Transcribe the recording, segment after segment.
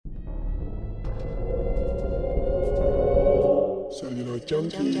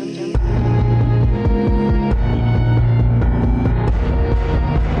Junkies.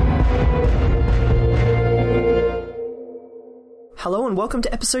 Hello and welcome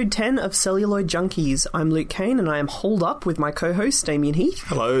to episode 10 of Celluloid Junkies. I'm Luke Kane and I am holed up with my co-host Damien Heath.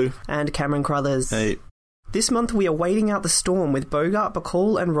 Hello. And Cameron Crothers. Hey. This month we are wading out the storm with Bogart,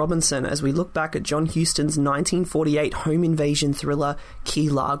 Bacall and Robinson as we look back at John Huston's 1948 home invasion thriller Key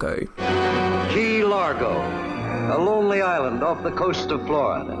Largo. Key Largo, a lonely island off the coast of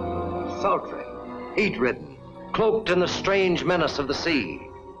Florida. Sultry, heat-ridden, cloaked in the strange menace of the sea.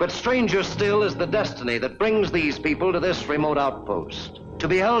 But stranger still is the destiny that brings these people to this remote outpost, to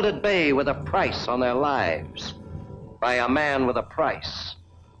be held at bay with a price on their lives, by a man with a price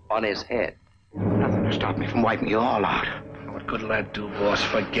on his head. Nothing to stop me from wiping you all out. What good'll that do, boss?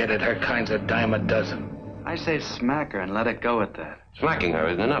 Forget it. Her kind's a dime a dozen. I say smack her and let it go at that. Smacking her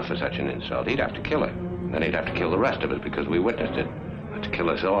isn't enough for such an insult. He'd have to kill her. Then he'd have to kill the rest of us because we witnessed it. But to kill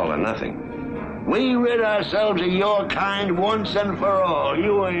us all or nothing. We rid ourselves of your kind once and for all.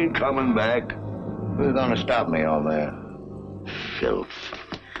 You ain't coming back. Who's gonna stop me over there? Filth.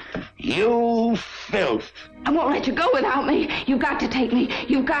 You filth. I won't let you go without me. You've got to take me.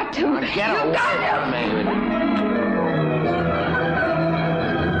 You've got to. Get away from me.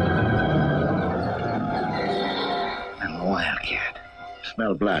 Little wildcat.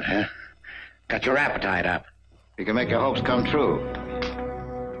 Smell blood, huh? Got your appetite up. You can make your hopes come true.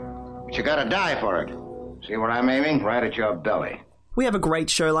 But you gotta die for it. See where I'm aiming? Right at your belly. We have a great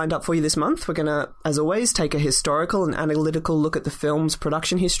show lined up for you this month. We're going to, as always, take a historical and analytical look at the film's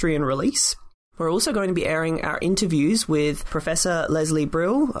production history and release. We're also going to be airing our interviews with Professor Leslie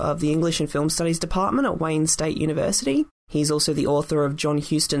Brill of the English and Film Studies Department at Wayne State University. He's also the author of John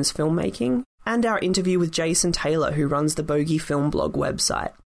Huston's filmmaking. And our interview with Jason Taylor, who runs the Bogey Film Blog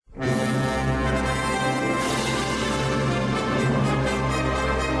website.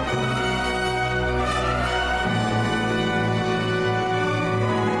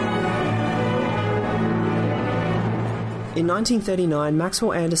 In 1939,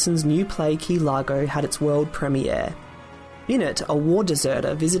 Maxwell Anderson's new play Key Largo had its world premiere. In it, a war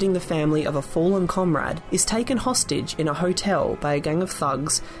deserter visiting the family of a fallen comrade is taken hostage in a hotel by a gang of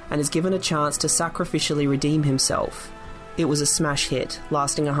thugs and is given a chance to sacrificially redeem himself. It was a smash hit,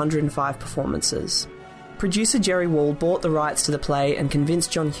 lasting 105 performances. Producer Jerry Wald bought the rights to the play and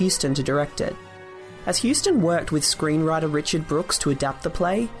convinced John Huston to direct it. As Huston worked with screenwriter Richard Brooks to adapt the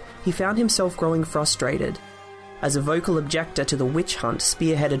play, he found himself growing frustrated. As a vocal objector to the witch hunt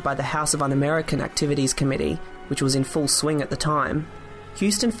spearheaded by the House of Un-American Activities Committee, which was in full swing at the time,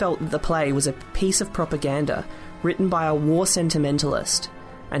 Huston felt that the play was a piece of propaganda written by a war sentimentalist,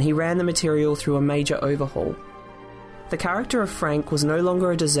 and he ran the material through a major overhaul. The character of Frank was no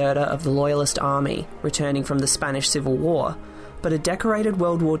longer a deserter of the Loyalist Army, returning from the Spanish Civil War, but a decorated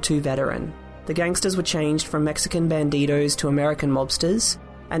World War II veteran. The gangsters were changed from Mexican bandidos to American mobsters,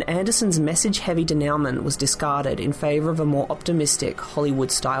 and Anderson's message-heavy denouement was discarded in favour of a more optimistic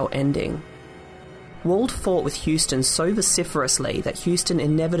Hollywood-style ending. Wald fought with Huston so vociferously that Huston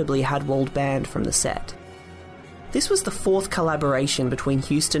inevitably had Wald banned from the set. This was the fourth collaboration between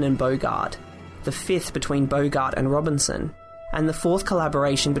Huston and Bogart, the fifth between Bogart and Robinson, and the fourth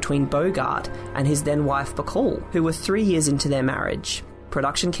collaboration between Bogart and his then-wife Bacall, who were 3 years into their marriage.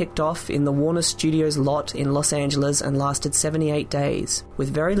 Production kicked off in the Warner Studios lot in Los Angeles and lasted 78 days,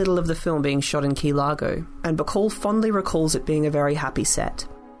 with very little of the film being shot in Key Largo, and Bacall fondly recalls it being a very happy set.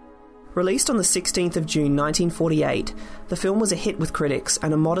 Released on the 16th of June 1948, the film was a hit with critics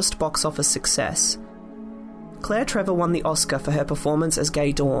and a modest box office success. Claire Trevor won the Oscar for her performance as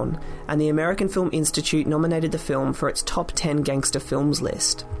Gay Dawn, and the American Film Institute nominated the film for its top 10 gangster films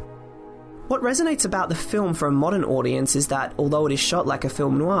list. What resonates about the film for a modern audience is that, although it is shot like a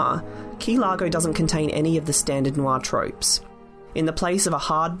film noir, Key Largo doesn't contain any of the standard noir tropes. In the place of a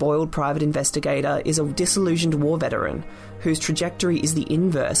hard-boiled private investigator is a disillusioned war veteran, whose trajectory is the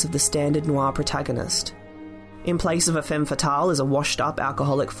inverse of the standard noir protagonist. In place of a femme fatale is a washed-up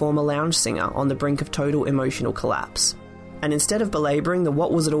alcoholic former lounge singer on the brink of total emotional collapse. And instead of belabouring the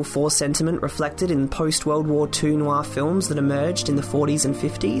what was it all for sentiment reflected in post-World War II noir films that emerged in the 40s and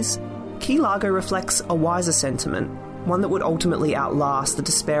 50s, Key Largo reflects a wiser sentiment, one that would ultimately outlast the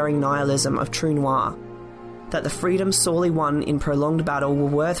despairing nihilism of true noir. That the freedoms sorely won in prolonged battle were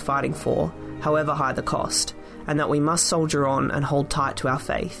worth fighting for, however high the cost, and that we must soldier on and hold tight to our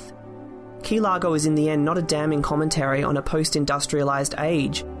faith. Key Largo is in the end not a damning commentary on a post-industrialised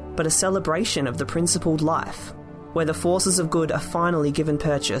age, but a celebration of the principled life, where the forces of good are finally given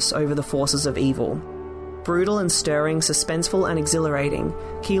purchase over the forces of evil. Brutal and stirring, suspenseful and exhilarating,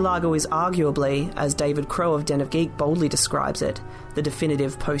 Key Largo is arguably, as David Crow of Den of Geek boldly describes it, the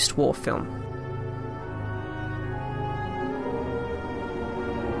definitive post-war film.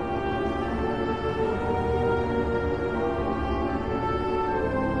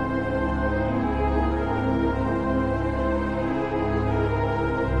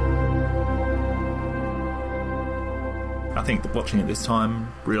 I think watching it this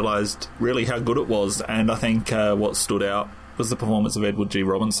time realised really how good it was, and I think what stood out was the performance of Edward G.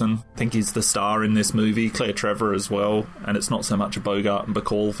 Robinson. I think he's the star in this movie, Claire Trevor as well, and it's not so much a Bogart and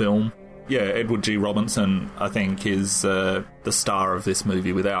Bacall film. Yeah, Edward G. Robinson, I think, is the star of this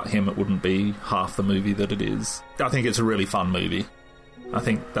movie. Without him, it wouldn't be half the movie that it is. I think it's a really fun movie. I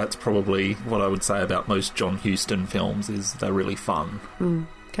think that's probably what I would say about most John Huston films, is they're really fun.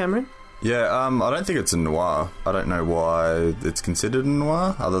 Cameron? Yeah, I don't think it's a noir. I don't know why it's considered a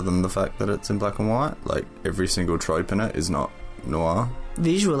noir, other than the fact that it's in black and white. Like, every single trope in it is not noir.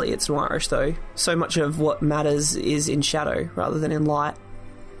 Visually, it's noirish, though. So much of what matters is in shadow rather than in light.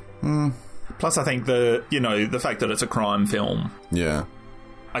 Plus, I think the fact that it's a crime film. Yeah.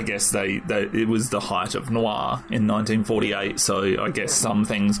 I guess it was the height of noir in 1948, so I guess some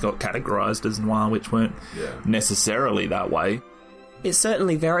things got categorised as noir which weren't necessarily that way. It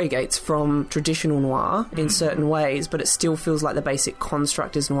certainly variegates from traditional noir in certain ways, but it still feels like the basic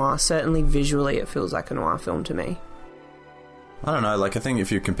construct is noir. Certainly visually it feels like a noir film to me. I don't know, like, I think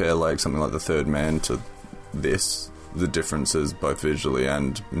if you compare, like, something like The Third Man to this, the differences both visually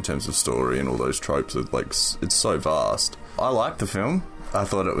and in terms of story and all those tropes, it's so vast. I liked the film. I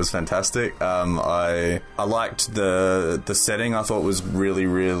thought it was fantastic. I liked the setting. I thought was really,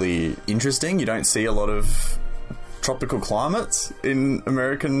 really interesting. You don't see a lot of tropical climates in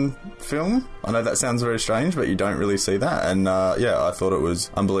American film. I know that sounds very strange, but you don't really see that. And I thought it was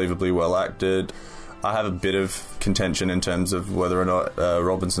unbelievably well acted. I have a bit of contention in terms of whether or not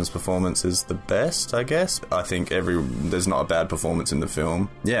Robinson's performance is the best, I guess. I think there's not a bad performance in the film.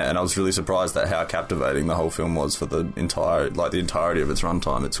 Yeah, and I was really surprised at how captivating the whole film was for the entirety of its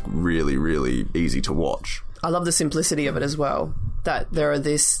runtime. It's really, really easy to watch. I love the simplicity of it as well, that there are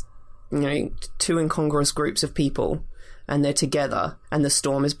this, two incongruous groups of people and they're together and the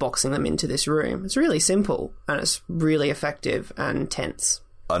storm is boxing them into this room. It's really simple and it's really effective and tense.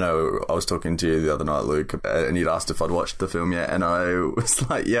 I know I was talking to you the other night, Luke, and you'd asked if I'd watched the film yet, and I was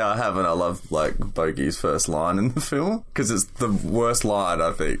like, yeah, I have, and I love, Bogey's first line in the film, because it's the worst line,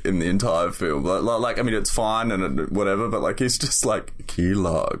 I think, in the entire film. It's fine and whatever, but, he's just like, Key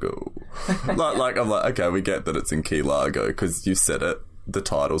Largo. I'm like, okay, we get that it's in Key Largo, because you said it. The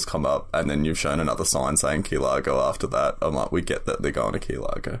titles come up, and then you've shown another sign saying Key Largo after that. I'm like, we get that they're going to Key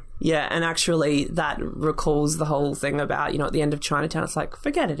Largo. Yeah, and actually that recalls the whole thing about, at the end of Chinatown, it's like,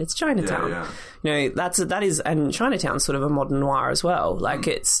 forget it, it's Chinatown. Yeah. That is, and Chinatown's sort of a modern noir as well.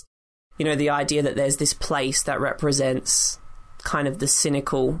 It's, the idea that there's this place that represents kind of the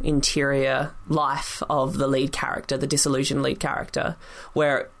cynical interior life of the lead character, the disillusioned lead character,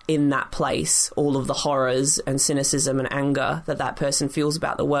 where in that place all of the horrors and cynicism and anger that person feels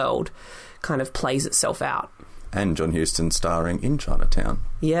about the world kind of plays itself out. And John Huston starring in Chinatown.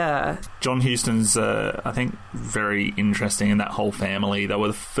 Yeah. John Huston's, I think, very interesting in that whole family. They were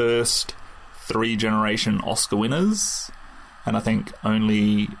the first 3-generation Oscar winners, and I think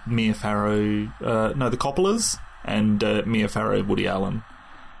only Mia Farrow, the Coppolas, and Mia Farrow, Woody Allen,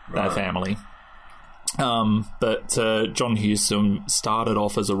 their family. But John Huston started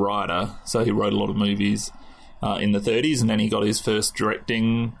off as a writer, so he wrote a lot of movies in the 30s, and then he got his first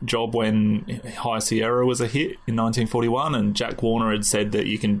directing job when High Sierra was a hit in 1941, and Jack Warner had said that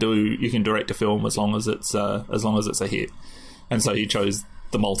you can direct a film as long as it's a hit, and so he chose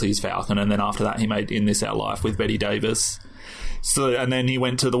The Maltese Falcon, and then after that he made In This Our Life with Bette Davis. So, and then he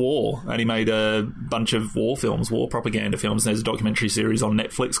went to the war, and he made a bunch of war films, war propaganda films. There's a documentary series on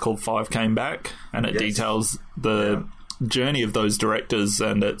Netflix called Five Came Back, and it details the journey of those directors,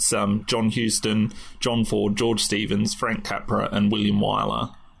 and it's John Huston, John Ford, George Stevens, Frank Capra, and William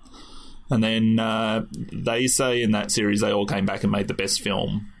Wyler. And then they say in that series they all came back and made the best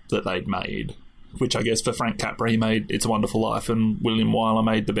film that they'd made, which I guess for Frank Capra he made It's a Wonderful Life, and William Wyler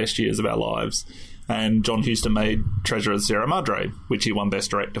made The Best Years of Our Lives. And John Huston made Treasure of the Sierra Madre, which he won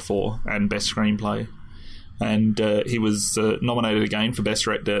Best Director for, and Best Screenplay. And he was nominated again for Best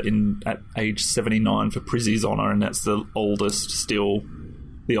Director at age 79 for Prizzi's Honour, and that's the oldest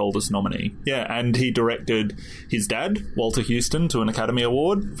nominee. Yeah, and he directed his dad, Walter Huston, to an Academy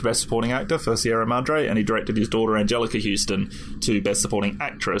Award for Best Supporting Actor for Sierra Madre, and he directed his daughter, Angelica Huston, to Best Supporting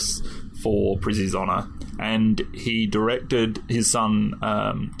Actress for Prizzi's Honour, and he directed his son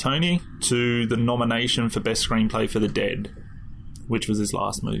Tony to the nomination for Best Screenplay for The Dead, which was his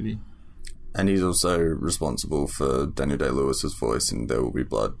last movie. And he's also responsible for Daniel Day-Lewis's voice in There Will Be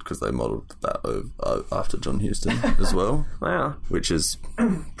Blood, because they modelled that after John Huston as well. Wow. Which is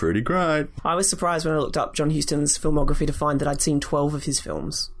pretty great. I was surprised when I looked up John Huston's filmography to find that I'd seen 12 of his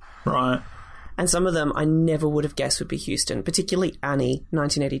films. Right. And some of them I never would have guessed would be Huston, particularly Annie,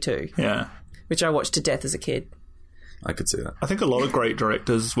 1982. Yeah. Which I watched to death as a kid. I could see that. I think a lot of great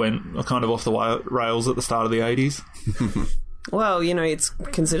directors went kind of off the rails at the start of the 80s. Well, you know, it's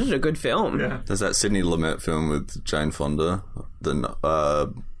considered a good film. Yeah. There's that Sidney Lumet film with Jane Fonda,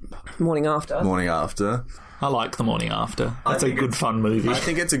 the Morning After. Morning After. I like The Morning After. That's a good fun movie. I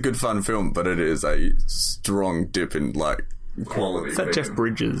think it's a good fun film, but it is a strong dip in like quality. Is that Jeff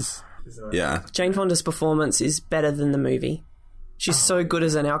Bridges? Yeah. Jane Fonda's performance is better than the movie. She's so good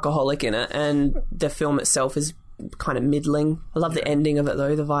as an alcoholic in it, and the film itself is kind of middling. I love the ending of it,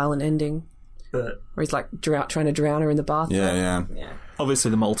 though, the violent ending. Where he's like trying to drown her in the bathtub. Yeah.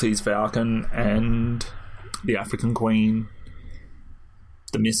 Obviously, The Maltese Falcon and The African Queen,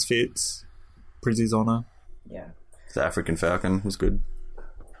 The Misfits, Prizzi's Honour. Yeah. The African Falcon was good.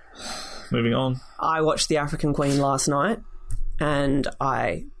 Moving on. I watched The African Queen last night, and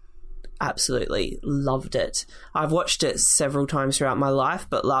I absolutely loved it. I've watched it several times throughout my life,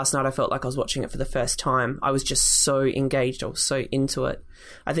 but last night I felt like I was watching it for the first time. I was just so engaged. I was so into it.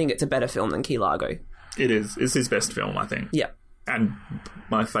 I think it's a better film than Key Largo. It is. It's his best film, I think. Yeah. And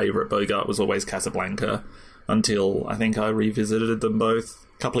my favourite Bogart was always Casablanca, until I think I revisited them both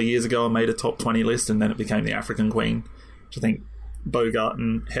a couple of years ago. I made a top 20 list, and then it became The African Queen, which I think Bogart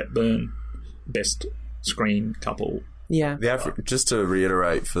and Hepburn, best screen couple. Yeah. Just to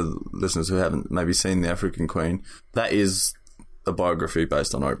reiterate for listeners who haven't maybe seen The African Queen, that is a biography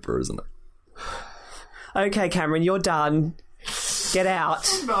based on Oprah, isn't it? Okay, Cameron, you're done. Get out.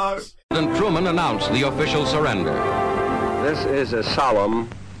 No. President Truman announced the official surrender. This is a solemn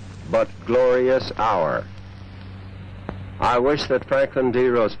but glorious hour. I wish that Franklin D.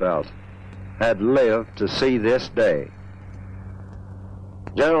 Roosevelt had lived to see this day.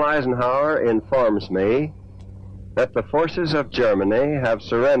 General Eisenhower informs me that the forces of Germany have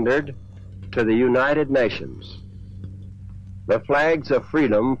surrendered to the United Nations. The flags of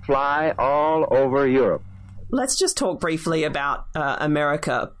freedom fly all over Europe. Let's just talk briefly about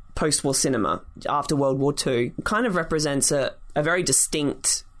America post-war cinema after World War II. It kind of represents a very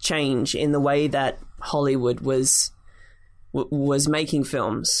distinct change in the way that Hollywood was making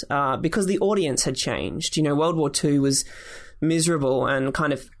films because the audience had changed. You know, World War II was miserable and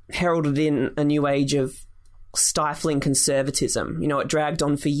kind of heralded in a new age of stifling conservatism. You know, it dragged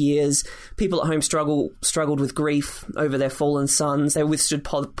on for years. People at home struggled with grief over their fallen sons. They withstood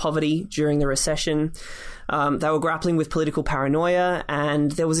poverty during the recession. They were grappling with political paranoia,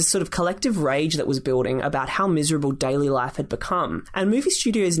 and there was this sort of collective rage that was building about how miserable daily life had become. And movie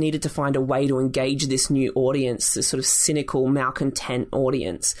studios needed to find a way to engage this new audience, this sort of cynical, malcontent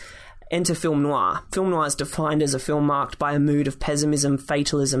audience. Enter film noir. Film noir is defined as a film marked by a mood of pessimism,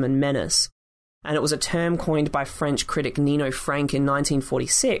 fatalism, and menace. And it was a term coined by French critic Nino Frank in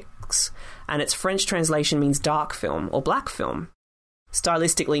 1946, and its French translation means dark film or black film.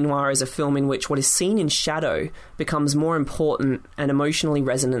 Stylistically, noir is a film in which what is seen in shadow becomes more important and emotionally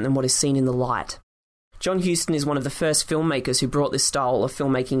resonant than what is seen in the light. John Huston is one of the first filmmakers who brought this style of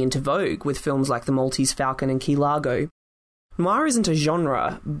filmmaking into vogue with films like The Maltese Falcon and Key Largo. Noir isn't a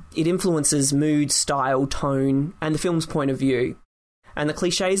genre. It influences mood, style, tone, and the film's point of view. And the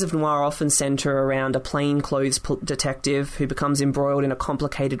cliches of noir often centre around a plainclothes detective who becomes embroiled in a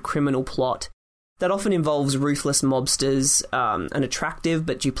complicated criminal plot that often involves ruthless mobsters, an attractive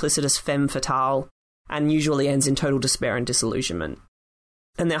but duplicitous femme fatale, and usually ends in total despair and disillusionment.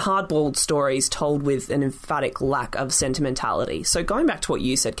 And they're hard-boiled stories told with an emphatic lack of sentimentality. So going back to what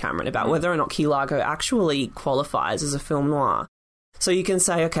you said, Cameron, about whether or not Key Largo actually qualifies as a film noir. So you can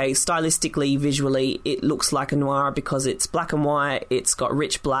say, okay, stylistically, visually, it looks like a noir because it's black and white, it's got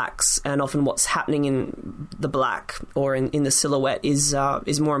rich blacks, and often what's happening in the black or in the silhouette is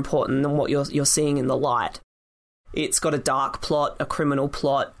more important than what you're seeing in the light. It's got a dark plot, a criminal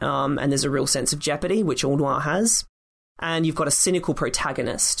plot, and there's a real sense of jeopardy, which all noir has. And you've got a cynical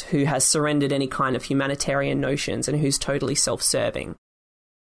protagonist who has surrendered any kind of humanitarian notions and who's totally self-serving.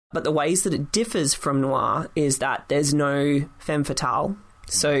 But the ways that it differs from noir is that there's no femme fatale,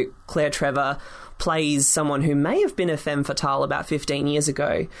 So Claire Trevor plays someone who may have been a femme fatale about 15 years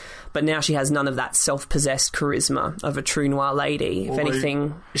ago, but now she has none of that self-possessed charisma of a true noir lady. If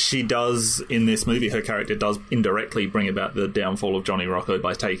anything... She does, in this movie, her character does indirectly bring about the downfall of Johnny Rocco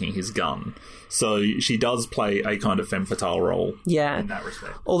by taking his gun. So she does play a kind of femme fatale role in that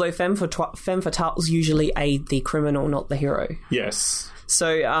respect. Although femme fatales usually aid the criminal, not the hero. Yes.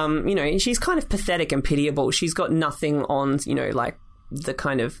 So, she's kind of pathetic and pitiable. She's got nothing on, like the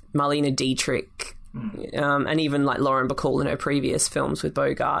kind of Marlene Dietrich and even like Lauren Bacall in her previous films with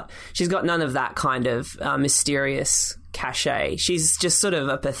Bogart. She's got none of that kind of mysterious cachet. She's just sort of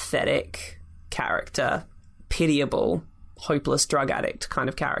a pathetic character, pitiable, hopeless drug addict kind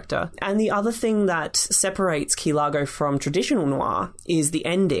of character. And the other thing that separates Key Largo from traditional noir is the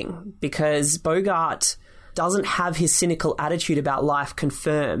ending, because Bogart doesn't have his cynical attitude about life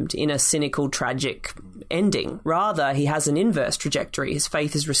confirmed in a cynical, tragic ending. Rather, he has an inverse trajectory. His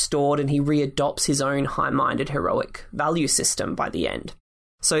faith is restored and he readopts his own high-minded, heroic value system by the end.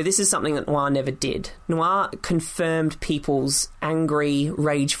 So this is something that noir never did. Noir confirmed people's angry,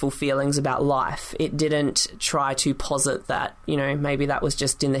 rageful feelings about life. It didn't try to posit that, maybe that was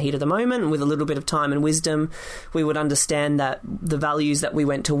just in the heat of the moment, and with a little bit of time and wisdom, we would understand that the values that we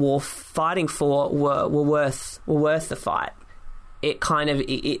went to war fighting for were worth the fight. It kind of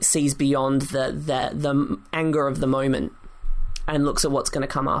it sees beyond the anger of the moment and looks at what's going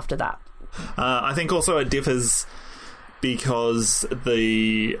to come after that. I think also it differs because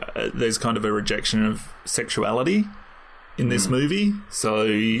there's kind of a rejection of sexuality in this movie. So,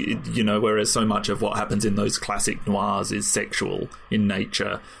 whereas so much of what happens in those classic noirs is sexual in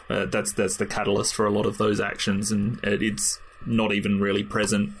nature, that's the catalyst for a lot of those actions, and it's not even really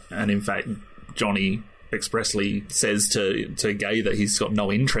present. And in fact, Johnny expressly says to Gay that he's got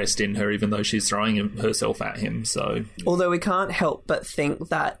no interest in her, even though she's throwing herself at him. So, although we can't help but think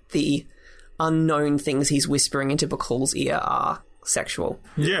that the unknown things he's whispering into Bacall's ear are sexual.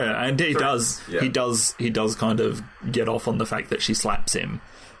 Yeah, and he does. Yeah. He does kind of get off on the fact that she slaps him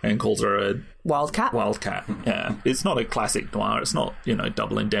and calls her a wildcat. Yeah, it's not a classic noir. It's not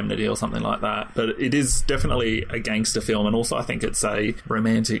Double Indemnity or something like that. But it is definitely a gangster film, and also I think it's a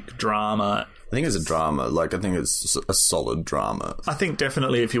romantic drama. I think it's a drama. I think it's a solid drama. I think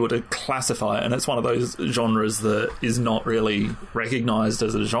definitely if you were to classify it, and it's one of those genres that is not really recognised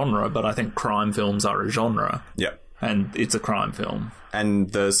as a genre, but I think crime films are a genre. Yeah. And it's a crime film.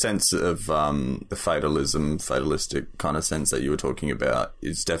 And the sense of the fatalistic kind of sense that you were talking about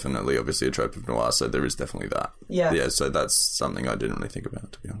is definitely obviously a trope of noir, so there is definitely that. Yeah. Yeah, so that's something I didn't really think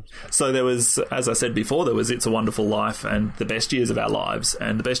about, to be honest. So there was, as I said before, there was It's a Wonderful Life and The Best Years of Our Lives,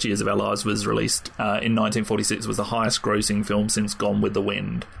 and The Best Years of Our Lives was released in 1946, was the highest grossing film since Gone with the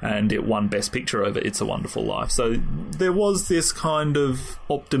Wind, and it won Best Picture over It's a Wonderful Life. So there was this kind of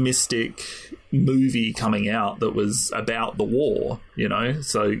optimistic movie coming out that was about the war,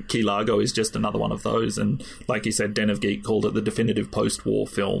 so Key Largo is just another one of those. And like you said, Den of Geek called it the definitive post-war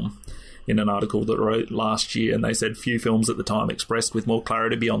film in an article that wrote last year, and they said few films at the time expressed with more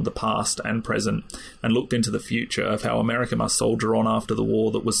clarity beyond the past and present and looked into the future of how America must soldier on after the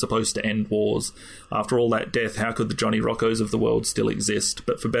war that was supposed to end wars. After all that death, how could the Johnny Roccos of the world still exist?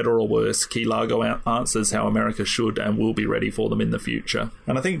 But for better or worse, Key Largo answers how America should and will be ready for them in the future.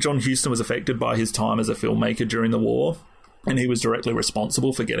 And I think John Huston was affected by his time as a filmmaker during the war, and he was directly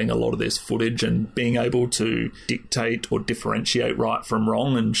responsible for getting a lot of this footage and being able to dictate or differentiate right from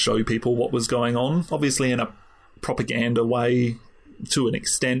wrong and show people what was going on. Obviously in a propaganda way to an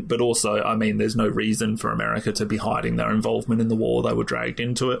extent, but also, there's no reason for America to be hiding their involvement in the war. They were dragged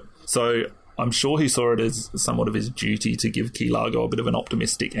into it. So I'm sure he saw it as somewhat of his duty to give Key Largo a bit of an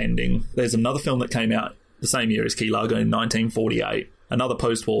optimistic ending. There's another film that came out the same year as Key Largo in 1948. Another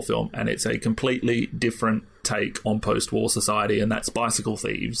post-war film, and it's a completely different take on post-war society, and that's Bicycle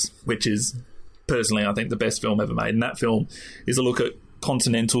Thieves, which is, personally, I think the best film ever made. And that film is a look at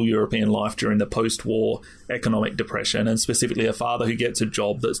continental European life during the post-war economic depression, and specifically a father who gets a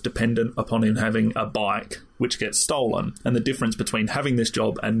job that's dependent upon him having a bike which gets stolen, and the difference between having this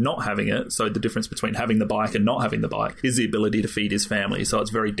job and not having it, so the difference between having the bike and not having the bike, is the ability to feed his family. So it's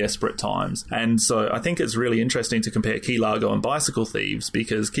very desperate times. And so I think it's really interesting to compare Key Largo and Bicycle Thieves,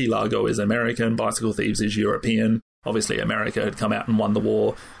 because Key Largo is American, Bicycle Thieves is European. Obviously America had come out and won the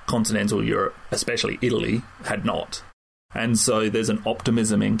war, continental Europe, especially Italy, had not. And so there's an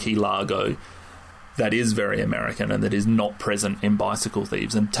optimism in Key Largo that is very American and that is not present in Bicycle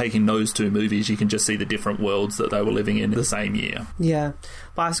Thieves. And taking those two movies, you can just see the different worlds that they were living in the same year. Yeah.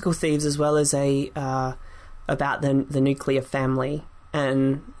 Bicycle Thieves, as well as about the nuclear family.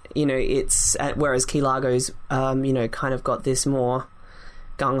 And, it's... whereas Key Largo's, kind of got this more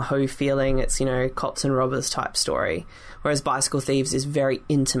gung-ho feeling. It's, you know, cops and robbers type story. Whereas Bicycle Thieves is very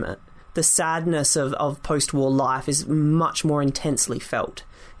intimate. The sadness of post-war life is much more intensely felt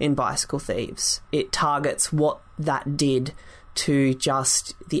in Bicycle Thieves. It targets what that did to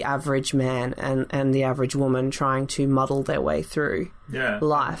just the average man and the average woman trying to muddle their way through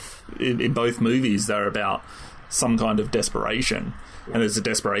life. In both movies, they're about some kind of desperation. And there's a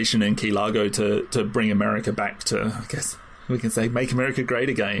desperation in Key Largo to bring America back to, I guess we can say, make America great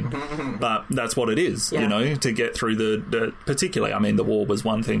again. But that's what it is, you know, to get through the particularly, I mean, the war was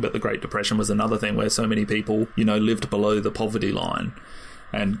one thing, but the Great Depression was another thing, where so many people, you know, lived below the poverty line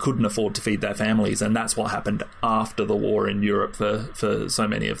and couldn't afford to feed their families. And that's what happened after the war in Europe for so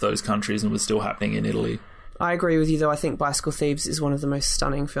many of those countries, and was still happening in Italy. I agree with you, though. I think Bicycle Thieves is one of the most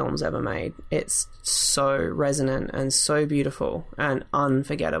stunning films ever made. It's so resonant and so beautiful and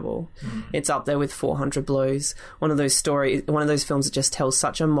unforgettable. It's up there with 400 Blows. One of those films that just tells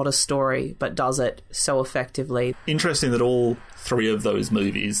such a modest story, but does it so effectively. Interesting that all three of those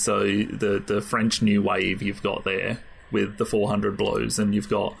movies, so the French New Wave you've got there with the 400 Blows, and you've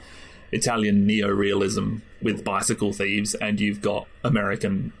got Italian neo-realism with Bicycle Thieves, and you've got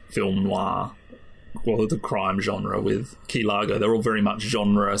American film noir, well, the crime genre with Key Largo. They're all very much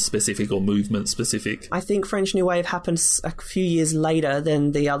genre-specific or movement-specific. I think French New Wave happened a few years later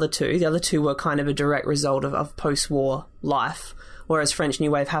than the other two. The other two were kind of a direct result of post-war life, whereas French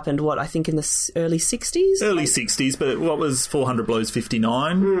New Wave happened, I think in the early 60s? Early 60s, but what was 400 Blows,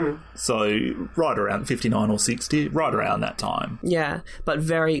 59? So right around 59 or 60, right around that time. Yeah, but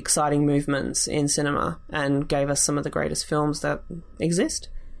very exciting movements in cinema, and gave us some of the greatest films that exist.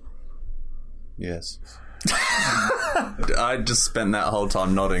 Yes. I just spent that whole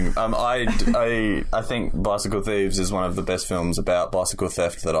time nodding. I think Bicycle Thieves is one of the best films about bicycle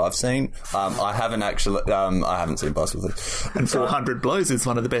theft that I've seen. I haven't seen Bicycle Thieves. And 400 Blows is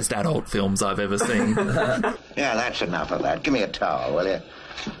one of the best adult films I've ever seen. Yeah, that's enough of that. Give me a towel, will you?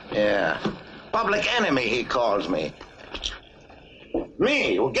 Yeah. Public enemy, he calls me.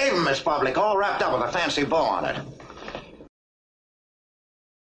 Me, who gave him his public, all wrapped up with a fancy bow on it.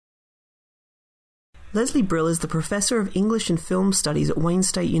 Leslie Brill is the Professor of English and Film Studies at Wayne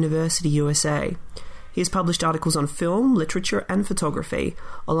State University, USA. He has published articles on film, literature and photography,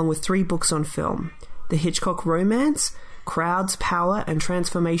 along with 3 books on film: The Hitchcock Romance, Crowds, Power and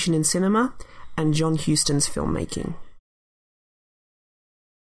Transformation in Cinema, and John Huston's Filmmaking.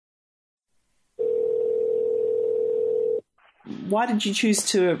 Why did you choose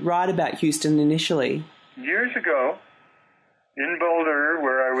to write about Huston initially? Years ago, in Boulder,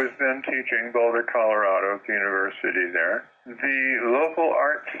 where I was then teaching, Boulder, Colorado, at the university there, the local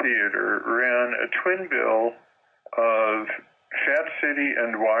art theater ran a twin bill of Fat City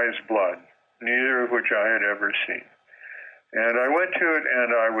and Wise Blood, neither of which I had ever seen. And I went to it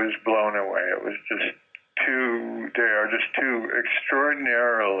and I was blown away. It was they are just two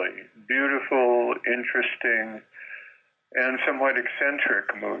extraordinarily beautiful, interesting, and somewhat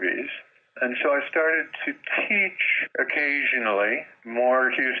eccentric movies. And so I started to teach occasionally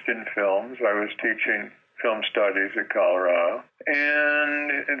more Huston films. I was teaching film studies at Colorado. And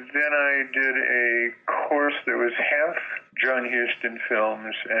then I did a course that was half John Huston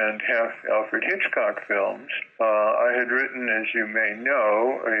films and half Alfred Hitchcock films. I had written, as you may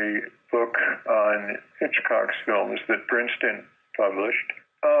know, a book on Hitchcock's films that Princeton published.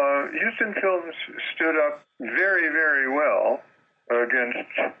 Huston films stood up very, very well against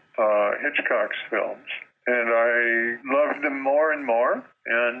Hitchcock's films, and I loved them more and more,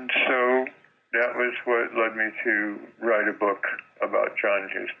 and so that was what led me to write a book about John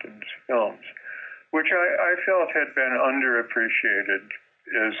Huston's films, which I felt had been underappreciated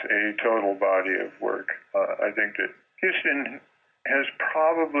as a total body of work. I think that Huston has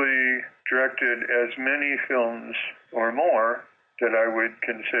probably directed as many films or more that I would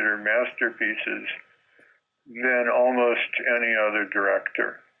consider masterpieces than almost any other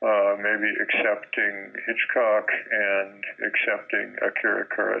director. Maybe excepting Hitchcock and excepting Akira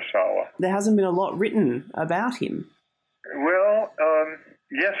Kurosawa. There hasn't been a lot written about him. Well,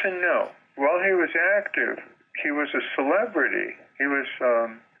 yes and no. While he was active, he was a celebrity. He was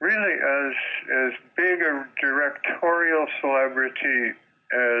really as big a directorial celebrity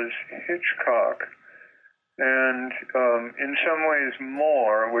as Hitchcock. And in some ways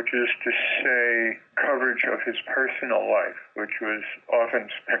more, which is to say coverage of his personal life, which was often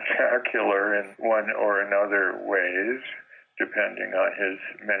spectacular in one or another ways, depending on his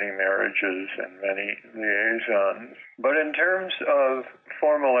many marriages and many liaisons. But in terms of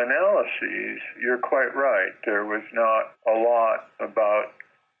formal analyses, you're quite right. There was not a lot about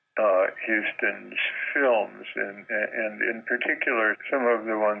Huston's films, and in particular some of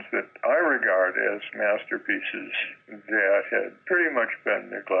the ones that I regard as masterpieces that had pretty much been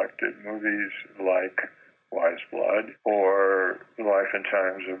neglected, movies like Wise Blood, or The Life and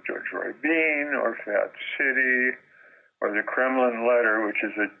Times of Judge Roy Bean, or Fat City, or The Kremlin Letter, which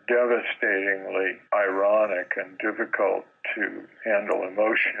is a devastatingly ironic and difficult to handle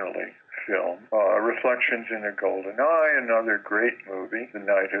emotionally film. Reflections in a Golden Eye, another great movie. The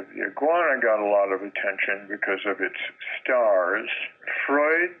Night of the Iguana got a lot of attention because of its stars.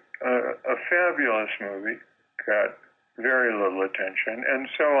 Freud, a fabulous movie, got very little attention, and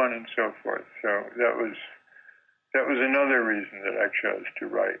so on and so forth. So that was another reason that I chose to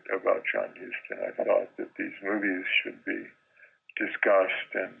write about John Huston. I thought that these movies should be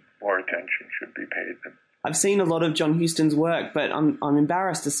discussed and more attention should be paid them. I've seen a lot of John Huston's work, but I'm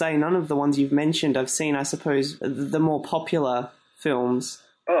embarrassed to say none of the ones you've mentioned I've seen. I suppose the more popular films.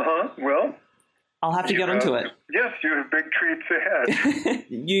 Well, I'll have to get onto it. Yes, you have big treats ahead.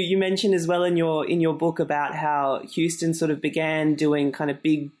 You mentioned as well in your book about how Huston sort of began doing kind of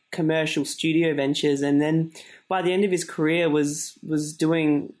big commercial studio ventures, and then by the end of his career was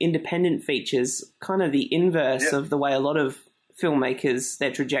doing independent features, kind of the inverse of the way a lot of filmmakers,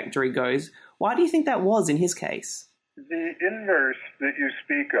 their trajectory goes. Why do you think that was in his case? The inverse that you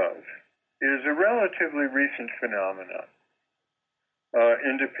speak of is a relatively recent phenomenon.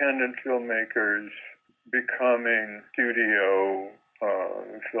 Independent filmmakers becoming studio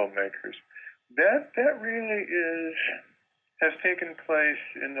filmmakers. That really has taken place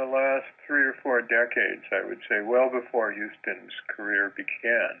in the last 3 or 4 decades, I would say, well before Huston's career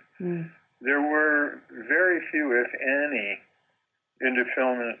began. There were very few, if any,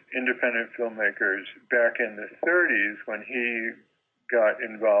 independent filmmakers back in the 30s when he got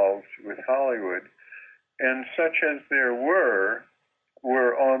involved with Hollywood, and such as there were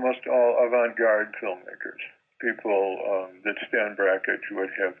almost all avant-garde filmmakers, people that Stan Brakhage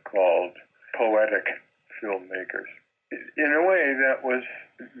would have called poetic filmmakers. In a way,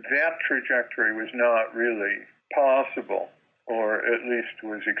 that trajectory was not really possible, or at least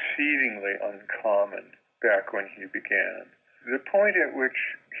was exceedingly uncommon back when he began. The point at which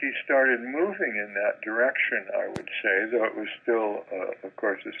he started moving in that direction, I would say, though it was still, of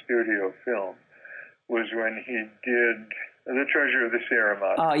course, a studio film, was when he did The Treasure of the Sierra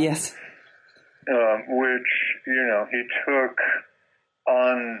Madre. Oh, yes. Which, he took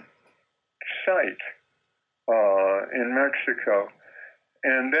on site in Mexico.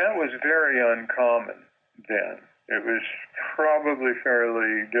 And that was very uncommon then. It was probably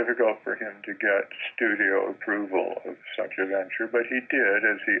fairly difficult for him to get studio approval of such a venture, but he did,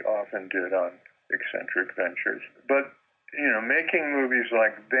 as he often did on eccentric ventures. But, making movies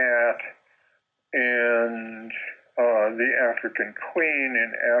like that and The African Queen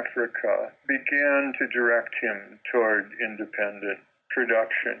in Africa began to direct him toward independent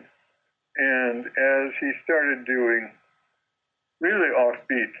production. And as he started doing really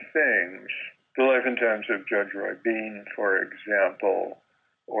offbeat things, The Life and Times of Judge Roy Bean, for example,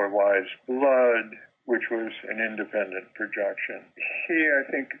 or Wise Blood, which was an independent production. He,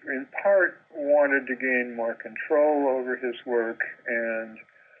 I think, in part wanted to gain more control over his work, and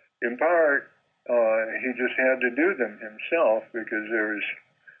in part, he just had to do them himself because there was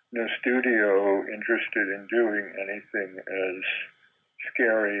no studio interested in doing anything as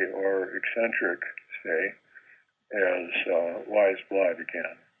scary or eccentric, say, as Wise Blood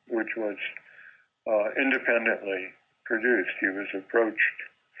again, which was independently produced. He was approached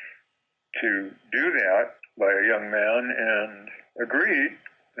to do that by a young man and agreed,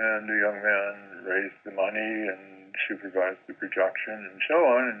 and the young man raised the money and supervised the production and so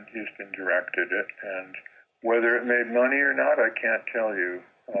on, and Huston directed it. And whether it made money or not, I can't tell you,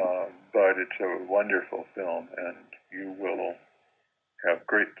 but it's a wonderful film, and you will have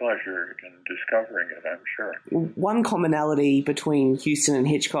great pleasure in discovering it, I'm sure. One commonality between Huston and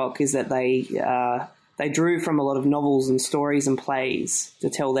Hitchcock is that they drew from a lot of novels and stories and plays to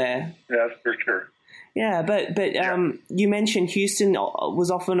tell their... That's for sure. Yeah, but you mentioned Huston was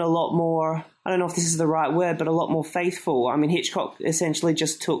often a lot more, I don't know if this is the right word, but a lot more faithful. I mean, Hitchcock essentially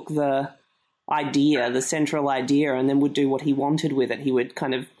just took the idea, the central idea, and then would do what he wanted with it. He would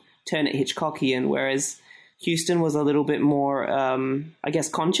kind of turn it Hitchcockian, whereas Huston was a little bit more, I guess,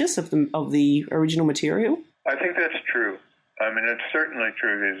 conscious of the original material. I think that's true. I mean, it's certainly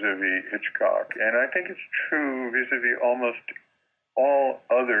true vis-a-vis Hitchcock, and I think it's true vis-a-vis almost all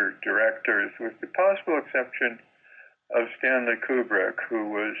other directors, with the possible exception of Stanley Kubrick, who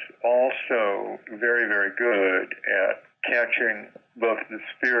was also very, very good at catching both the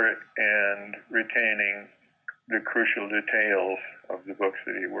spirit and retaining the crucial details of the books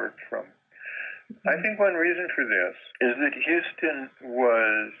that he worked from. I think one reason for this is that Huston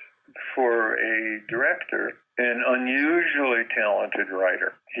was, for a director, an unusually talented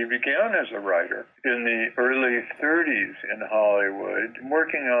writer. He began as a writer in the early 30s in Hollywood,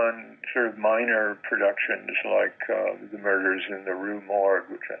 working on sort of minor productions like The Murders in the Rue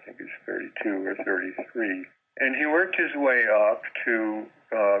Morgue, which I think is 32 or 33. And he worked his way up to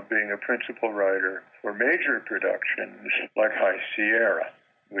being a principal writer for major productions like High Sierra,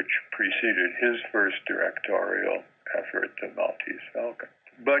 which preceded his first directorial effort, The Maltese Falcon.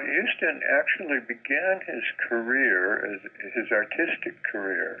 But Huston actually began his career, his artistic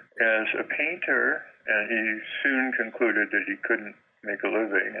career, as a painter, and he soon concluded that he couldn't make a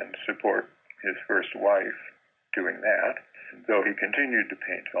living and support his first wife doing that, though he continued to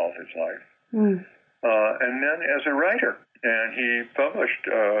paint all his life. And then as a writer, and he published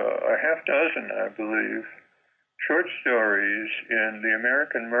a half dozen, I believe, short stories in the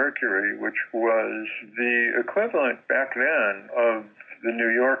American Mercury, which was the equivalent back then of the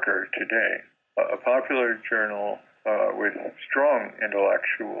New Yorker today, a popular journal with strong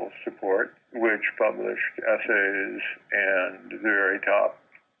intellectual support, which published essays and the very top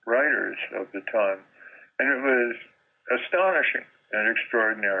writers of the time. And it was astonishing and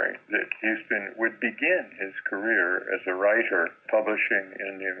extraordinary that Huston would begin his career as a writer publishing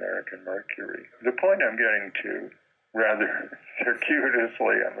in the American Mercury. The point I'm getting to, rather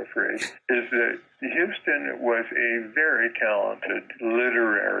circuitously, I'm afraid, is that Huston was a very talented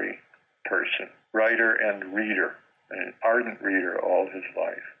literary person, writer and reader, an ardent reader all his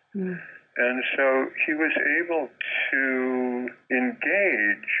life. And so he was able to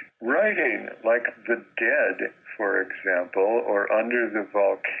engage writing like The Dead, for example, or Under the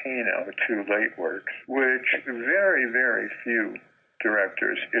Volcano, two late works, which very, very few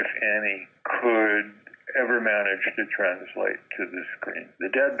directors, if any, could ever manage to translate to the screen. The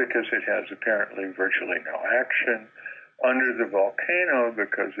Dead because it has apparently virtually no action. Under the Volcano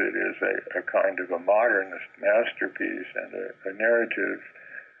because it is a kind of a modernist masterpiece and a narrative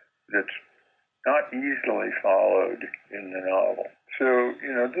that's not easily followed in the novel. So,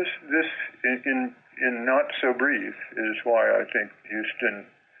 this in Not So Brief is why I think Huston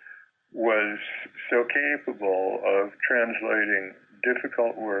was so capable of translating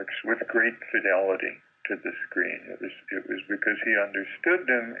difficult works with great fidelity to the screen. It was because he understood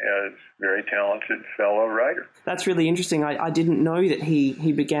them as very talented fellow writer. That's really interesting. I didn't know that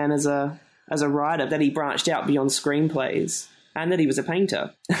he began as a writer, that he branched out beyond screenplays, and that he was a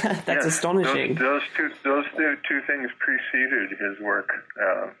painter. That's astonishing. Those two things preceded his work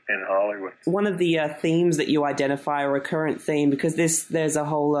in Hollywood. One of the themes that you identify, a recurrent theme, because there's a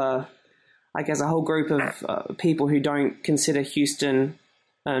whole, a whole group of people who don't consider Huston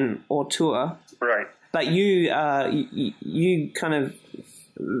an auteur. Right. But you kind of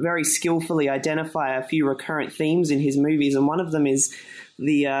very skillfully identify a few recurrent themes in his movies, and one of them is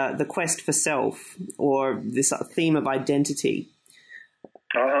the quest for self, or this theme of identity.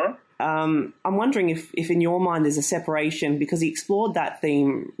 I'm wondering if in your mind there's a separation, because he explored that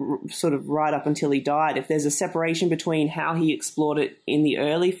theme sort of right up until he died, if there's a separation between how he explored it in the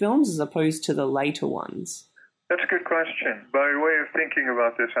early films as opposed to the later ones. That's a good question. By way of thinking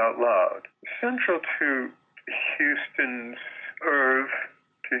about this out loud, central to Huston's oeuvre,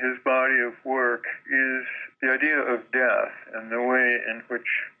 to his body of work, is the idea of death and the way in which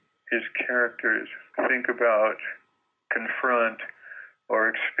his characters think about, confront, or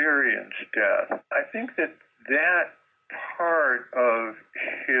experience death. I think that part of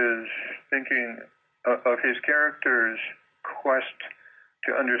his thinking, of his characters' quest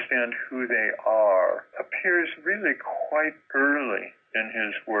to understand who they are, appears really quite early in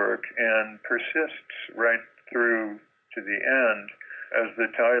his work and persists right through to the end, as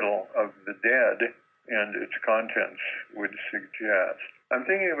the title of The Dead and its contents would suggest. I'm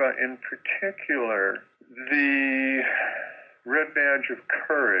thinking about, in particular, the Red Badge of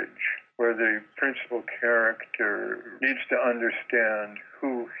Courage, where the principal character needs to understand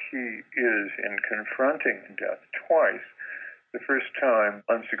who he is in confronting death twice. The first time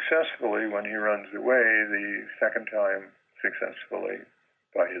unsuccessfully when he runs away, the second time successfully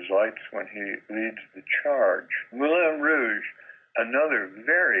by his lights when he leads the charge. Moulin Rouge, another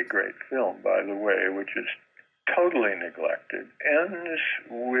very great film, by the way, which is totally neglected, ends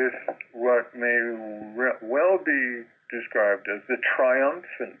with what may well be described as the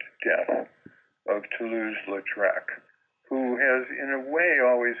triumphant death of Toulouse-Lautrec, who has in a way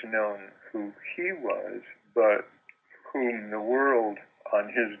always known who he was, but whom the world on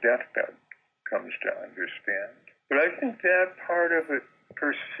his deathbed comes to understand. But I think that part of it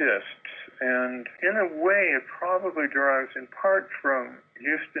persists, And in a way, it probably derives in part from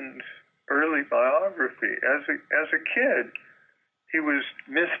Huston's early biography. As a kid, he was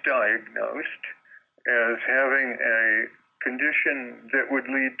misdiagnosed as having a condition that would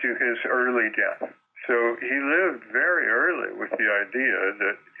lead to his early death. So he lived very early with the idea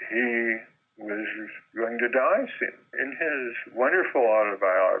that he was going to die soon. In his wonderful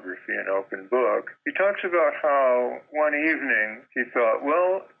autobiography, An Open Book, he talks about how one evening he thought,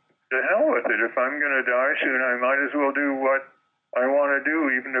 well, to hell with it. If I'm going to die soon, I might as well do what I want to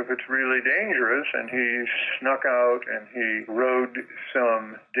do, even if it's really dangerous. And he snuck out and he rode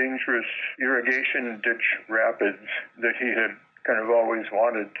some dangerous irrigation ditch rapids that he had kind of always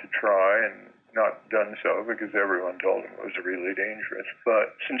wanted to try and not done so because everyone told him it was really dangerous.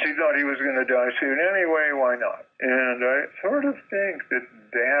 But since he thought he was going to die soon anyway, why not? And I sort of think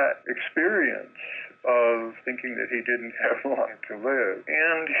that experience of thinking that he didn't have long to live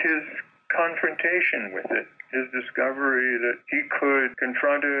and his confrontation with it, his discovery that he could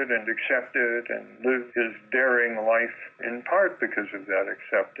confront it and accept it and live his daring life in part because of that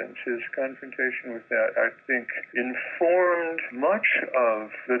acceptance. His confrontation with that, I think, informed much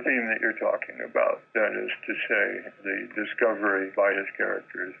of the theme that you're talking about. That is to say, the discovery by his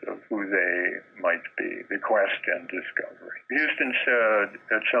characters of who they might be, the quest and discovery. Huston said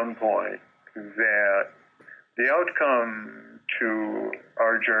at some point that the outcome to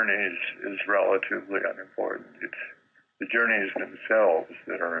our journeys is relatively unimportant. It's the journeys themselves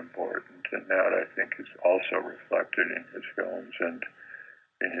that are important, and that, I think, is also reflected in his films and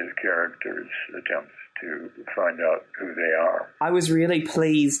in his characters' attempts to find out who they are. I was really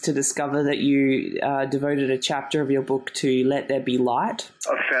pleased to discover that you devoted a chapter of your book to Let There Be Light.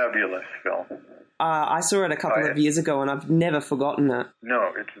 A fabulous film. I saw it a couple of years ago, and I've never forgotten it.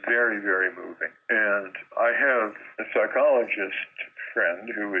 No, it's very, very moving. And I have a psychologist friend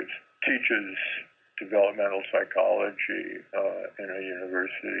who teaches developmental psychology in a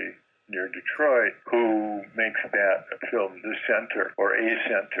university near Detroit, who makes that film the center or a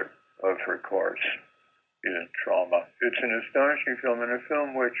center of her course in trauma. It's an astonishing film, and a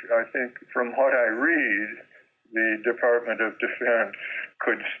film which I think, from what I read, the Department of Defense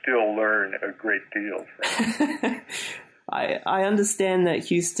could still learn a great deal from. I understand that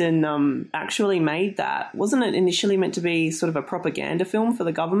Huston actually made that. Wasn't it initially meant to be sort of a propaganda film for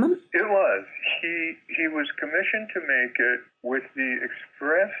the government? It was. He was commissioned to make it with the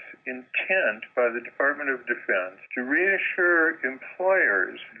express intent by the Department of Defense to reassure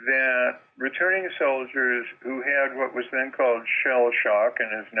employers that returning soldiers who had what was then called shell shock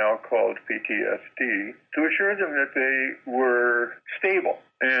and is now called PTSD, to assure them that they were stable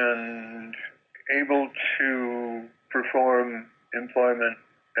and able to perform employment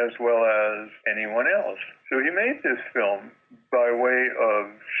as well as anyone else. So he made this film by way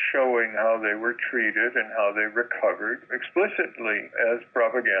of showing how they were treated and how they recovered, explicitly as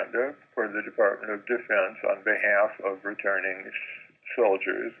propaganda for the Department of Defense on behalf of returning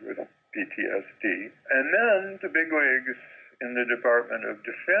soldiers with PTSD. And then the bigwigs in the Department of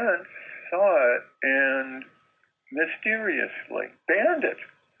Defense saw it and mysteriously banned it.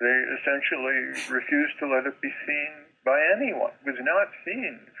 They essentially refused to let it be seen by anyone. It was not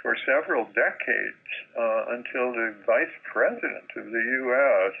seen for several decades until the vice president of the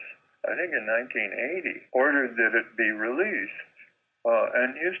U.S., I think in 1980, ordered that it be released.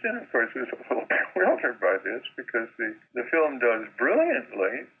 And Huston, of course, was a little bewildered by this because the film does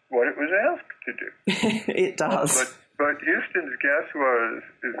brilliantly what it was asked to do. It does. But Huston's guess was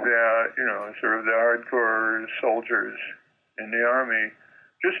that, sort of the hardcore soldiers in the Army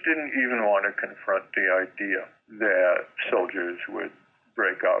just didn't even want to confront the idea that soldiers would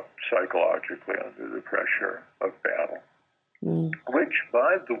break up psychologically under the pressure of battle. Which,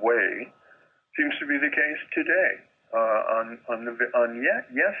 by the way, seems to be the case today.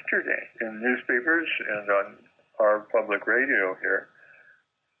 Yesterday, in newspapers and on our public radio here,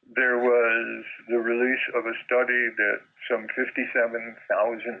 there was the release of a study that some 57,000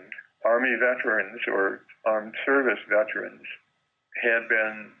 Army veterans or armed service veterans had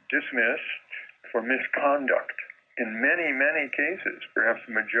been dismissed for misconduct. In many, many cases, perhaps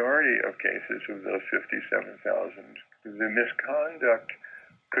the majority of cases of those 57,000, the misconduct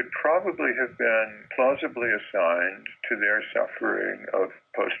could probably have been plausibly assigned to their suffering of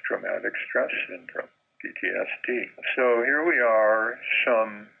post-traumatic stress syndrome, PTSD. So here we are,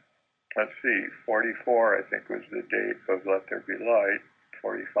 44, I think was the date of Let There Be Light,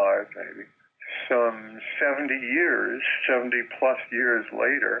 45 maybe. Some 70 plus years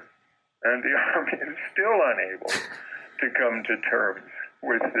later, and the Army is still unable to come to terms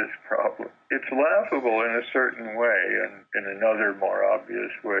with this problem. It's laughable in a certain way, and in another more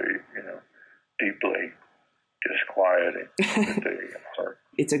obvious way, deeply disquieting that they are.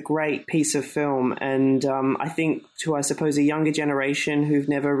 It's a great piece of film, and I think to, I suppose, a younger generation who've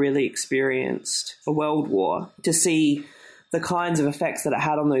never really experienced a world war, to see the kinds of effects that it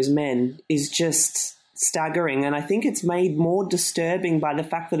had on those men is just staggering. And I think it's made more disturbing by the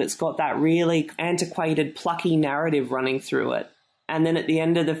fact that it's got that really antiquated, plucky narrative running through it. And then at the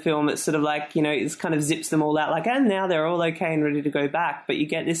end of the film, it's sort of like, you know, it kind of zips them all out like, and now they're all okay and ready to go back. But you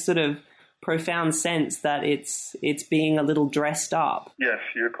get this sort of profound sense that it's being a little dressed up. Yes,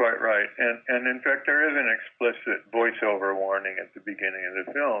 you're quite right. And in fact, there is an explicit voiceover warning at the beginning of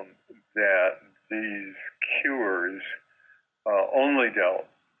the film that these cures only dealt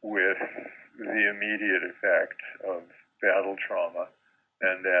with the immediate effects of battle trauma,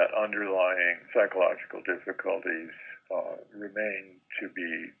 and that underlying psychological difficulties remain to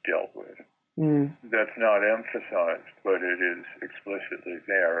be dealt with. That's not emphasized, but it is explicitly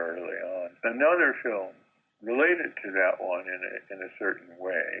there early on. Another film related to that one in a certain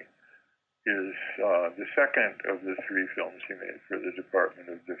way is the second of the three films he made for the Department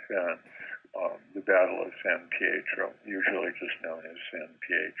of Defense, The Battle of San Pietro, usually just known as San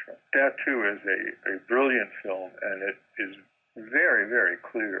Pietro. That, too, is a brilliant film, and it is very, very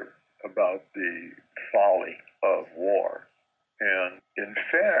clear about the folly of war. And, in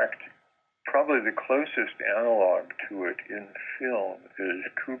fact, probably the closest analog to it in film is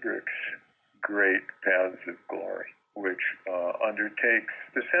Kubrick's great Paths of Glory, which undertakes,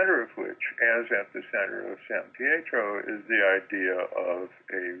 the center of which, as at the center of San Pietro, is the idea of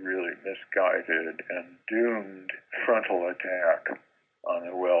a really misguided and doomed frontal attack on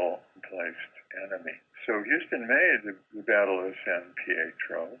a well-placed enemy. So Huston made the Battle of San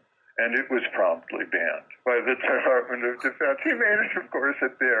Pietro, and it was promptly banned by the Department of Defense. He made it, of course,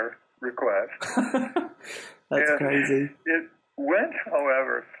 at their request. That's crazy. It went,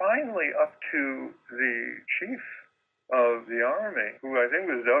 however, finally up to the chief of the army, who I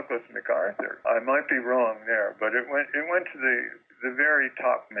think was Douglas MacArthur. I might be wrong there, but it went to the very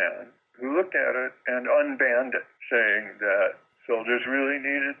top man, who looked at it and unbanned it, saying that soldiers really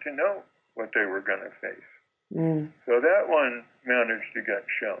needed to know what they were going to face. So that one managed to get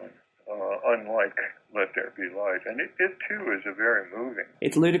shown, unlike Let There Be Light. And it too is a very moving.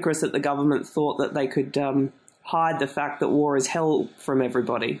 It's ludicrous that the government thought that they could hide the fact that war is hell from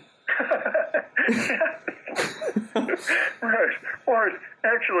everybody. Right. Or it's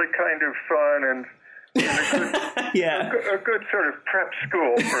actually kind of fun and a good sort of prep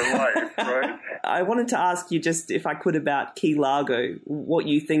school for life, right? I wanted to ask you just, if I could, about Key Largo, what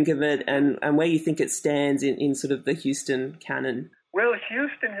you think of it and where you think it stands in sort of the Huston canon. Well,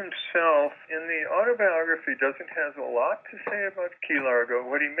 Huston himself, in the autobiography, doesn't have a lot to say about Key Largo.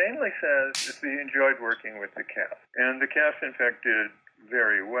 What he mainly says is he enjoyed working with the cast. And the cast, in fact, did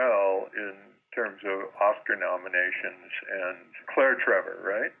very well in terms of Oscar nominations, and Claire Trevor,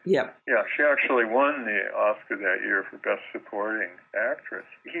 right? Yep. Yeah, she actually won the Oscar that year for Best Supporting Actress.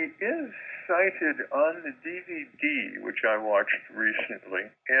 He is cited on the DVD, which I watched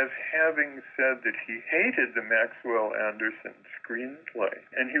recently, as having said that he hated the Maxwell Anderson screenplay.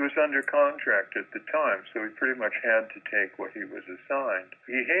 And he was under contract at the time, so he pretty much had to take what he was assigned.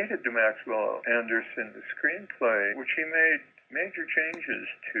 He hated the Maxwell Anderson screenplay, which he made major changes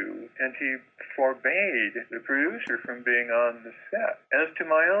to, and he forbade the producer from being on the set. As to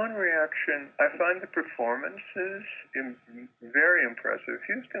my own reaction, I find the performances very impressive.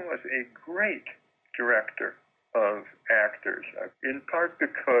 Huston was a great director of actors, in part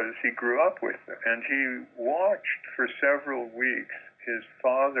because he grew up with them, and he watched for several weeks his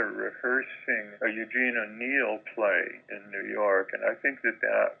father rehearsing a Eugene O'Neill play in New York, and I think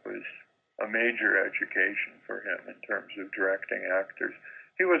that was a major education for him in terms of directing actors.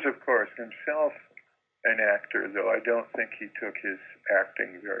 He was, of course, himself an actor, though I don't think he took his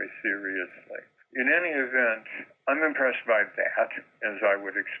acting very seriously. In any event, I'm impressed by that, as I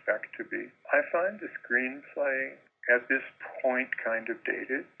would expect to be. I find the screenplay at this point kind of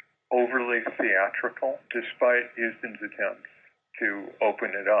dated, overly theatrical, despite Huston's attempts to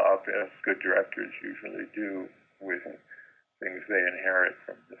open it up, as good directors usually do, with things they inherit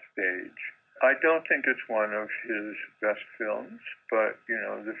from the stage. I don't think it's one of his best films, but,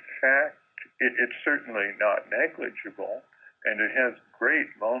 the fact, it's certainly not negligible, and it has great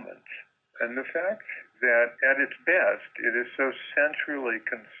moments. And the fact that, at its best, it is so centrally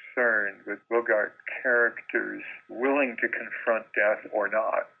concerned with Bogart characters willing to confront death or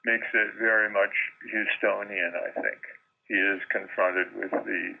not, makes it very much Hustonian, I think. He is confronted with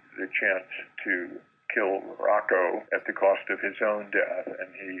the chance to kill Rocco at the cost of his own death, and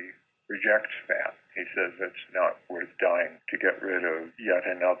he rejects that. He says it's not worth dying to get rid of yet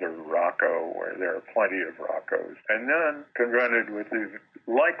another Rocco where there are plenty of Roccos. And then confronted with the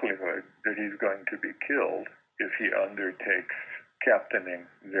likelihood that he's going to be killed if he undertakes captaining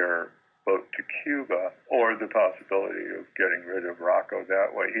their boat to Cuba, or the possibility of getting rid of Rocco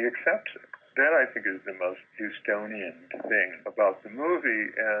that way, he accepts it. That, I think, is the most Houstonian thing about the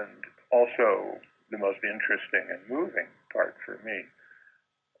movie, and also the most interesting and moving part for me.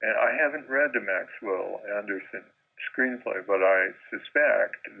 And I haven't read the Maxwell Anderson screenplay, but I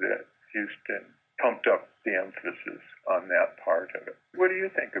suspect that Huston pumped up the emphasis on that part of it. What do you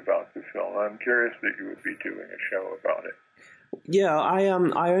think about the film? I'm curious that you would be doing a show about it. Yeah,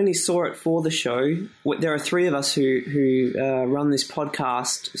 I only saw it for the show. There are three of us who run this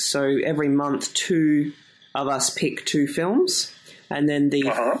podcast, so every month two of us pick two films, and then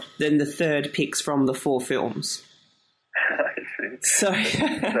the third picks from the four films. I see. So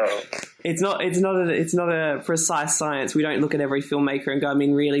it's not a precise science. We don't look at every filmmaker and go, I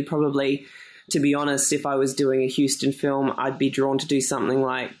mean, really, probably, to be honest, if I was doing a Huston film, I'd be drawn to do something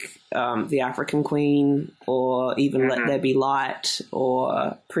like The African Queen, or even Let There Be Light,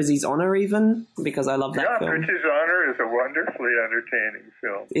 or Prizzy's Honor, even, because I love that film. Yeah, Prizzy's Honor is a wonderfully entertaining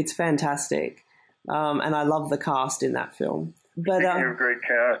film. It's fantastic. And I love the cast in that film. But, Speaking of great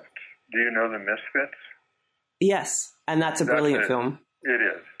cast, do you know The Misfits? Yes, and that's a brilliant film. It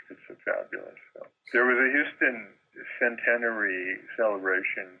is. It's a fabulous film. There was a Huston centenary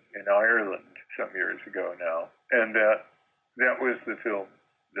celebration in Ireland some years ago now, and that was the film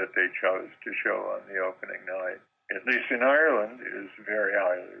that they chose to show on the opening night. At least in Ireland, is very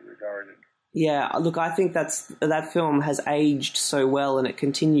highly regarded. Yeah, look, I think that film has aged so well, and it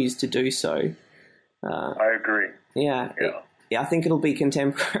continues to do so. I agree. Yeah. I think it'll be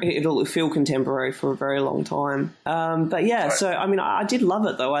contemporary. It'll feel contemporary for a very long time. But yeah, so, I mean, I did love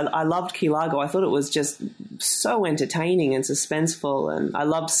it, though. I loved Key Largo. I thought it was just so entertaining and suspenseful, and I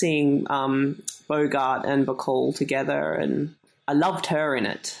loved seeing Bogart and Bacall together, and I loved her in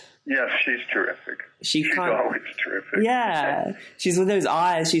it. Yes, she's terrific. She's always terrific. Yeah. She's with those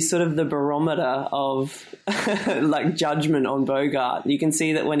eyes. She's sort of the barometer of like judgment on Bogart. You can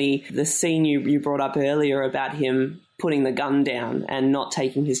see that when the scene you brought up earlier about him putting the gun down and not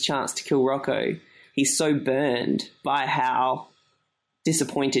taking his chance to kill Rocco, he's so burned by how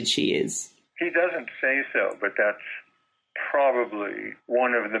disappointed she is. He doesn't say so, but that's probably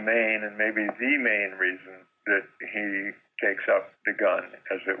one of the main, and maybe the main reason that he takes up the gun,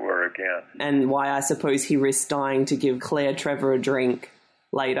 as it were, again. And why I suppose he risks dying to give Claire Trevor a drink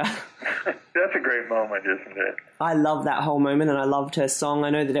later. That's a great moment, isn't it? I love that whole moment, and I loved her song. I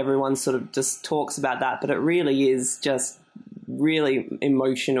know that everyone sort of just talks about that, but it really is just really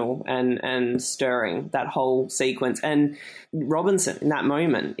emotional and stirring, that whole sequence. And Robinson, in that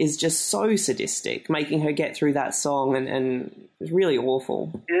moment, is just so sadistic, making her get through that song, and it's really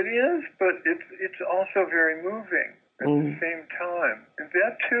awful. It is, but it's also very moving at the same time. And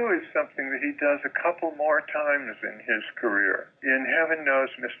that, too, is something that he does a couple more times in his career. In Heaven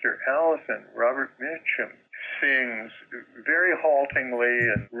Knows Mr. Allison, Robert Mitchum sings very haltingly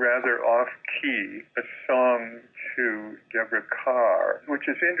and rather off-key a song to Deborah Carr, which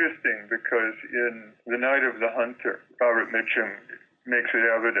is interesting because in The Night of the Hunter, Robert Mitchum makes it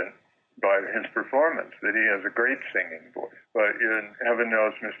evident by his performance that he has a great singing voice. But in Heaven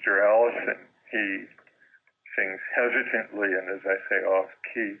Knows Mr. Allison, he sings hesitantly and, as I say,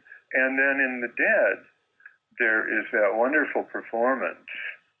 off-key. And then in The Dead, there is that wonderful performance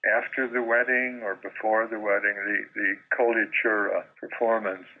after the wedding or before the wedding, the Kolichura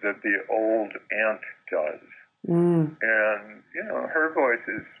performance that the old aunt does. And, you know, her voice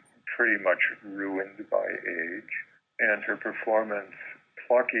is pretty much ruined by age, and her performance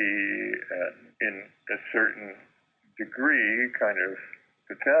plucky and in a certain degree kind of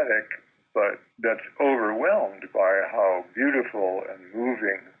pathetic, but that's overwhelmed by how beautiful and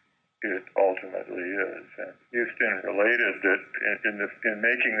moving it ultimately is. And Huston related that in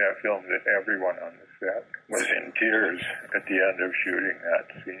making that film that everyone on the set was in tears at the end of shooting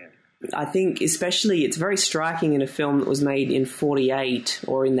that scene. I think especially it's very striking in a film that was made in 48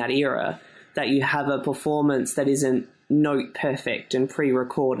 or in that era that you have a performance that isn't note perfect and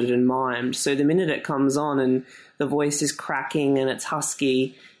pre-recorded and mimed. So the minute it comes on and the voice is cracking and it's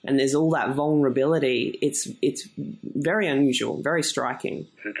husky and there's all that vulnerability, it's very unusual, very striking.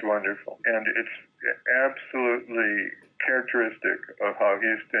 It's wonderful. And it's absolutely characteristic of how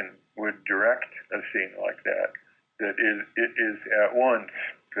Huston would direct a scene like that. That it is at once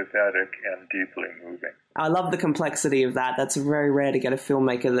pathetic and deeply moving. I love the complexity of that. That's very rare to get a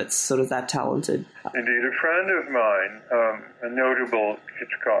filmmaker that's sort of that talented. Indeed, a friend of mine, a notable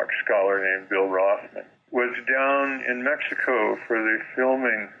Hitchcock scholar named Bill Rothman, was down in Mexico for the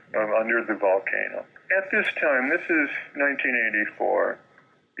filming of Under the Volcano. At this time, this is 1984,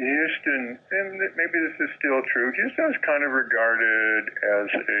 Huston, and maybe this is still true, Huston was kind of regarded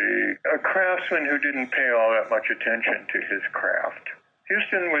as a craftsman who didn't pay all that much attention to his craft.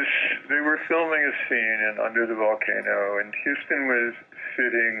 They were filming a scene in Under the Volcano, and Huston was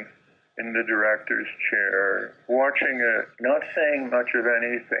sitting in the director's chair, watching it, not saying much of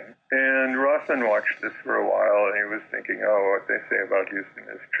anything. And Rothman watched this for a while, and he was thinking, oh, what they say about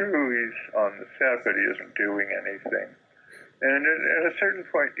Huston is true. He's on the set, but he isn't doing anything. And at a certain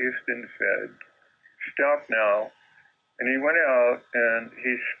point, Huston said, stop now. And he went out, and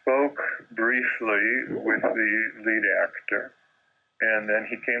he spoke briefly with the lead actor. And then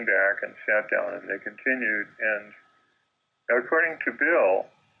he came back and sat down, and they continued. And according to Bill,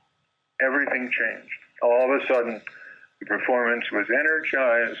 everything changed. All of a sudden, the performance was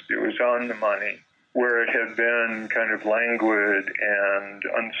energized. It was on the money, where it had been kind of languid and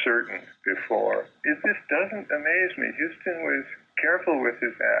uncertain before. It just doesn't amaze me. Huston was careful with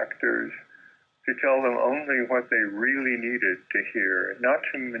his actors to tell them only what they really needed to hear, not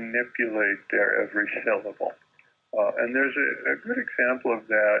to manipulate their every syllable. And there's a good example of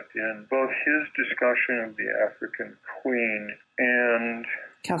that in both his discussion of the African Queen and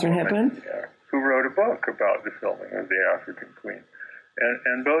Katharine Hepburn, who wrote a book about the filming of the African Queen.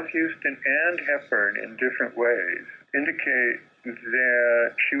 And both Huston and Hepburn, in different ways, indicate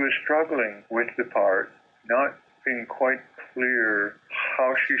that she was struggling with the part, not being quite clear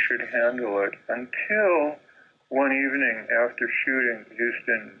how she should handle it, until one evening after shooting,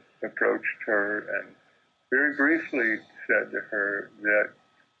 Huston approached her and very briefly said to her that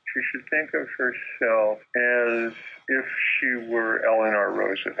she should think of herself as if she were Eleanor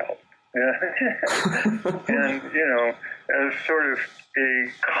Roosevelt. And, as sort of a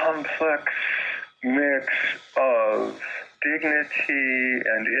complex mix of dignity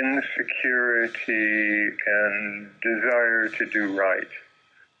and insecurity and desire to do right.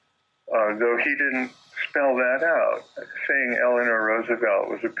 Though he didn't spell that out, saying Eleanor Roosevelt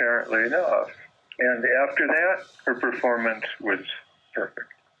was apparently enough. And after that, her performance was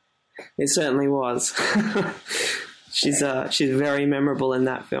perfect. It certainly was. She's very memorable in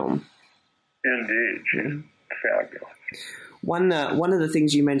that film. Indeed, she's fabulous. One of the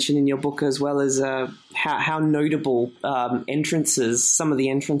things you mentioned in your book as well is how notable some of the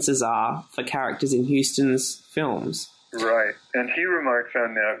entrances are for characters in Huston's films. Right, and he remarks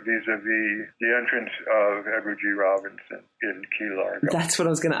on that vis-a-vis the entrance of Edward G. Robinson in Key Largo. That's what I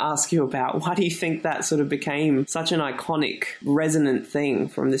was going to ask you about. Why do you think that sort of became such an iconic, resonant thing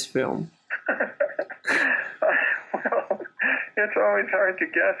from this film? Well, it's always hard to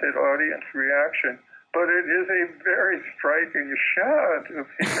guess at audience reaction, but it is a very striking shot of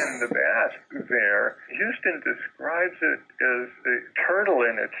him in the bath there. Huston describes it as a turtle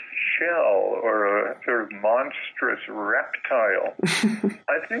in its shell or a sort of monstrous reptile.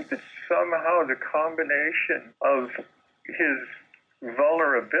 I think that somehow the combination of his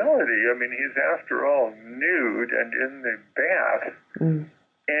vulnerability, I mean, he's after all nude and in the bath,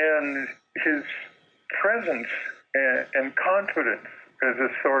 and his presence and confidence as a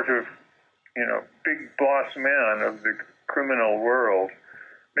sort of big boss man of the criminal world,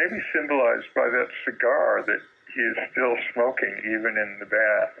 maybe symbolized by that cigar that he is still smoking even in the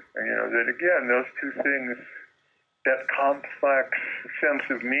bath. And, that again, those two things, that complex sense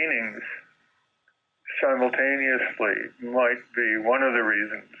of meanings simultaneously might be one of the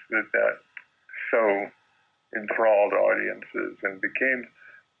reasons that so enthralled audiences and became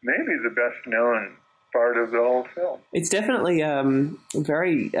maybe the best known part of the whole film. It's definitely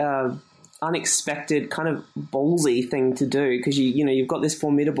very unexpected, kind of ballsy thing to do, because you've got this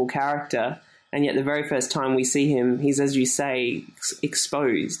formidable character, and yet the very first time we see him, he's, as you say,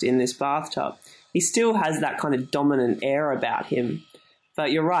 exposed in this bathtub. He still has that kind of dominant air about him.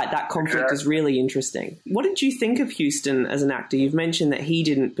 But you're right, that conflict is really interesting. What did you think of Huston as an actor? You've mentioned that he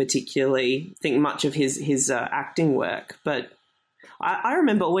didn't particularly think much of his acting work, but I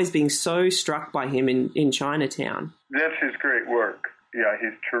remember always being so struck by him in Chinatown. That's his great work. Yeah,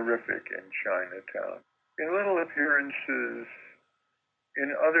 he's terrific in Chinatown. In little appearances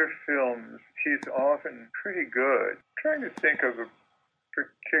in other films, he's often pretty good. I'm trying to think of a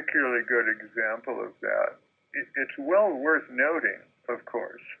particularly good example of that. It's well worth noting, of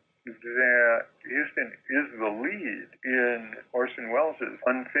course, that Huston is the lead in Orson Welles'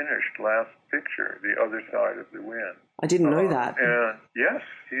 unfinished last picture, The Other Side of the Wind. I didn't know that. And yes,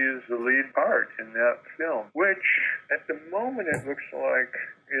 he is the lead part in that film, which at the moment it looks like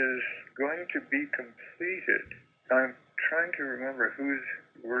is going to be completed. I'm trying to remember who's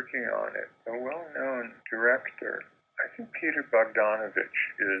working on it. A well-known director. I think Peter Bogdanovich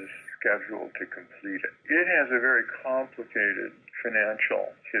is scheduled to complete it. It has a very complicated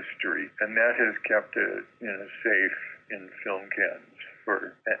financial history, and that has kept it safe in film cans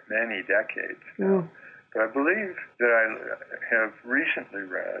for many decades now. But I believe that I have recently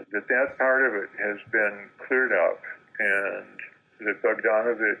read that part of it has been cleared up, and that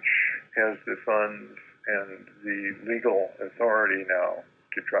Bogdanovich has the funds and the legal authority now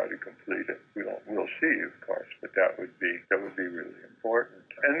to try to complete it. We'll see, of course, but that would be really important.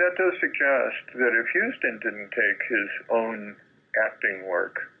 And that does suggest that if Huston didn't take his own acting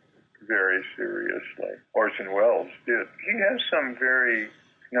work very seriously, Orson Welles did. He has some very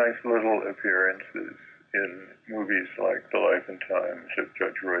nice little appearances in movies like The Life and Times of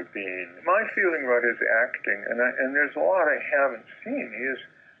Judge Roy Bean. My feeling about his acting, and there's a lot I haven't seen, he is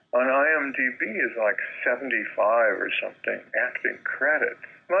on IMDb is like 75 or something acting credits.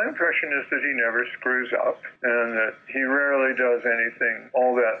 My impression is that he never screws up and that he rarely does anything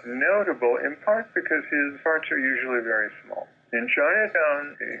all that notable, in part because his parts are usually very small. In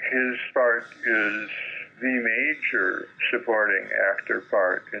Chinatown, his part is the major supporting actor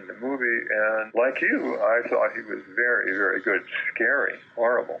part in the movie, and like you, I thought he was very, very good. Scary,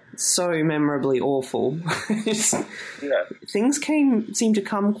 horrible. So memorably awful. Yeah. Things seem to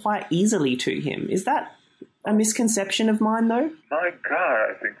come quite easily to him. Is that a misconception of mine, though? My God,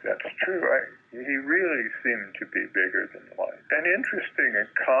 I think that's true. He really seemed to be bigger than life. An interesting and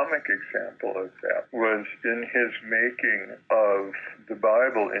comic example of that was in his making of the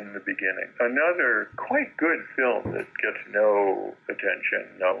Bible in the Beginning. Another quite good film that gets no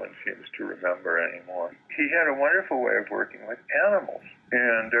attention, no one seems to remember anymore. He had a wonderful way of working with animals.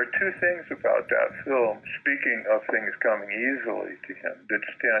 And there are two things about that film, speaking of things coming easily to him, that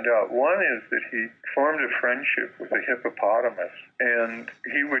stand out. One is that he formed a friendship with a hippopotamus, and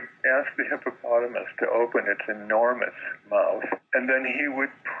he would ask the hippopotamus to open its enormous mouth, and then he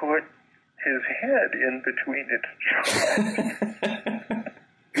would put his head in between its jaws.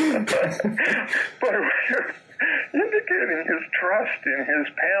 But indicating his trust in his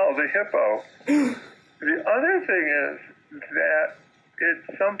pal, the hippo. The other thing is that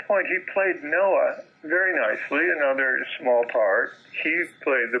at some point, he played Noah very nicely, another small part. He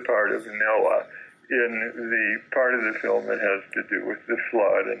played the part of Noah in the part of the film that has to do with the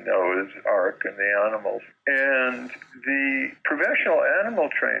flood and Noah's Ark and the animals. And the professional animal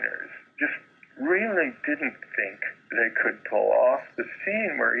trainers just really didn't think they could pull off the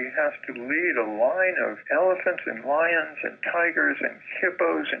scene where he has to lead a line of elephants and lions and tigers and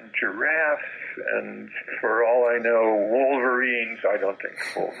hippos and giraffes and, for all I know, wolverines. I don't think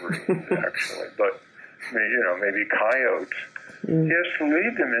wolverines, actually, but maybe coyotes. He has to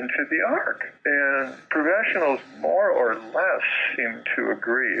lead them into the Ark. And professionals more or less seem to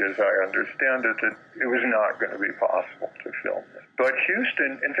agree, as I understand it, that it was not going to be possible to film it. But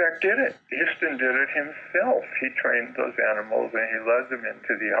Huston, in fact, did it. Huston did it himself. He trained those animals and he led them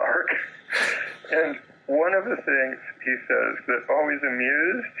into the Ark. And one of the things he says that always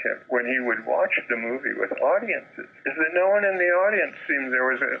amused him when he would watch the movie with audiences is that no one in the audience seemed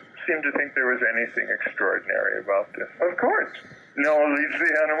to think there was anything extraordinary about this. Of course, Noah leads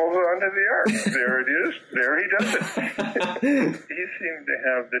the animals onto the Ark. There it is. There he does it. He seemed to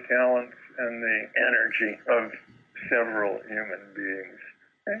have the talents and the energy of several human beings.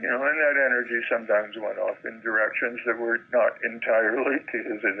 And that energy sometimes went off in directions that were not entirely to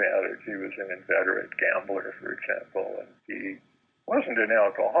his advantage. He was an inveterate gambler, for example, and he wasn't an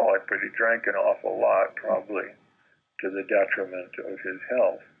alcoholic, but he drank an awful lot, probably to the detriment of his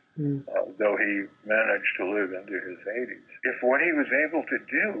health, though he managed to live into his 80s. If what he was able to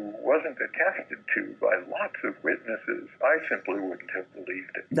do wasn't attested to by lots of witnesses, I simply wouldn't have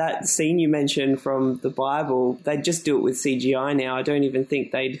believed it. That scene you mentioned from the Bible, they'd just do it with CGI now. I don't even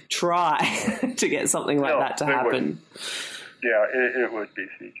think they'd try to get something like that to happen. Wouldn't. Yeah, it would be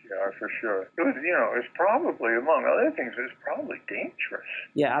CGI for sure. It was probably, among other things, it was probably dangerous.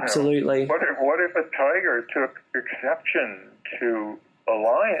 Yeah, absolutely. What if a tiger took exception to a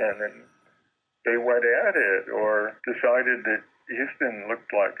lion and they went at it, or decided that Huston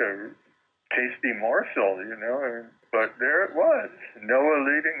looked like a tasty morsel, But there it was, Noah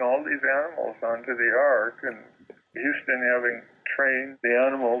leading all these animals onto the Ark, and Huston having trained the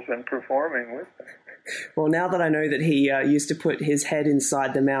animals and performing with them. Well, now that I know that he used to put his head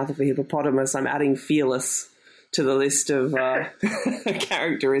inside the mouth of a hippopotamus, I'm adding Fearless to the list of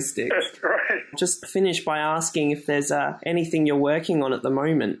characteristics. That's right. Just finish by asking if there's anything you're working on at the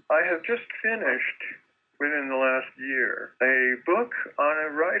moment. I have just finished, within the last year, a book on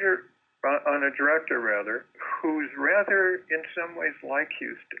a director, who's rather, in some ways, like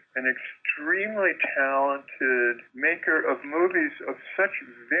Huston, an extremely talented maker of movies of such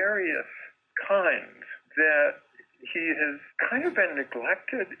various kinds that he has kind of been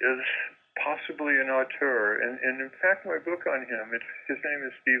neglected as possibly an auteur. And in fact, my book on him, his name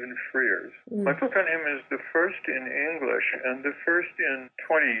is Stephen Frears. My book on him is the first in English and the first in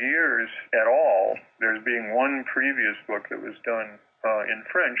 20 years at all. There's being one previous book that was done in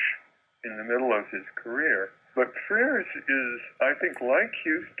French in the middle of his career. But Frears is, I think, like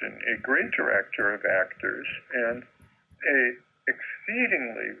Huston, a great director of actors and a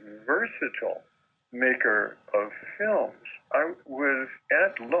exceedingly versatile maker of films. I was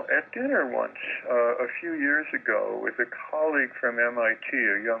at dinner once a few years ago with a colleague from MIT,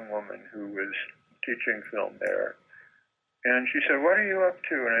 a young woman who was teaching film there. And she said, "What are you up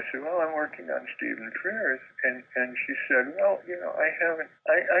to?" And I said, "Well, I'm working on Stephen Frears." And she said, "Well,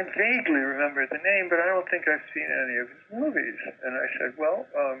 I vaguely remember the name, but I don't think I've seen any of his movies." And I said, "Well,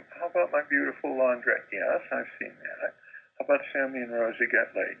 how about My Beautiful Laundrette?" "Yes, I've seen that." "How about Sammy and Rosie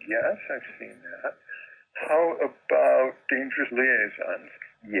Get Laid?" "Yes, I've seen that." "How about Dangerous Liaisons?"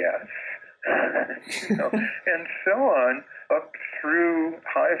 "Yes." And so on, up through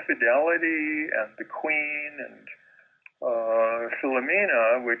High Fidelity and The Queen and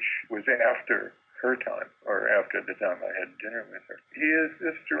Philomena, which was after her time, or after the time I had dinner with her. He is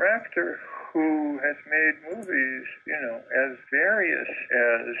this director who has made movies, as various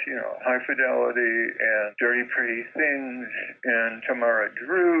as, High Fidelity and Dirty Pretty Things and Tamara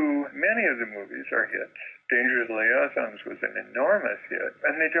Drew. Many of the movies are hits. Dangerous Liaisons was an enormous hit,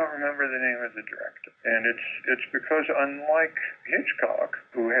 and they don't remember the name of the director. And it's because, unlike Hitchcock,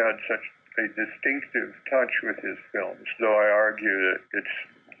 who had such a distinctive touch with his films, though I argue that it's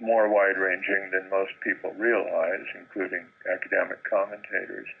more wide-ranging than most people realize, including academic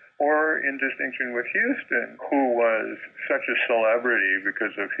commentators, or in distinction with Huston, who was such a celebrity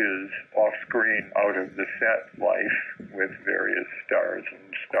because of his off-screen, out-of-the-set life with various stars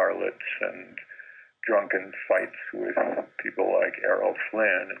and starlets and drunken fights with people like Errol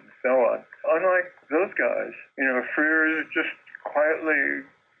Flynn and so on. Unlike those guys, Frears just quietly,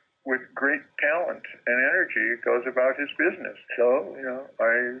 with great talent and energy, goes about his business. So,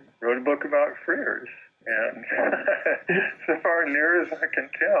 I wrote a book about Frears. And so far, near as I can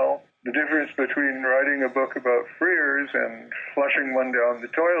tell, the difference between writing a book about Frears and flushing one down the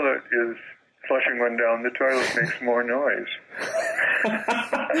toilet is flushing one down the toilet makes more noise.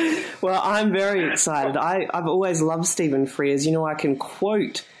 Well, I'm very excited. I've always loved Stephen Frears. I can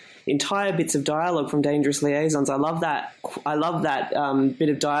quote entire bits of dialogue from Dangerous Liaisons. I love that bit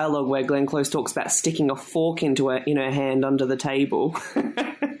of dialogue where Glenn Close talks about sticking a fork into her hand under the table.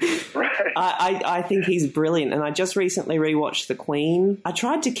 Right. I think he's brilliant, and I just recently rewatched The Queen. I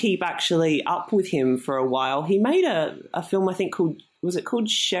tried to keep actually up with him for a while. He made a film, I think, called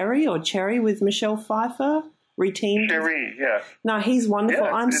Sherry or Cherry with Michelle Pfeiffer? Reteamed? Sherry, yeah. No, he's wonderful.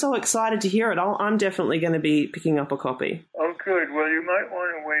 Yeah, I'm so excited to hear it. I'm definitely going to be picking up a copy. Oh, good. Well, you might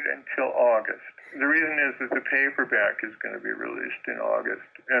want to wait until August. The reason is that the paperback is going to be released in August,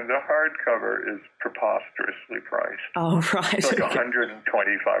 and the hardcover is preposterously priced. Oh, right. It's like $125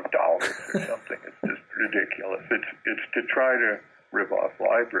 or something. It's just ridiculous. It's to try to rip off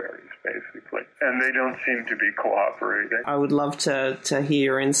libraries, basically. And they don't seem to be cooperating. I would love to hear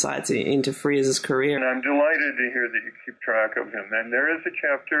your insights into Frears' career. And I'm delighted to hear that you keep track of him. And there is a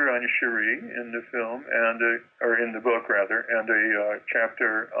chapter on Cherie in the film, or in the book, rather, and a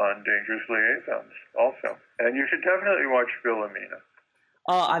chapter on Dangerous Liaisons also. And you should definitely watch Philomena.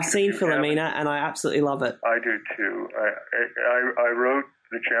 Oh, I've seen Philomena, and I absolutely love it. I do, too. I wrote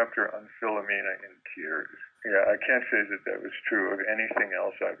the chapter on Philomena in tears. Yeah, I can't say that was true of anything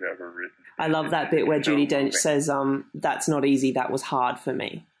else I've ever written. I love that bit where Judi Dench says, "That's not easy, that was hard for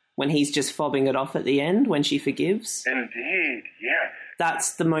me." When he's just fobbing it off at the end, when she forgives. Indeed, yes.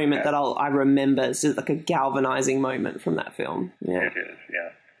 That's the moment that I remember. It's like a galvanizing moment from that film. Yeah. It is, yeah.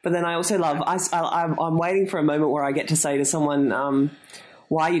 But then I also love, I'm waiting for a moment where I get to say to someone,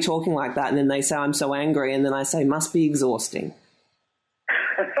 "Why are you talking like that?" And then they say, "I'm so angry." And then I say, "Must be exhausting."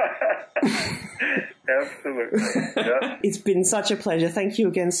 Absolutely. Yeah. It's been such a pleasure. Thank you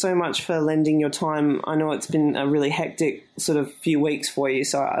again so much for lending your time. I know it's been a really hectic sort of few weeks for you,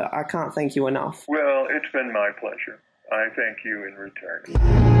 so I can't thank you enough. Well, it's been my pleasure. I thank you in return.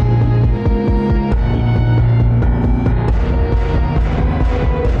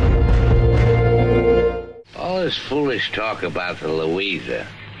 this foolish talk about the Louisa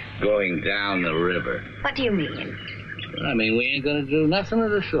going down the river? What do you mean? I mean, we ain't gonna do nothing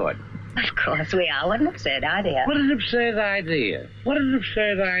of the sort. Of course we are. What an absurd idea. What an absurd idea. What an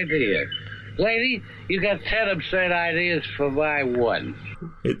absurd idea. Lady, you got 10 absurd ideas for my one.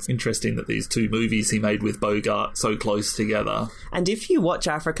 It's interesting that these two movies he made with Bogart so close together. And if you watch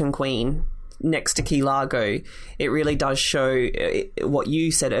African Queen next to Key Largo, it really does show what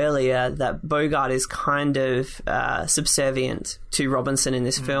you said earlier, that Bogart is kind of subservient to Robinson in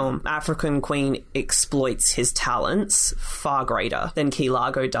this film. African Queen exploits his talents far greater than Key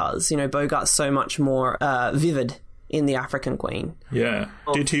Largo does. You know, Bogart's so much more vivid in the African Queen. Yeah.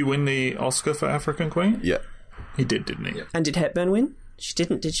 Did he win the Oscar for African Queen? Yeah. He did, didn't he? And did Hepburn win? She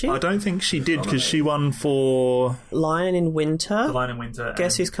didn't, did she? I don't think she did, because she won for... Lion in Winter. The Lion in Winter.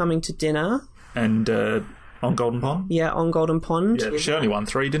 Guess Who's Coming to Dinner. And On Golden Pond? Yeah, On Golden Pond. Yeah, she only won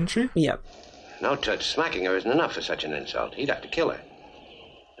 3, didn't she? Yep. No, Toots, smacking her isn't enough for such an insult. He'd have to kill her.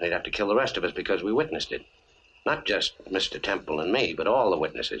 And he'd have to kill the rest of us because we witnessed it. Not just Mr. Temple and me, but all the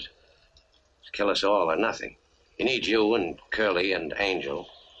witnesses. Just kill us all or nothing. He needs you and Curly and Angel,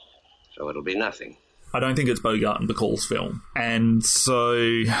 so it'll be nothing. I don't think it's Bogart and Bacall's film. And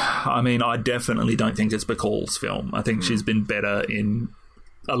so, I mean, I definitely don't think it's Bacall's film. I think she's been better in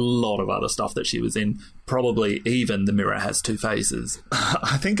a lot of other stuff that she was in. Probably even The Mirror Has Two Faces.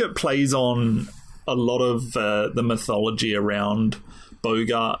 I think it plays on a lot of the mythology around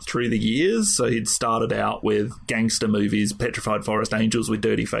Bogart through the years. So he'd started out with gangster movies, Petrified Forest Angels with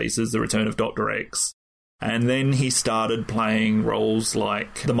Dirty Faces, The Return of Dr. X. And then he started playing roles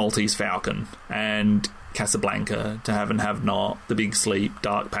like The Maltese Falcon and Casablanca, To Have and Have Not, The Big Sleep,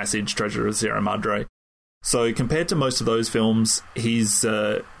 Dark Passage, Treasure of Sierra Madre. So compared to most of those films, he's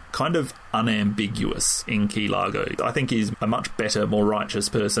kind of unambiguous in Key Largo. I think he's a much better, more righteous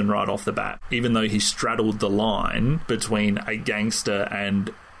person right off the bat, even though he straddled the line between a gangster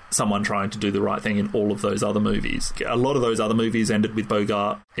and someone trying to do the right thing in all of those other movies. A lot of those other movies ended with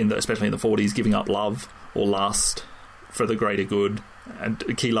Bogart, especially in the 40s, giving up love or lust for the greater good.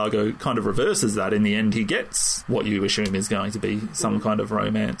 And Key Largo kind of reverses that. In the end, he gets what you assume is going to be some kind of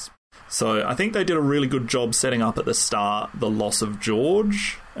romance. So I think they did a really good job setting up at the start the loss of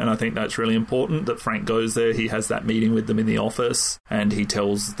George, and I think that's really important that Frank goes there. He has that meeting with them in the office, and he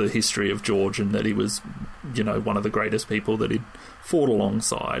tells the history of George and that he was, you know, one of the greatest people that he'd fought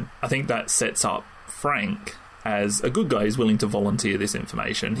alongside. I think that sets up Frank as a good guy. He's willing to volunteer this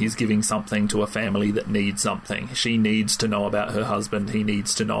information. He's giving something to a family that needs something. She needs to know about her husband. He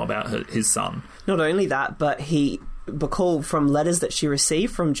needs to know about his son. Not only that, but Bacall, from letters that she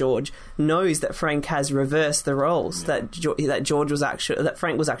received from George, knows that Frank has reversed the roles. Yeah. That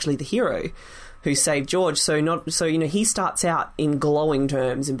Frank was actually the hero who saved George. So he starts out in glowing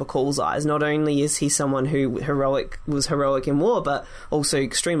terms in Bacall's eyes. Not only is he someone who was heroic in war, but also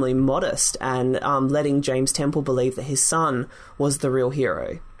extremely modest and letting James Temple believe that his son was the real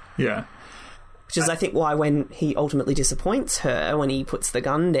hero. Yeah. Which is, I think, why when he ultimately disappoints her, when he puts the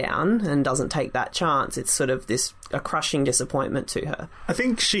gun down and doesn't take that chance, it's sort of a crushing disappointment to her. I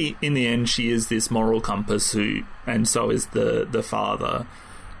think in the end, she is this moral compass and so is the father,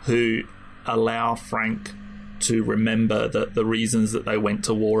 who allow Frank to remember that the reasons that they went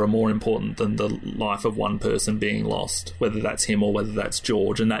to war are more important than the life of one person being lost, whether that's him or whether that's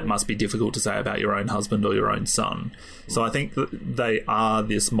George, and that must be difficult to say about your own husband or your own son. So I think that they are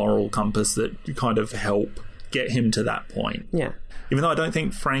this moral compass that kind of help get him to that point. Yeah. Even though I don't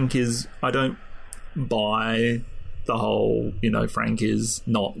think I don't buy the whole, Frank is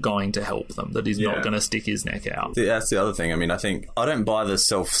not going to help them, that he's not going to stick his neck out. That's the other thing. I mean, I don't buy the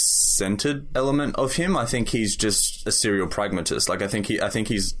self-centered element of him. I think he's just a serial pragmatist. Like, I think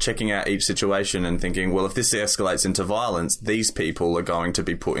he's checking out each situation and thinking, well, if this escalates into violence, these people are going to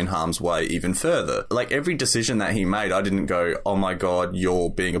be put in harm's way even further. Like, every decision that he made, I didn't go, oh my God,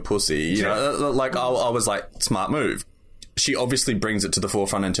 you're being a pussy. You know, like, I was like, smart move. She obviously brings it to the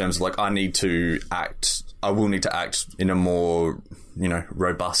forefront in terms of, like, I will need to act in a more,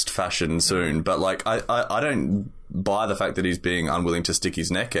 robust fashion soon. But, like, I don't buy the fact that he's being unwilling to stick his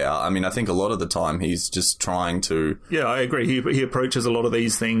neck out. I mean, I think a lot of the time he's just trying to... Yeah, I agree. He approaches a lot of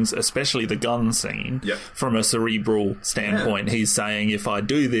these things, especially the gun scene, from a cerebral standpoint. Yeah. He's saying, if I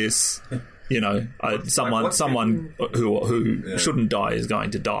do this... someone who shouldn't die is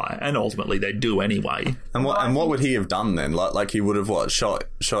going to die, and ultimately they do anyway. And what would he have done then? Like he would have shot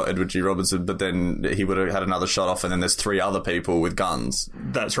Edward G. Robinson, but then he would have had another shot off, and then there's 3 other people with guns.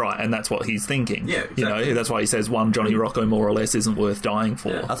 That's right, and that's what he's thinking. Yeah, exactly. That's why he says one Johnny Rocco more or less isn't worth dying for.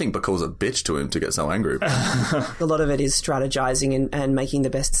 Yeah. I think Bacall's a bitch to him to get so angry. A lot of it is strategizing and making the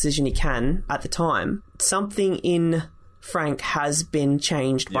best decision he can at the time. Something in Frank has been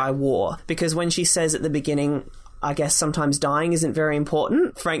changed by war, because when she says at the beginning, I guess sometimes dying isn't very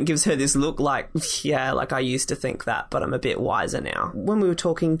important, Frank gives her this look like, yeah, like I used to think that, but I'm a bit wiser now. When we were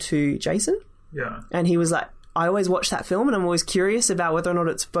talking to Jason, and he was like, I always watch that film and I'm always curious about whether or not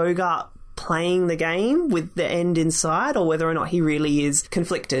it's Bogart playing the game with the end in sight, or whether or not he really is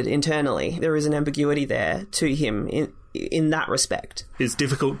conflicted internally. There is an ambiguity there to him in that respect. It's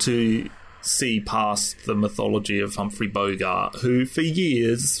difficult to see past the mythology of Humphrey Bogart, who for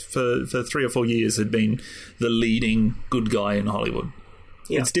years, for 3 or 4 years, had been the leading good guy in Hollywood.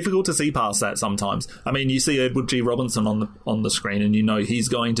 Yeah. It's difficult to see past that sometimes. I mean, you see Edward G. Robinson on the screen and you know he's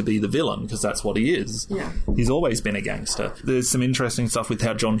going to be the villain because that's what he is. Yeah. He's always been a gangster. There's some interesting stuff with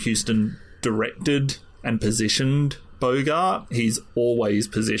how John Huston directed and positioned Bogart. He's always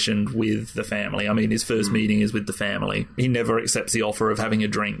positioned with the family. I mean, his first meeting is with the family. He never accepts the offer of having a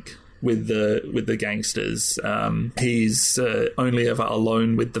drink with the gangsters. He's only ever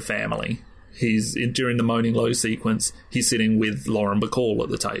alone with the family. During the Moaning Low sequence, he's sitting with Lauren Bacall at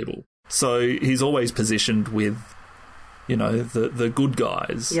the table. So he's always positioned with, the good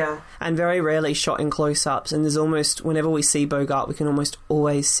guys. Yeah, and very rarely shot in close-ups. And there's almost, whenever we see Bogart, we can almost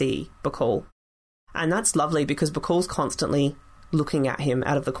always see Bacall. And that's lovely because Bacall's constantly looking at him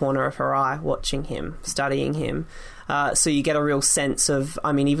out of the corner of her eye, watching him, studying him. So you get a real sense of,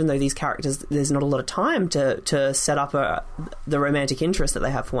 I mean, even though these characters, there's not a lot of time to set up the romantic interest that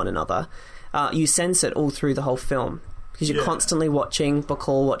they have for one another, you sense it all through the whole film. Because you're constantly watching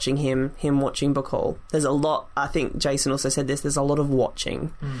Bacall, watching him watching Bacall. There's a lot, I think Jason also said this, there's a lot of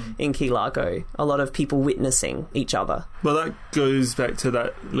watching in Key Largo. A lot of people witnessing each other. Well, that goes back to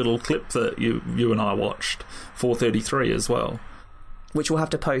that little clip that you and I watched, 4:33 as well. Which we'll have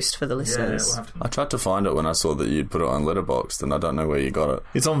to post for the listeners. Yeah, I tried to find it when I saw that you'd put it on Letterboxd, and I don't know where you got it.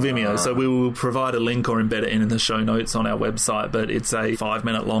 It's on Vimeo, so we will provide a link or embed it in the show notes on our website, but it's a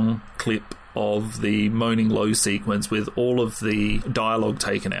 5-minute long clip of the Moaning Low sequence with all of the dialogue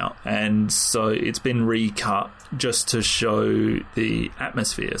taken out. And so it's been recut just to show the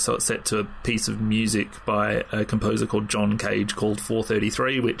atmosphere. So it's set to a piece of music by a composer called John Cage called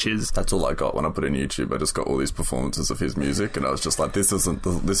 4:33, which is... That's all I got when I put in YouTube. I just got all these performances of his music, and I was just like, this isn't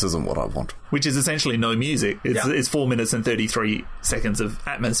what I want. Which is essentially no music. It's 4 minutes and 33 seconds of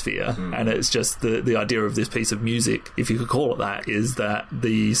atmosphere, and it's just the idea of this piece of music, if you could call it that, is that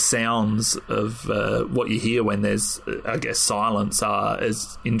the sounds of what you hear when there's, I guess, silence are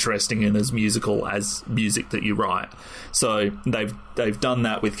as interesting and as musical as music that you write. So they've done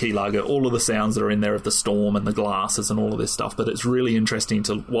that with Key Largo. All of the sounds that are in there of the storm and the glasses and all of this stuff, but it's really interesting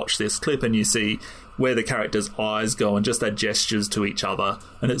to watch this clip and you see where the characters' eyes go and just their gestures to each other,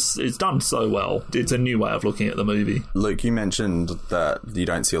 and it's done so well. It's a new way of looking at the movie. Luke, you mentioned that you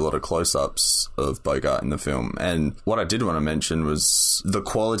don't see a lot of close-ups of Bogart in the film, and what I did want to mention was the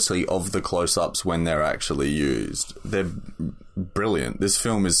quality of the close-ups when they're actually used. They're brilliant. This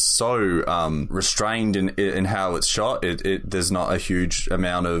film is so restrained in how it's shot. There's not a huge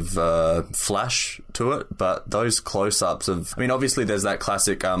amount of flash to it, but those close-ups of... I mean, obviously there's that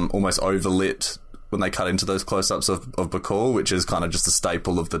classic almost overlit when they cut into those close-ups of Bacall, which is kind of just a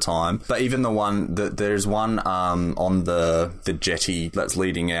staple of the time. But even the one there's one on the jetty that's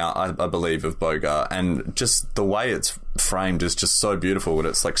leading out, I believe, of Bogart, and just the way it's framed is just so beautiful, and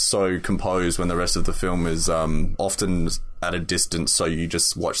it's like so composed when the rest of the film is often at a distance, so you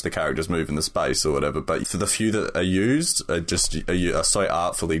just watch the characters move in the space or whatever. But for the few that are used, are so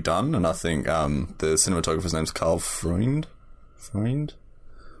artfully done, and I think the cinematographer's name's Carl Freund.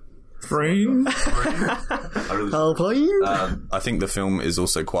 I think the film is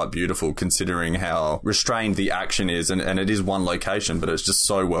also quite beautiful considering how restrained the action is, and it is one location, but it's just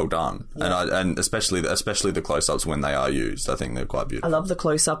so well done. Yeah. And especially the close-ups when they are used, I think they're quite beautiful. I love the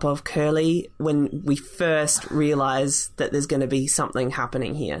close-up of Curly when we first realise that there's going to be something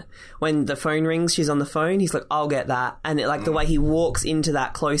happening here. When the phone rings, she's on the phone, he's like, I'll get that. And the way he walks into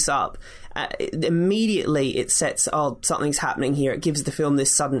that close-up, immediately it sets, something's happening here. It gives the film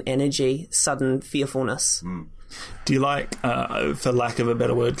this sudden energy, sudden fearfulness. Do you like, for lack of a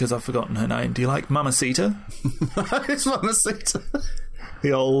better word, because I've forgotten her name, do you like Mamacita? It's Mamacita.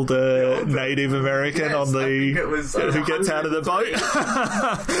 The old Native American on the who gets out of the boat.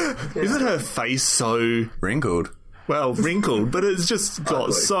 Isn't her face so wrinkled? Well, wrinkled, but it's just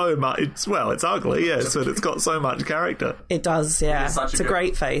got so much. It's ugly, yes, but it's got so much character. It does, yeah. It's a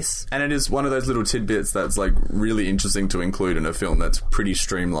great face, and it is one of those little tidbits that's like really interesting to include in a film that's pretty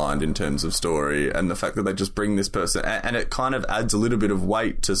streamlined in terms of story, and the fact that they just bring this person, and it kind of adds a little bit of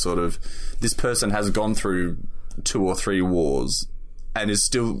weight to sort of this person has gone through 2 or 3 wars. And is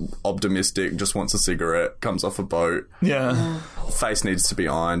still optimistic, just wants a cigarette, comes off a boat. Yeah. Face needs to be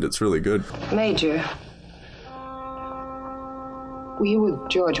ironed. It's really good. Major, were you with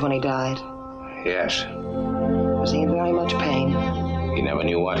George when he died? Yes. Was he in very much pain? He never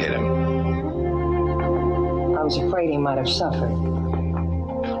knew what hit him. I was afraid he might have suffered.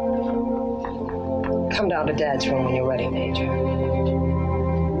 Come down to Dad's room when you're ready, Major.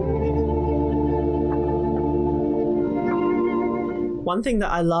 One thing that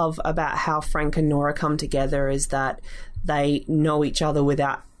I love about how Frank and Nora come together is that they know each other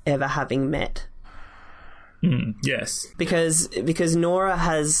without ever having met. Yes. Because Nora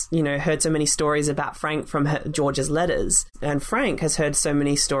has, heard so many stories about Frank from George's letters, and Frank has heard so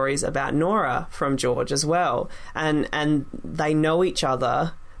many stories about Nora from George as well. And they know each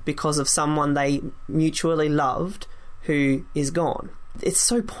other because of someone they mutually loved who is gone. It's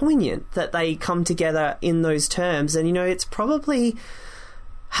so poignant that they come together in those terms, and it's probably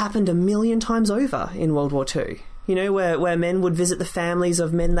happened a million times over in World War II. Where men would visit the families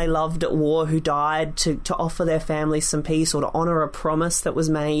of men they loved at war who died to offer their families some peace or to honour a promise that was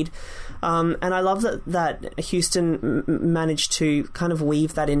made. And I love that Huston managed to kind of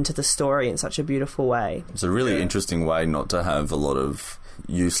weave that into the story in such a beautiful way. It's a really interesting way not to have a lot of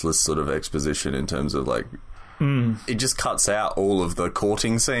useless sort of exposition in terms of like... It just cuts out all of the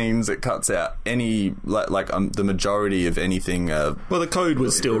courting scenes. It cuts out any the majority of anything. Well, the code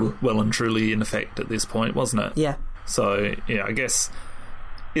was still well and truly in effect at this point, wasn't it? Yeah. So yeah, I guess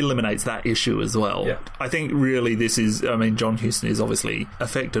eliminates that issue as well. Yeah. I think really this is. I mean, John Huston is obviously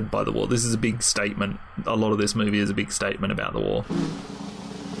affected by the war. This is a big statement. A lot of this movie is a big statement about the war.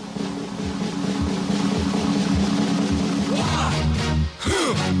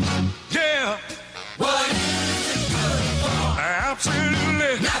 Yeah. What?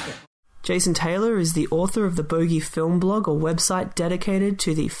 Absolutely nothing. Jason Taylor is the author of the Bogey Film Blog, a website dedicated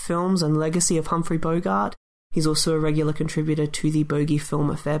to the films and legacy of Humphrey Bogart. He's also a regular contributor to the Bogey Film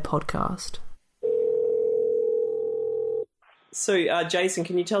Affair podcast. So, Jason,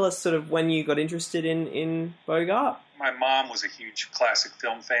 can you tell us sort of when you got interested in Bogart? My mom was a huge classic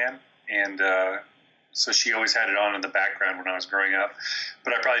film fan, and so she always had it on in the background when I was growing up.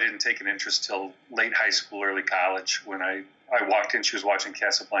 But I probably didn't take an interest till late high school, early college, when I walked in, she was watching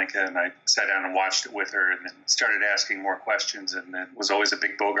Casablanca, and I sat down and watched it with her and then started asking more questions, and then was always a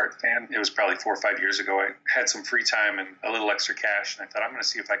big Bogart fan. It was probably 4 or 5 years ago. I had some free time and a little extra cash, and I thought, I'm going to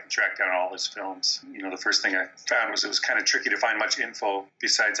see if I can track down all his films. The first thing I found was it was kind of tricky to find much info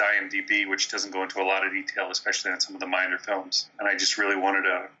besides IMDb, which doesn't go into a lot of detail, especially on some of the minor films. And I just really wanted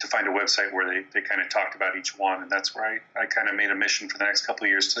to find a website where they kind of talked about each one, and that's where I kind of made a mission for the next couple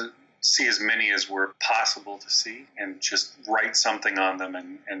of years to see as many as were possible to see and just write something on them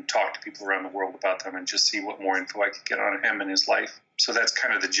and talk to people around the world about them and just see what more info I could get on him and his life. So that's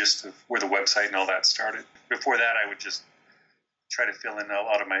kind of the gist of where the website and all that started. Before that, I would just try to fill in a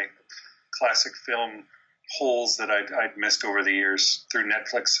lot of my classic film holes that I'd missed over the years through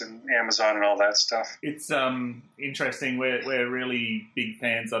Netflix and Amazon and all that stuff. It's interesting. We're really big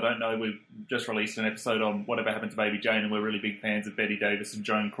fans. I don't know, we've just released an episode on Whatever Happened to Baby Jane, and we're really big fans of Bette Davis and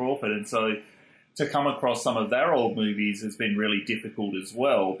Joan Crawford, and so to come across some of their old movies has been really difficult as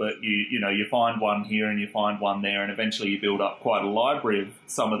well. But you find one here and you find one there, and eventually you build up quite a library of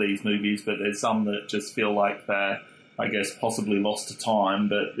some of these movies, but there's some that just feel like they're, I guess, possibly lost to time.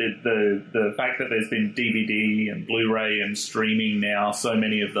 But the fact that there's been DVD and Blu-ray and streaming now, so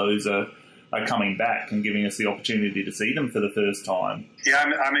many of those are coming back and giving us the opportunity to see them for the first time. Yeah,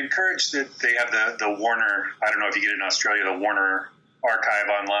 I'm encouraged that they have the Warner, I don't know if you get it in Australia, the Warner archive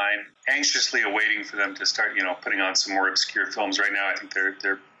online, anxiously awaiting for them to start, putting on some more obscure films. Right now, I think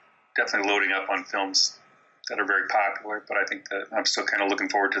they're definitely loading up on films that are very popular, but I think that I'm still kind of looking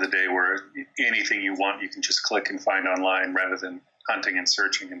forward to the day where anything you want, you can just click and find online rather than hunting and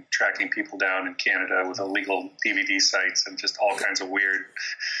searching and tracking people down in Canada with illegal DVD sites and just all kinds of weird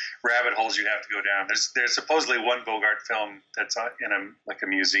rabbit holes you have to go down. There's supposedly one Bogart film that's in a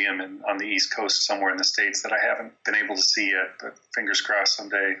museum on the East Coast somewhere in the States that I haven't been able to see yet, but fingers crossed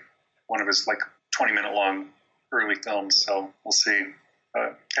someday. One of his 20-minute long early films, so we'll see.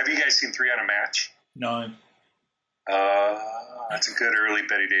 Have you guys seen 3 on a Match? No. That's a good early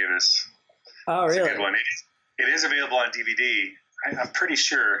Bette Davis. Oh, It's really? a good one. It is available on DVD. I'm pretty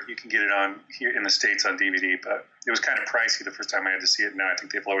sure you can get it on here in the States on DVD, but it was kind of pricey the first time I had to see it. Now I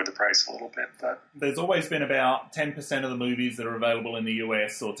think they've lowered the price a little bit. But There's always been about 10% of the movies that are available in the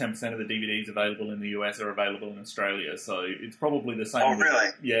US, or 10% of the DVDs available in the US are available in Australia. So it's probably the same. Oh, really?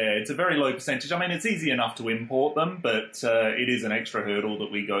 Yeah, it's a very low percentage. I mean, it's easy enough to import them, but it is an extra hurdle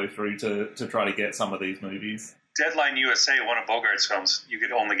that we go through to try to get some of these movies. Deadline USA, one of Bogart's films, you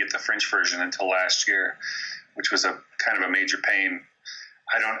could only get the French version until last year, which was a kind of a major pain.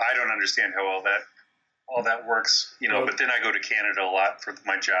 I don't understand how all that works, but then I go to Canada a lot for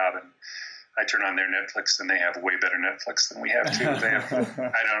my job, and I turn on their Netflix, and they have way better Netflix than we have too.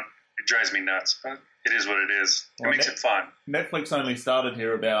 It drives me nuts, but it is what it is. It makes it fun. Netflix only started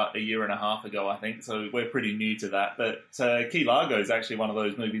here about a year and a half ago, I think, so we're pretty new to that. But Key Largo is actually one of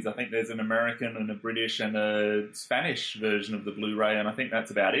those movies. I think there's an American and a British and a Spanish version of the Blu-ray, and I think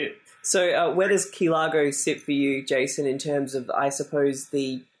that's about it. So where does Key Largo sit for you, Jason, in terms of, I suppose,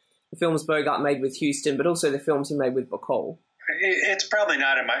 the films Bogart made with Huston, but also the films he made with Bacall? It's probably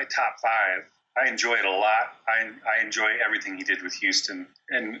not in my top 5. I enjoy it a lot. I enjoy everything he did with Huston.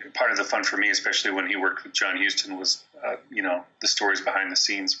 And part of the fun for me, especially when he worked with John Huston, was, the stories behind the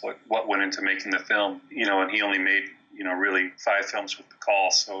scenes, what went into making the film. And he only made, really 5 films with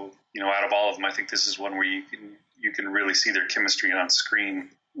Bacall. So, out of all of them, I think this is one where you can really see their chemistry on screen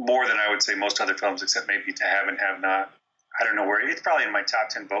more than I would say most other films, except maybe To Have and Have Not. I don't know where. It's probably in my top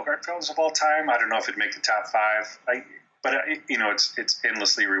 10 Bogart films of all time. I don't know if it'd make the top 5. But it's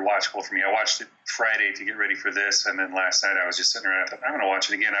endlessly rewatchable for me. I watched it Friday to get ready for this, and then last night I was just sitting around. I thought, I'm going to watch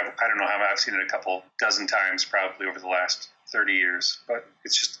it again. I don't know how I've seen it a couple dozen times probably over the last 30 years, but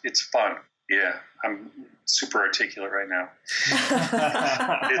it's fun. Yeah, I'm super articulate right now.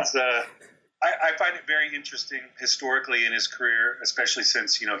 I find it very interesting historically in his career, especially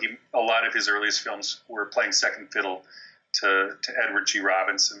since a lot of his earliest films were playing second fiddle to Edward G.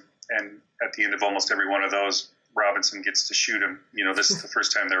 Robinson, and at the end of almost every one of those, Robinson gets to shoot him. This is the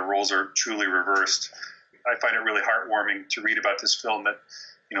first time their roles are truly reversed. I find it really heartwarming to read about this film that,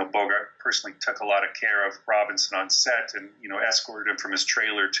 Bogart personally took a lot of care of Robinson on set and, escorted him from his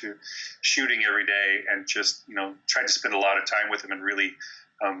trailer to shooting every day and just, tried to spend a lot of time with him and really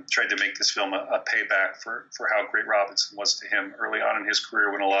tried to make this film a payback for how great Robinson was to him early on in his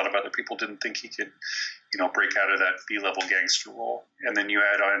career when a lot of other people didn't think he could, break out of that B-level gangster role. And then you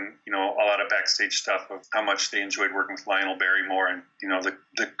add on, a lot of backstage stuff of how much they enjoyed working with Lionel Barrymore and,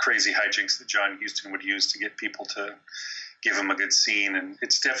 the crazy hijinks that John Huston would use to get people to give him a good scene. And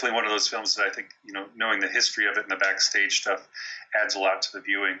it's definitely one of those films that I think, knowing the history of it and the backstage stuff adds a lot to the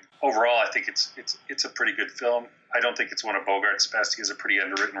viewing. Overall, I think it's a pretty good film. I don't think it's one of Bogart's best. He has a pretty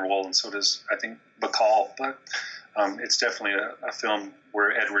underwritten role, and so does, I think, Bacall. But it's definitely a film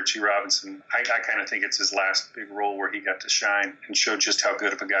where Edward G. Robinson, I kind of think it's his last big role where he got to shine and showed just how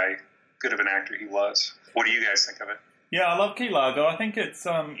good of an actor he was. What do you guys think of it? Yeah, I love Key Largo. I think it's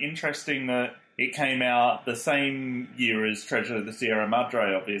interesting that it came out the same year as Treasure of the Sierra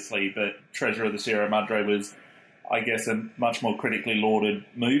Madre, obviously, but Treasure of the Sierra Madre was, I guess, a much more critically lauded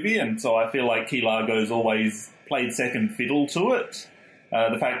movie, and so I feel like Key Largo's always played second fiddle to it.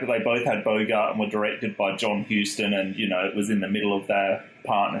 The fact that they both had Bogart and were directed by John Huston, and, it was in the middle of their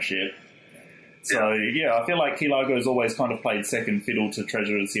partnership. So, yeah, I feel like Key Largo's always kind of played second fiddle to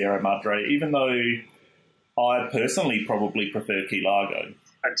Treasure of the Sierra Madre, even though I personally probably prefer Key Largo.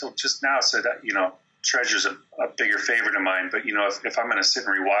 Until just now said that, Treasure's a bigger favorite of mine, but if I'm going to sit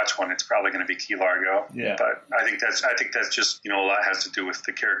and rewatch one, it's probably going to be Key Largo. Yeah. But I think that's just a lot has to do with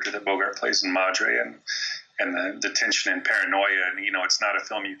the character that Bogart plays in Madre and the tension and paranoia, and it's not a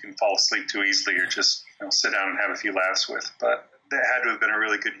film you can fall asleep to easily or just sit down and have a few laughs with. But that had to have been a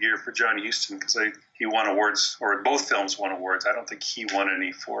really good year for John Huston because he won awards, or both films won awards. I don't think he won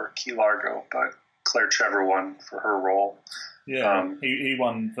any for Key Largo, but Claire Trevor won for her role. Yeah, he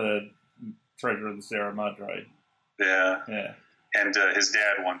won for Treasure of the Sierra Madre. Yeah. And his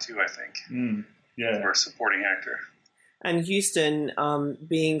dad won too, I think. For a supporting actor. And Huston,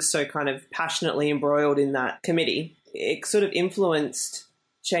 being so kind of passionately embroiled in that committee, it sort of influenced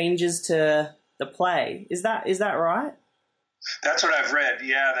changes to the play. Is that right? That's what I've read.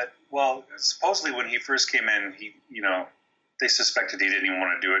 Yeah. Supposedly when he first came in, they suspected he didn't even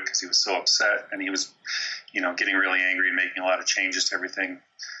want to do it because he was so upset, and he was, getting really angry and making a lot of changes to everything.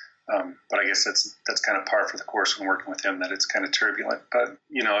 But I guess that's kind of par for the course when working with him, that it's kind of turbulent. But,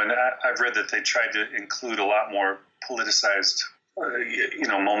 and I've read that they tried to include a lot more politicized,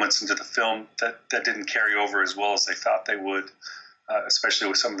 moments into the film that didn't carry over as well as they thought they would, especially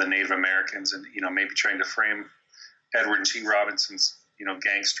with some of the Native Americans and, maybe trying to frame Edward G. Robinson's,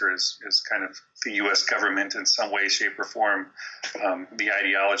 gangster is kind of the U.S. government in some way, shape, or form. The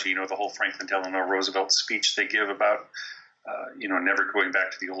ideology, the whole Franklin Delano Roosevelt speech they give about, never going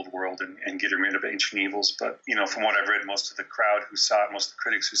back to the old world and getting rid of ancient evils. But, from what I've read, most of the crowd who saw it, most of the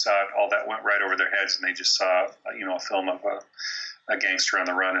critics who saw it, all that went right over their heads, and they just saw, a film of a gangster on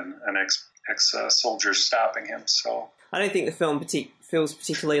the run and an ex-soldiers stopping him. So I don't think the film feels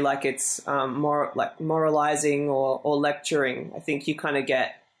particularly like it's moralizing or lecturing. I think you kind of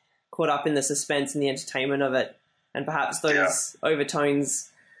get caught up in the suspense and the entertainment of it, and perhaps those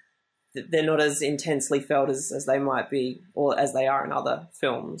overtones, they're not as intensely felt as they might be or as they are in other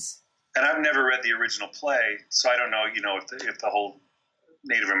films. And I've never read the original play, so I don't know, if the whole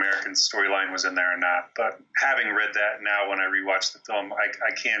Native American storyline was in there or not. But having read that now, when I rewatch the film,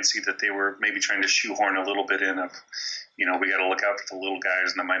 I can see that they were maybe trying to shoehorn a little bit in of, we got to look out for the little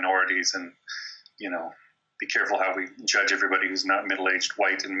guys and the minorities, and be careful how we judge everybody who's not middle-aged,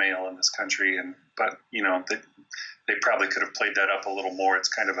 white, and male in this country. But they probably could have played that up a little more. It's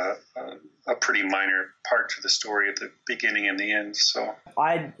kind of a pretty minor part to the story at the beginning and the end. So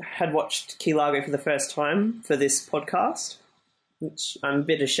I had watched Key Largo for the first time for this podcast, which I'm a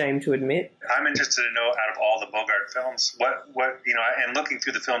bit ashamed to admit. I'm interested to know, out of all the Bogart films, what and looking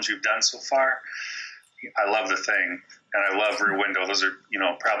through the films you've done so far, I love The Thing and I love Rear Window. Those are,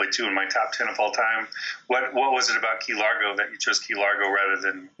 probably two in my top 10 of all time. What was it about Key Largo that you chose Key Largo rather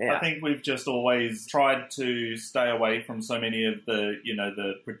than... I think we've just always tried to stay away from so many of the,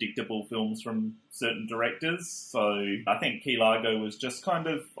 the predictable films from certain directors. So I think Key Largo was just kind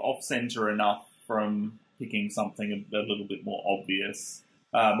of off-center enough from picking something a little bit more obvious.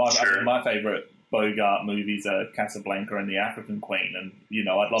 My favourite Bogart movies are Casablanca and The African Queen, and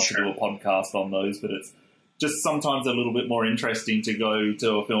I'd love to do a podcast on those, but it's just sometimes a little bit more interesting to go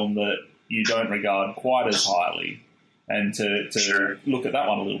to a film that you don't regard quite as highly and to look at that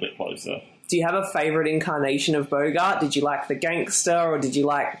one a little bit closer. Do you have a favourite incarnation of Bogart? Did you like the gangster, or did you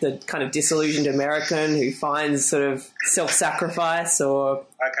like the kind of disillusioned American who finds sort of self-sacrifice? Or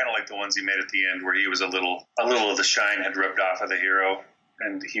I kind of like the ones he made at the end, where he was a little of the shine had rubbed off of the hero,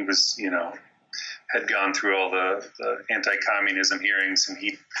 and he was, had gone through all the anti-communism hearings, and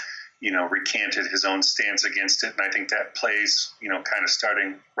he, recanted his own stance against it. And I think that plays, kind of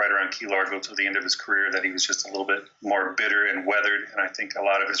starting right around Key Largo to the end of his career, that he was just a little bit more bitter and weathered. And I think a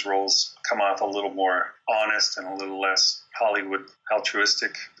lot of his roles come off a little more honest and a little less Hollywood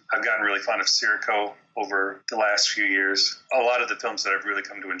altruistic. I've gotten really fond of Sirico over the last few years. A lot of the films that I've really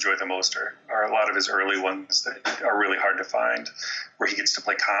come to enjoy the most are a lot of his early ones that are really hard to find, where he gets to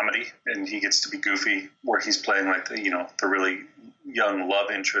play comedy and he gets to be goofy, where he's playing like the really young love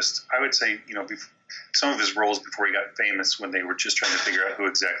interest. I would say, some of his roles before he got famous, when they were just trying to figure out who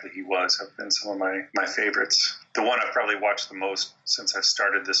exactly he was, have been some of my favorites. The one I've probably watched the most since I've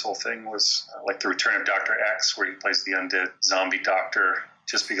started this whole thing was like The Return of Dr. X, where he plays the undead zombie doctor,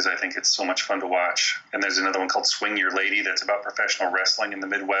 just because I think it's so much fun to watch. And there's another one called Swing Your Lady that's about professional wrestling in the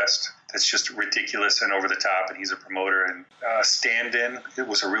Midwest. That's just ridiculous and over the top, and he's a promoter. And Stand-In, it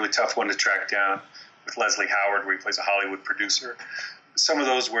was a really tough one to track down, with Leslie Howard, where he plays a Hollywood producer. Some of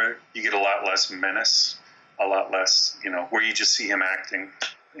those where you get a lot less menace, a lot less, where you just see him acting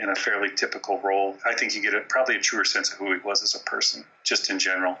in a fairly typical role. I think you get probably a truer sense of who he was as a person, just in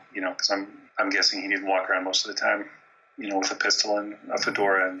general, because I'm guessing he didn't walk around most of the time, with a pistol and a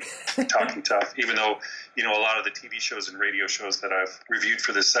fedora and talking tough. Even though, a lot of the TV shows and radio shows that I've reviewed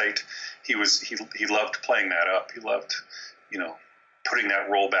for this site, he loved playing that up. He loved, putting that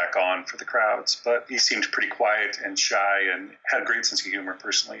role back on for the crowds. But he seemed pretty quiet and shy and had a great sense of humor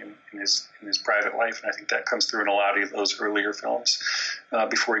personally in his private life. And I think that comes through in a lot of those earlier films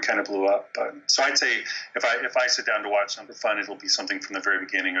before he kind of blew up. But so I'd say if I sit down to watch something fun, it'll be something from the very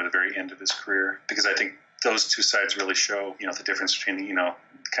beginning or the very end of his career, because I think those two sides really show, the difference between,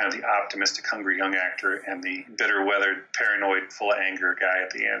 kind of the optimistic, hungry young actor and the bitter, weathered, paranoid, full of anger guy at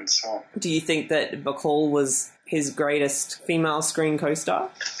the end. So, do you think that Bacall was his greatest female screen co-star?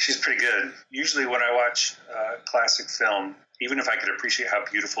 She's pretty good. Usually when I watch classic film, even if I could appreciate how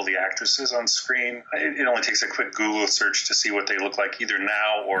beautiful the actress is on screen, it only takes a quick Google search to see what they look like either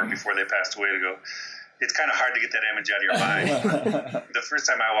now or before they passed away to go, it's kind of hard to get that image out of your mind. The first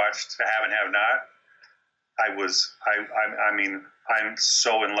time I watched Have and Have Not, I'm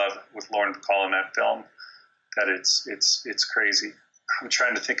so in love with Lauren Bacall in that film that it's crazy. I'm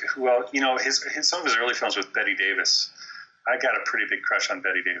trying to think of who else. Some of his early films with Bette Davis I got a pretty big crush on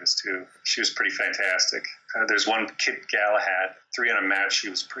Bette Davis, too. She was pretty fantastic. There's one, Kit Galahad, 3 on a Match, she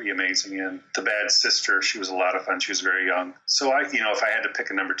was pretty amazing in. The Bad Sister, she was a lot of fun. She was very young. So, if I had to pick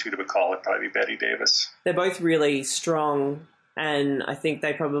a number 2 to Bacall, it'd probably be Bette Davis. They're both really strong, and I think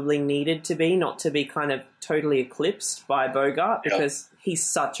they probably needed to be, not to be kind of totally eclipsed by Bogart, because he's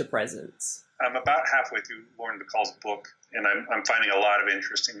such a presence. I'm about halfway through Lauren Bacall's book, and I'm finding a lot of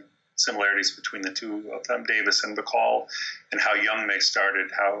interesting similarities between the two of them, Davis and Bacall, and how young they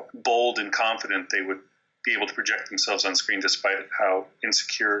started, how bold and confident they would be able to project themselves on screen despite how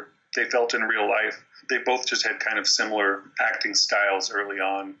insecure they felt in real life. They both just had kind of similar acting styles early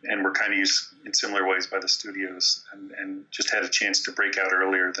on and were kind of used in similar ways by the studios and just had a chance to break out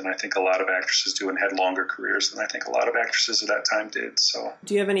earlier than I think a lot of actresses do and had longer careers than I think a lot of actresses at that time did. So,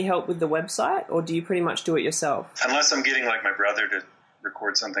 do you have any help with the website, or do you pretty much do it yourself? Unless I'm getting like my brother to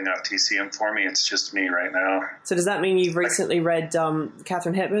record something off TCM for me, it's just me right now. So does that mean you've recently read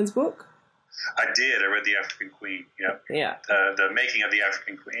Katharine Hepburn's book? I did. I read The African Queen. Yep. Yeah. The Making of the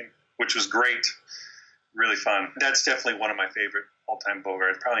African Queen, which was great. Really fun. That's definitely one of my favorite all-time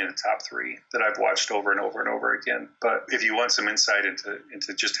Bogart. Probably in the top 3 that I've watched over and over and over again. But if you want some insight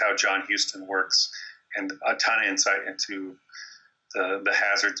into just how John Huston works and a ton of insight into the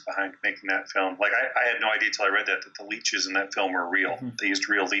hazards behind making that film. Like, I had no idea till I read that the leeches in that film were real. Mm-hmm. They used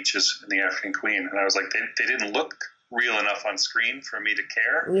real leeches in The African Queen. And I was like, they didn't look real enough on screen for me to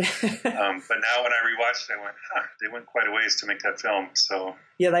care. But now when I rewatched it, I went, they went quite a ways to make that film. So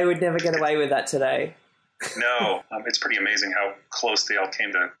yeah, they would never get away with that today. No, it's pretty amazing how close they all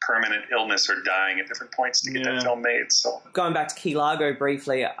came to permanent illness or dying at different points to get that film made. So going back to Key Largo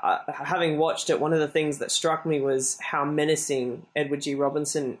briefly, having watched it, one of the things that struck me was how menacing Edward G.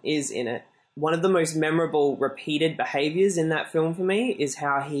 Robinson is in it. One of the most memorable repeated behaviours in that film for me is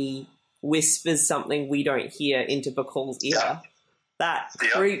how he whispers something we don't hear into Bacall's ear. Yeah. That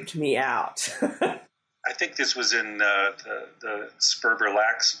creeped me out. I think this was in the Sperber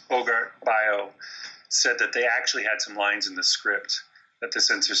Lax Bogart bio. Said that they actually had some lines in the script that the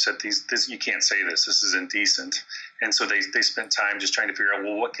censor said, this you can't say this is indecent. And so they spent time just trying to figure out,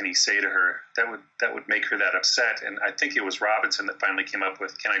 well, what can he say to her that would make her that upset? And I think it was Robinson that finally came up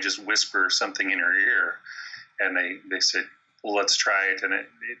with, can I just whisper something in her ear? And they said, well, let's try it. And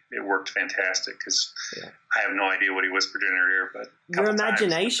it worked fantastic because I have no idea what he whispered in her ear. But your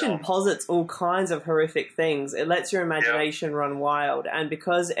imagination posits all kinds of horrific things. It lets your imagination run wild. And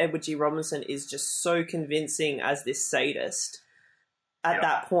because Edward G. Robinson is just so convincing as this sadist, at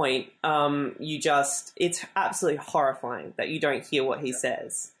that point, it's absolutely horrifying that you don't hear what he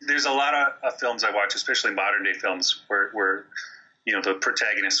says. There's a lot of films I watch, especially modern day films, where the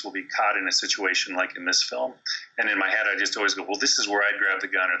protagonist will be caught in a situation like in this film. And in my head, I just always go, well, this is where I'd grab the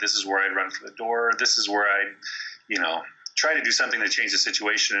gun, or this is where I'd run for the door, or this is where I'd, try to do something to change the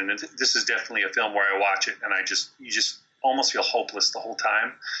situation. And this is definitely a film where I watch it and you just almost feel hopeless the whole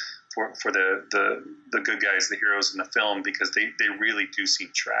time for the good guys, the heroes in the film, because they really do seem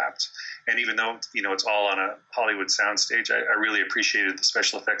trapped. And even though, it's all on a Hollywood soundstage, I really appreciated the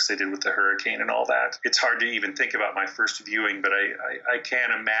special effects they did with the hurricane and all that. It's hard to even think about my first viewing, but I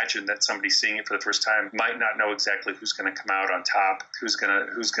can imagine that somebody seeing it for the first time might not know exactly who's going to come out on top, who's going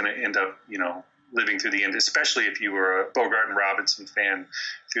to end up, living through the end, especially if you were a Bogart and Robinson fan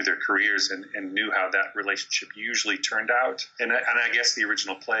through their careers and knew how that relationship usually turned out. And I guess the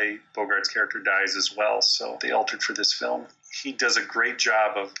original play, Bogart's character dies as well, so they altered for this film. He does a great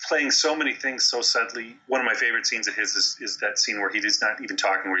job of playing so many things so subtly. One of my favorite scenes of his is that scene where he is not even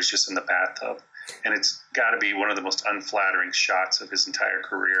talking, where he's just in the bathtub. And it's got to be one of the most unflattering shots of his entire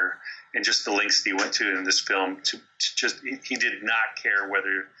career. And just the lengths he went to in this film to just, he did not care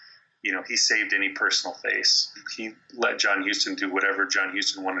whether he saved any personal face. He let John Huston do whatever John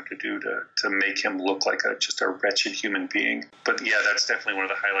Huston wanted to do to make him look like just a wretched human being. But yeah, that's definitely one of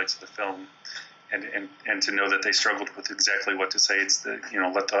the highlights of the film. And to know that they struggled with exactly what to say. It's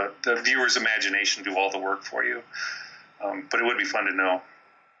let the viewer's imagination do all the work for you. But it would be fun to know.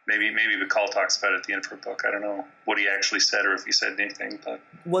 Maybe Bacall talks about it at the end of her book. I don't know what he actually said or if he said anything. But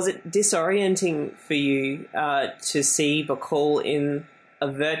was it disorienting for you to see Bacall in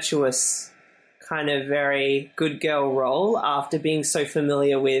a virtuous kind of very good girl role after being so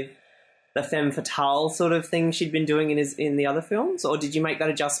familiar with the femme fatale sort of thing she'd been doing in the other films? Or did you make that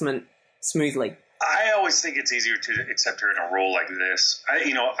adjustment smoothly? I always think it's easier to accept her in a role like this.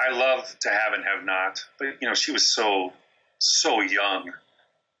 I love To Have and Have Not, but she was so young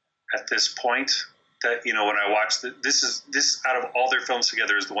at this point that when I watched this out of all their films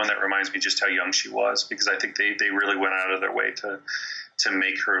together is the one that reminds me just how young she was, because I think they really went out of their way to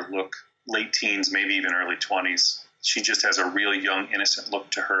make her look late teens, maybe even early 20s. she just has a really young, innocent look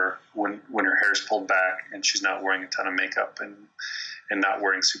to her when her hair's pulled back and she's not wearing a ton of makeup and not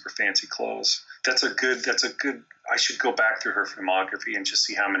wearing super fancy clothes. That's a good. I should go back through her filmography and just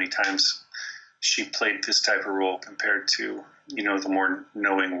see how many times she played this type of role compared to, the more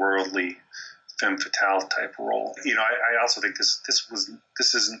knowing, worldly femme fatale type role. I also think this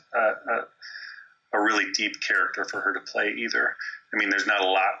isn't a really deep character for her to play either. I mean, there's not a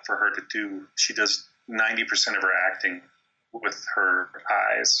lot for her to do. She does 90% of her acting with her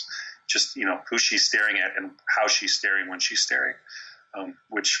eyes, just, who she's staring at and how she's staring when she's staring,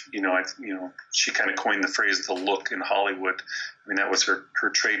 which, she kind of coined the phrase, the look in Hollywood. I mean, that was her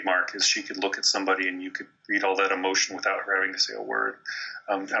trademark, is she could look at somebody and you could read all that emotion without her having to say a word.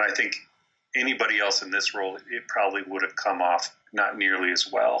 And I think anybody else in this role, it probably would have come off not nearly as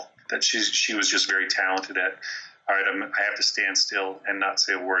well. That she was just very talented at, all right, I have to stand still and not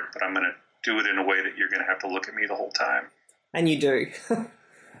say a word, but I'm going to do it in a way that you're going to have to look at me the whole time. And you do.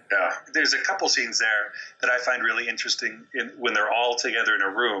 Yeah. There's a couple scenes there that I find really interesting when they're all together in a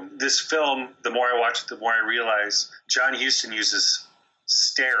room. This film, the more I watch it, the more I realize John Huston uses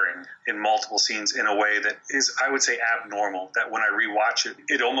staring in multiple scenes in a way that is, I would say, abnormal, that when I rewatch it,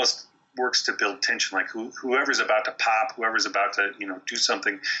 it almost works to build tension, like whoever's about to pop, whoever's about to, do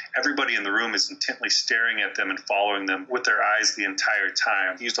something, everybody in the room is intently staring at them and following them with their eyes the entire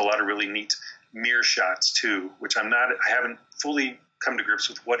time. He used a lot of really neat mirror shots too, which I haven't fully come to grips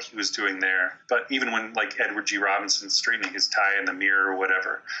with what he was doing there. But even when, like, Edward G. Robinson's straightening his tie in the mirror or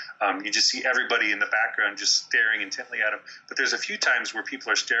whatever, you just see everybody in the background just staring intently at him. But there's a few times where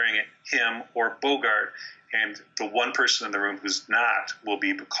people are staring at him or Bogart, and the one person in the room who's not will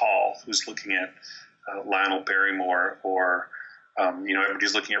be Bacall, who's looking at Lionel Barrymore, or,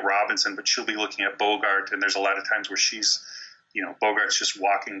 everybody's looking at Robinson, but she'll be looking at Bogart. And there's a lot of times where she's, Bogart's just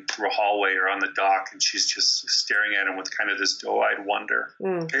walking through a hallway or on the dock, and she's just staring at him with kind of this doe-eyed wonder.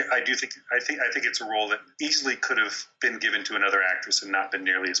 I think it's a role that easily could have been given to another actress and not been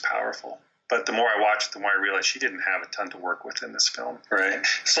nearly as powerful. But the more I watch it, the more I realize she didn't have a ton to work with in this film. Right.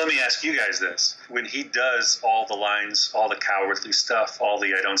 So let me ask you guys this. When he does all the lines, all the cowardly stuff, all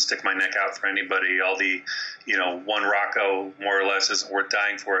the I don't stick my neck out for anybody, all the, one Rocco more or less isn't worth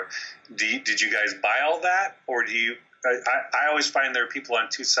dying for, did you guys buy all that? Or do you... I always find there are people on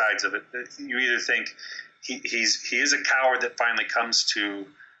two sides of it. You either think he is a coward that finally comes to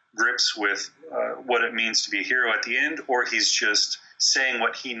grips with what it means to be a hero at the end, or he's just saying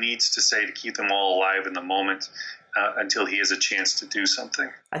what he needs to say to keep them all alive in the moment until he has a chance to do something.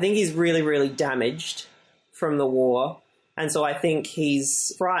 I think he's really, really damaged from the war, and so I think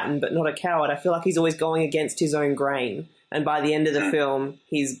he's frightened but not a coward. I feel like he's always going against his own grain, and by the end of the film,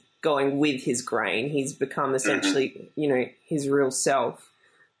 he's going with his grain. He's become essentially, his real self.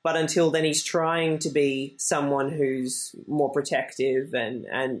 But until then, he's trying to be someone who's more protective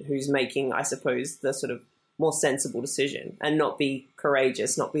and who's making, I suppose, the sort of more sensible decision and not be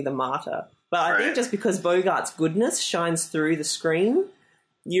courageous, not be the martyr. But I think just because Bogart's goodness shines through the screen,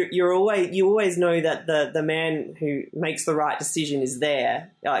 you always know that the man who makes the right decision is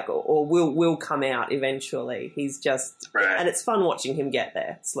there, or will come out eventually. He's just, and it's fun watching him get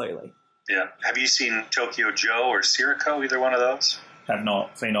there slowly. Yeah. Have you seen Tokyo Joe or Sirico, either one of those? Have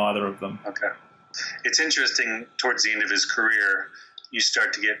not seen either of them. Okay. It's interesting, towards the end of his career, you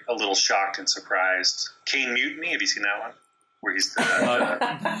start to get a little shocked and surprised. Caine Mutiny, have you seen that one? Where he's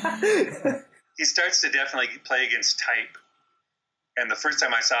he starts to definitely play against type. And the first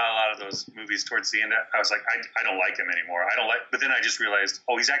time I saw a lot of those movies towards the end, I was like, I don't like him anymore. But then I just realized,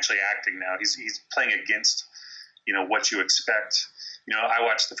 he's actually acting now. He's playing against, what you expect.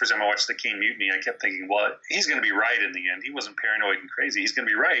 The first time I watched the Caine Mutiny, I kept thinking, well, he's going to be right in the end. He wasn't paranoid and crazy. He's going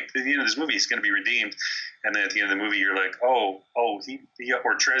to be right. At the end of this movie, he's going to be redeemed. And then at the end of the movie, you're like, he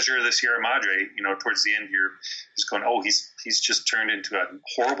or Treasure of the Sierra Madre, towards the end, he's going, he's just turned into a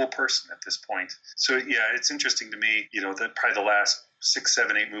horrible person at this point. So, yeah, it's interesting to me, that probably the last 6,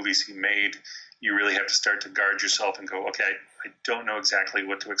 7, 8 movies he made, you really have to start to guard yourself and go, okay, I don't know exactly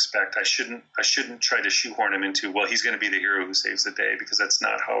what to expect. I shouldn't try to shoehorn him into, well, he's going to be the hero who saves the day, because that's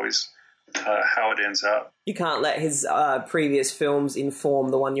not how it ends up. You can't let his previous films inform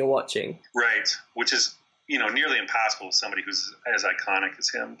the one you're watching. Right, which is, nearly impossible with somebody who's as iconic as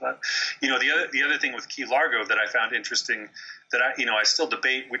him. But, the other thing with Key Largo that I found interesting, that I still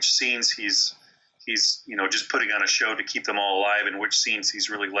debate which scenes he's just putting on a show to keep them all alive, and which scenes he's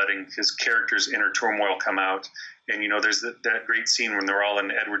really letting his character's inner turmoil come out. And, there's that great scene when they're all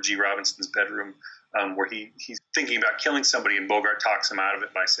in Edward G. Robinson's bedroom, where he's thinking about killing somebody, and Bogart talks him out of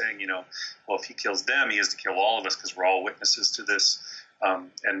it by saying, well, if he kills them, he has to kill all of us because we're all witnesses to this.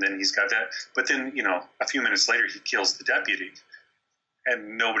 And then he's got that. But then, a few minutes later, he kills the deputy.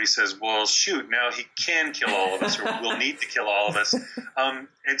 And nobody says, well, shoot, now he can kill all of us, or we'll need to kill all of us.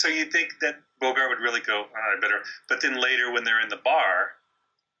 And so you think that Bogart would really go, I better. But then later when they're in the bar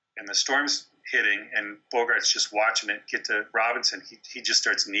and the storm's hitting and Bogart's just watching it get to Robinson, he just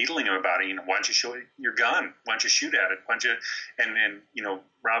starts needling him about it. Why don't you show your gun? Why don't you shoot at it? Why don't you? And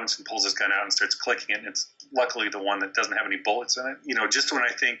Robinson pulls his gun out and starts clicking it, and it's luckily the one that doesn't have any bullets in it. Just when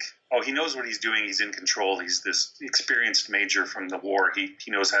I think, oh, he knows what he's doing, he's in control, he's this experienced major from the war, he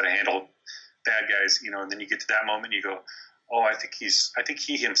knows how to handle bad guys, and then you get to that moment, you go, oh, I think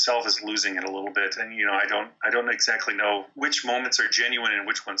he himself is losing it a little bit, and I don't exactly know which moments are genuine and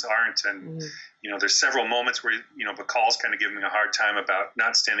which ones aren't, and there's several moments where Bacall's kind of giving him a hard time about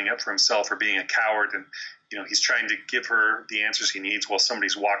not standing up for himself or being a coward, and he's trying to give her the answers he needs while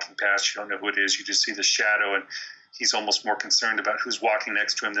somebody's walking past. You don't know who it is, you just see the shadow, and he's almost more concerned about who's walking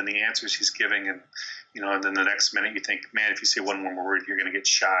next to him than the answers he's giving, and and then the next minute you think, man, if you say one more word, you're going to get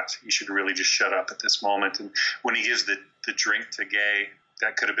shot. You should really just shut up at this moment. And when he gives the drink to Gay,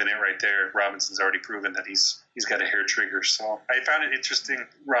 that could have been it right there. Robinson's already proven that he's got a hair trigger. So I found it interesting.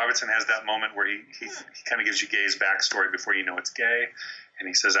 Robinson has that moment where he kind of gives you Gay's backstory before you know it's Gay. And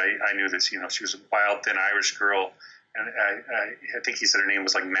he says, I knew this, she was a wild, thin Irish girl. And I think he said her name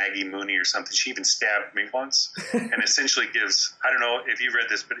was like Maggie Mooney or something. She even stabbed me once, and essentially gives, I don't know if you read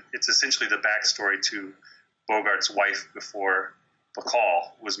this, but it's essentially the backstory to Bogart's wife before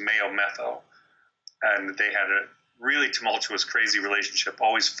Bacall was Mayo Metho. And they had a really tumultuous, crazy relationship,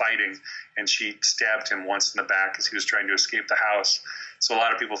 always fighting. And she stabbed him once in the back as he was trying to escape the house. So a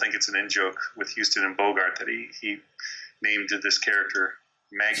lot of people think it's an in-joke with Huston and Bogart that he named this character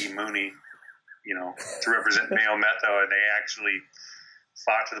Maggie Mooney, to represent Mayo Metho, and they actually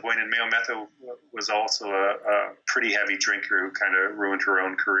fought to the point. And Mayo Metho was also a pretty heavy drinker who kind of ruined her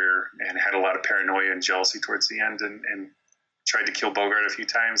own career and had a lot of paranoia and jealousy towards the end, and tried to kill Bogart a few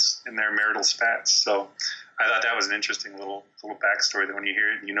times in their marital spats. So I thought that was an interesting little backstory that when you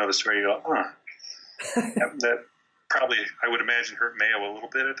hear it and you know the story, you go, that probably, I would imagine, hurt Mayo a little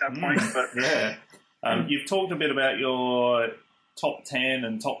bit at that point. But yeah. You've talked a bit about your top 10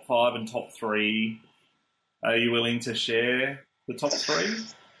 and top 5 and top 3. Are you willing to share the top 3?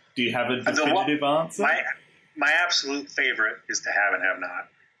 Do you have a definitive answer? My absolute favorite is To Have and Have Not.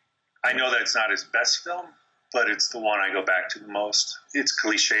 I know that it's not his best film, but it's the one I go back to the most. It's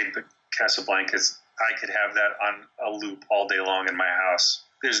cliched, but Casablanca's, I could have that on a loop all day long in my house.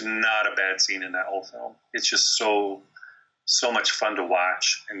 There's not a bad scene in that whole film. It's just so much fun to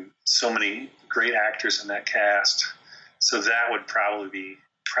watch, and so many great actors in that cast. So that would probably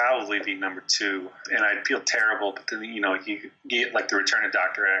be number 2. And I'd feel terrible, but then, you get like The Return of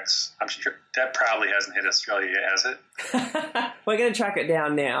Dr. X. I'm sure that probably hasn't hit Australia yet, has it? We're going to track it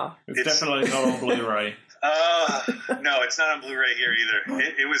down now. It's definitely not on Blu-ray. No, it's not on Blu-ray here either.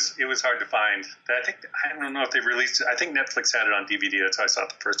 It was hard to find. I don't know if they've released it. I think Netflix had it on DVD. That's how I saw it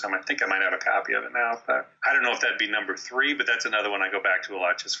the first time. I think I might have a copy of it now. But I don't know if that'd be number 3, but that's another one I go back to a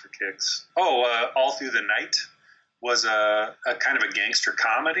lot just for kicks. All Through the Night was a kind of a gangster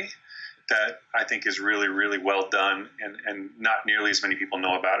comedy that I think is really, really well done, and not nearly as many people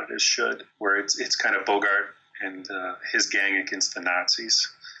know about it as should, where it's kind of Bogart and his gang against the Nazis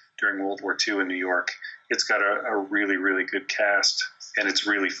during World War II in New York. It's got a really, really good cast, and it's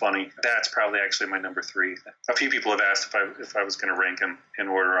really funny. That's probably actually my number 3. A few people have asked if I was going to rank them in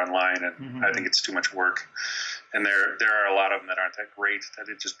order online, and I think it's too much work. And there are a lot of them that aren't that great, that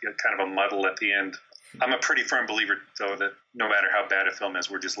it'd just be kind of a muddle at the end. I'm a pretty firm believer, though, that no matter how bad a film is,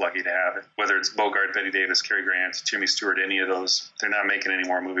 we're just lucky to have it. Whether it's Bogart, Bette Davis, Cary Grant, Jimmy Stewart, any of those, they're not making any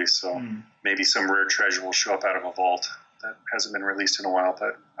more movies, so maybe some rare treasure will show up out of a vault that hasn't been released in a while,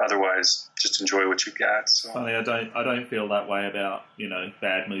 but otherwise, just enjoy what you've got. So. Funny, I don't feel that way about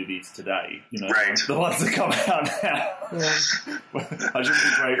bad movies today. Right. The ones that come out now. Yeah. I shouldn't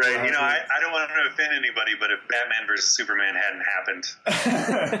be grateful. Right. I don't want to offend anybody, but if Batman versus Superman hadn't happened,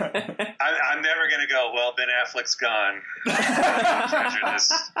 I'm never going to go, well, Ben Affleck's gone.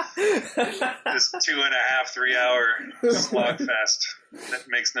 this 2.5-3 hour slogfest that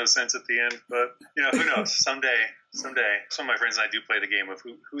makes no sense at the end. But who knows? Someday, some of my friends and I do play the game of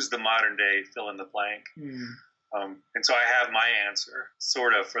who's the modern day fill in the blank. And so I have my answer,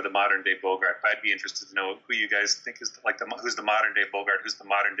 sort of, for the modern day Bogart. But I'd be interested to know who you guys think is who's the modern day Bogart, who's the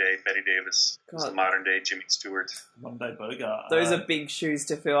modern day Bette Davis, who's the modern day Jimmy Stewart. Modern day Bogart. Those are big shoes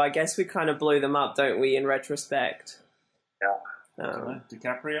to fill. I guess we kind of blew them up, don't we, in retrospect? Yeah.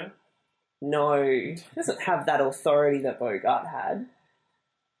 DiCaprio? No, he doesn't have that authority that Bogart had.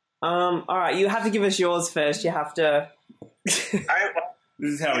 All right, you have to give us yours first. You have to.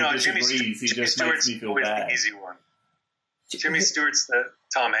 This is how he Jimmy disagrees. He just makes me feel always bad. the easy one. Jimmy Stewart's the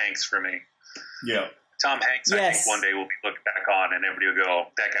Tom Hanks for me. Yeah. Tom Hanks, I think one day will be looked back on and everybody will go,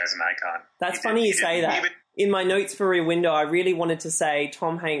 that guy's an icon. That's funny you say that. In my notes for Rear Window, I really wanted to say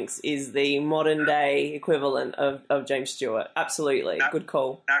Tom Hanks is the modern day equivalent of James Stewart. Absolutely. Good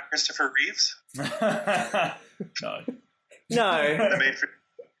call. Not Christopher Reeves? No. No. Made for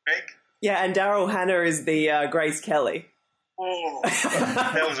Meg? Yeah, and Daryl Hannah is the Grace Kelly. Oh,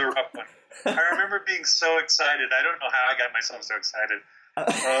 that was a rough one. I remember being so excited. I don't know how I got myself so excited.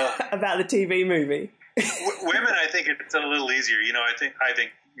 About the TV movie. Women, I think it's a little easier. I think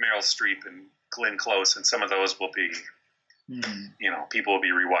Meryl Streep and Glenn Close and some of those will be, people will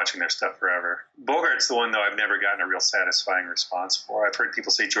be rewatching their stuff forever. Bogart's the one, though, I've never gotten a real satisfying response for. I've heard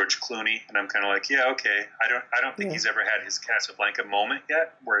people say George Clooney, and I'm kind of like, yeah, okay. I don't think he's ever had his Casablanca moment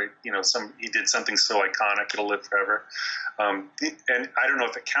yet, where he did something so iconic it'll live forever. And I don't know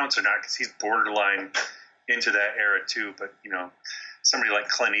if it counts or not because he's borderline into that era too. But somebody like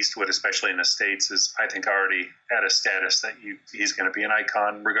Clint Eastwood, especially in the States, is, I think, already at a status that he's going to be an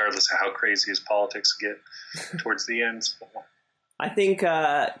icon, regardless of how crazy his politics get towards the end. So. I think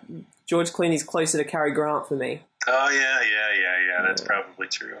George Clooney's closer to Cary Grant for me. Oh, yeah. That's probably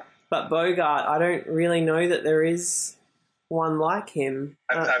true. But Bogart, I don't really know that there is one like him.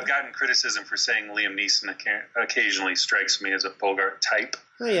 I've gotten criticism for saying Liam Neeson occasionally strikes me as a Bogart type.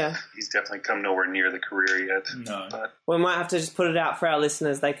 Oh, yeah. He's definitely come nowhere near the career yet. No. But we might have to just put it out for our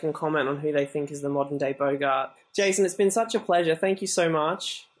listeners. They can comment on who they think is the modern-day Bogart. Jason, it's been such a pleasure. Thank you so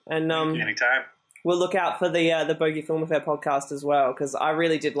much. And anytime. We'll look out for the Bogey Film Affair podcast as well, because I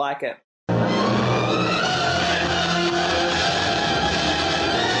really did like it.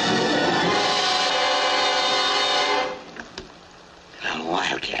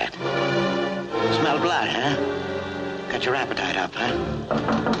 Wildcat. Smell blood, huh? Got your appetite up,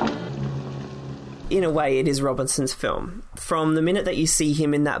 huh? In a way, it is Robinson's film. From the minute that you see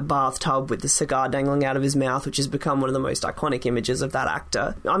him in that bathtub with the cigar dangling out of his mouth, which has become one of the most iconic images of that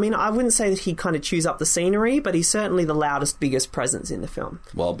actor. I mean, I wouldn't say that he kind of chews up the scenery, but he's certainly the loudest, biggest presence in the film.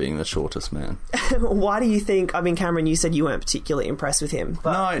 While being the shortest man. Why do you think... I mean, Cameron, you said you weren't particularly impressed with him.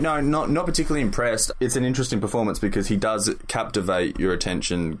 But... No, not particularly impressed. It's an interesting performance because he does captivate your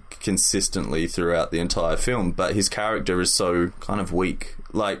attention consistently throughout the entire film, but his character is so kind of weak.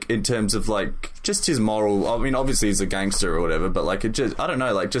 Like, in terms of, like, just his moral... I mean, obviously he's a gangster or whatever, but, like, it just... I don't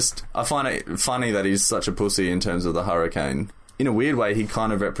know, like, just... I find it funny that he's such a pussy in terms of the hurricane. In a weird way, he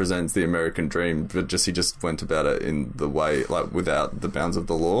kind of represents the American dream, but he just went about it in the way, like, without the bounds of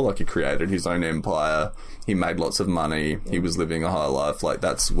the law. Like, he created his own empire, he made lots of money, he was living a high life. Like,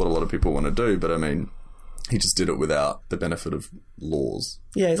 that's what a lot of people want to do, but, I mean... He just did it without the benefit of laws.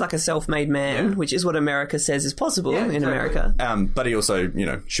 Yeah, he's like a self-made man, which is what America says is possible in America. But he also,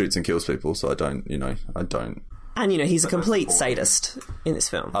 shoots and kills people, so I don't... And, he's a complete sadist in this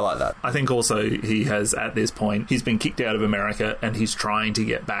film. I like that. I think also he has, at this point, he's been kicked out of America and he's trying to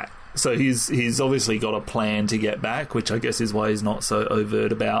get back. So he's obviously got a plan to get back, which I guess is why he's not so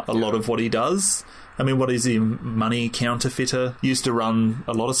overt about a lot of what he does. I mean, what is he? Money counterfeiter? Used to run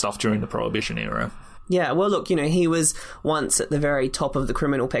a lot of stuff during the Prohibition era. Yeah, well, look, he was once at the very top of the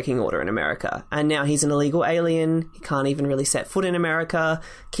criminal pecking order in America, and now he's an illegal alien. He can't even really set foot in America.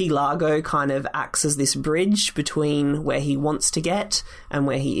 Key Largo kind of acts as this bridge between where he wants to get and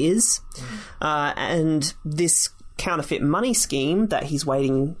where he is. And this counterfeit money scheme that he's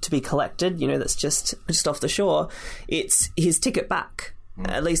waiting to be collected, that's just off the shore, it's his ticket back.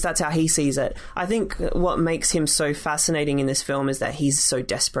 At least that's how he sees it. I think what makes him so fascinating in this film is that he's so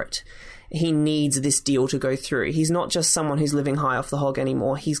desperate. He needs this deal to go through. He's not just someone who's living high off the hog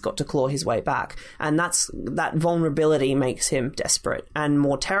anymore. He's got to claw his way back. And that vulnerability makes him desperate and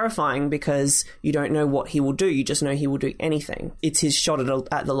more terrifying because you don't know what he will do. You just know he will do anything. It's his shot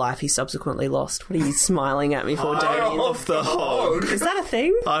at the life he subsequently lost. What are you smiling at me for, Damien? Off the hog. Is that a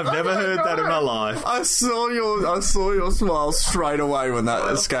thing? I've never heard that in my life. I saw your smile straight away when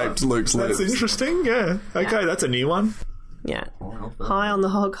that escaped Luke's lips. That's interesting, yeah. Okay, that's a new one. Yeah. High on the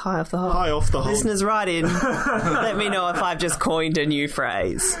hog, high off the hog. High off the hog. Listeners, write in. Let me know if I've just coined a new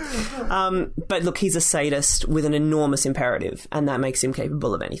phrase. But look, he's a sadist with an enormous imperative, and that makes him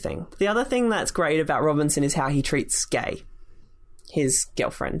capable of anything. The other thing that's great about Robinson is how he treats Gay, his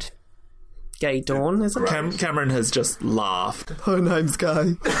girlfriend. Gay Dawn, is it? Cameron has just laughed. Her name's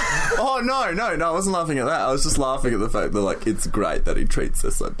Gay. Oh, no, I wasn't laughing at that. I was just laughing at the fact that, like, it's great that he treats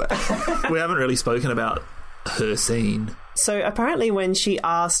her so bad. We haven't really spoken about her scene. So apparently when she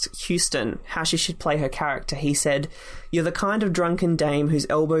asked Huston how she should play her character, he said, "You're the kind of drunken dame whose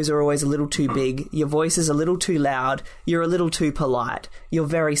elbows are always a little too big, your voice is a little too loud, you're a little too polite, you're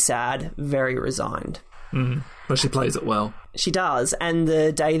very sad, very resigned." But she plays it well. She does, and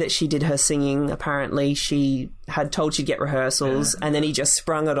the day that she did her singing, apparently she had told she'd get rehearsals, and then he just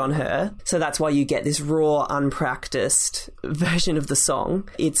sprung it on her. So that's why you get this raw, unpracticed version of the song.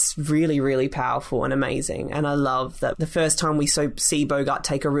 It's really, really powerful and amazing, and I love that the first time we see Bogart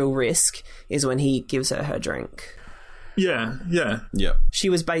take a real risk is when he gives her drink. Yeah. She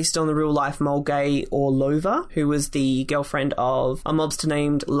was based on the real-life Mulgay Orlova, who was the girlfriend of a mobster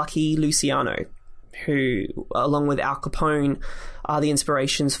named Lucky Luciano, who, along with Al Capone, are the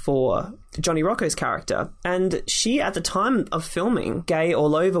inspirations for Johnny Rocco's character. And she, at the time of filming, Gay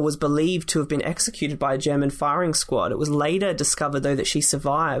Orlova was believed to have been executed by a German firing squad. It was later discovered, though, that she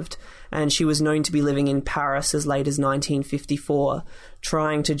survived, and she was known to be living in Paris as late as 1954,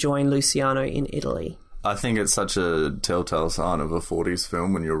 trying to join Luciano in Italy. I think it's such a telltale sign of a 40s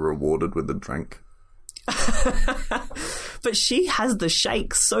film when you're rewarded with a drink. But she has the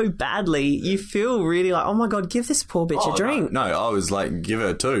shakes so badly, you feel really like, oh my god, give this poor bitch a drink. No, I was like, give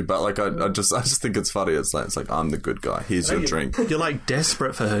her two, but like I just think it's funny. It's like I'm the good guy. Here's your drink. You're like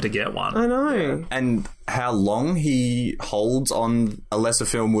desperate for her to get one. I know. And how long he holds on, a lesser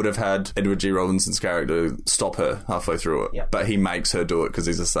film would have had Edward G. Robinson's character stop her halfway through it, but he makes her do it because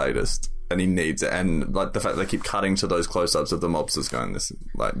he's a sadist. And he needs it, and like the fact they keep cutting to those close-ups of the mobsters going,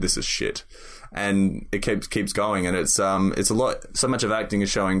 this is shit, and it keeps going, and it's a lot. So much of acting is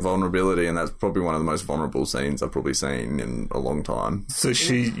showing vulnerability, and that's probably one of the most vulnerable scenes I've probably seen in a long time. So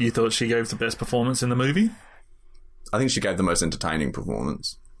you thought she gave the best performance in the movie? I think she gave the most entertaining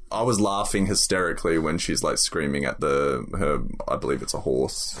performance. I was laughing hysterically when she's like screaming at her. I believe it's a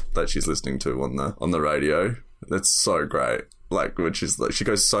horse that she's listening to on the radio. That's so great. Like, which is like, she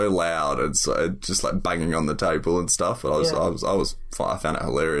goes so loud and so, just like banging on the table and stuff. But I found it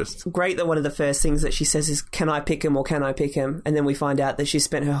hilarious. It's great that one of the first things that she says is, "Can I pick him or can I pick him?" And then we find out that she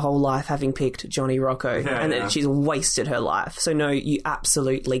spent her whole life having picked Johnny Rocco, and that she's wasted her life. So no, you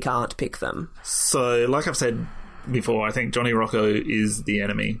absolutely can't pick them. So, like I've said before, I think Johnny Rocco is the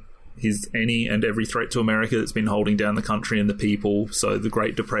enemy. He's any and every threat to America that's been holding down the country and the people. So the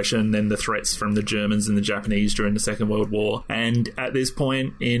Great Depression, then the threats from the Germans and the Japanese during the Second World War. And at this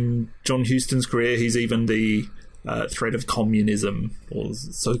point in John Huston's career, he's even the threat of communism, or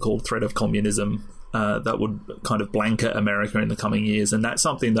so-called threat of communism, that would kind of blanket America in the coming years. And that's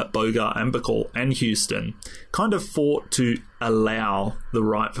something that Bogart and Bacall and Huston kind of fought to allow the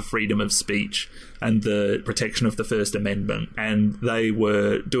right for freedom of speech and the protection of the First Amendment. And they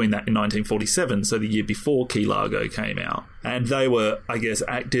were doing that in 1947, so the year before Key Largo came out. And they were, I guess,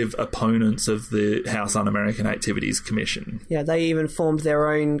 active opponents of the House Un-American Activities Commission. Yeah, they even formed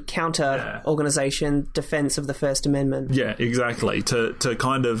their own counter-organisation, Defence of the First Amendment. Yeah, exactly, to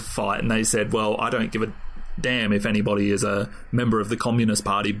kind of fight. And they said, well, I don't give a damn if anybody is a member of the Communist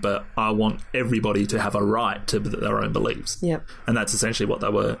Party, but I want everybody to have a right to their own beliefs. Yep. And that's essentially what they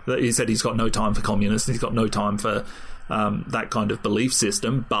were. He said he's got no time for communists, he's got no time for that kind of belief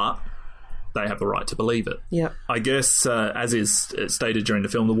system, but they have the right to believe it. Yep. I guess, as is stated during the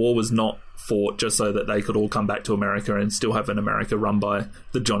film, the war was not fought just so that they could all come back to America and still have an America run by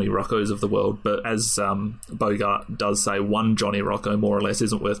the Johnny Roccos of the world. But as Bogart does say, one Johnny Rocco more or less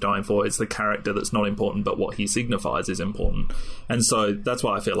isn't worth dying for. It's the character that's not important, but what he signifies is important. And so that's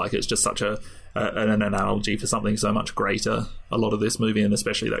why I feel like it's just such an analogy for something so much greater, a lot of this movie, and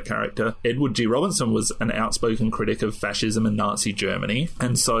especially that character. Edward G. Robinson was an outspoken critic of fascism and Nazi Germany,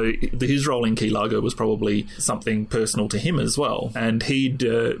 and so his role in Key Largo was probably something personal to him as well. And he'd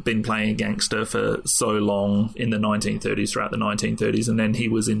been playing a gangster for so long in the 1930s, throughout the 1930s, and then he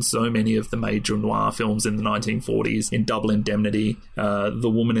was in so many of the major noir films in the 1940s, in Double Indemnity,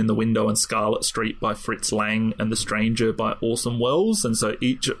 The Woman in the Window and Scarlet Street by Fritz Lang, and The Stranger by Orson Welles. And so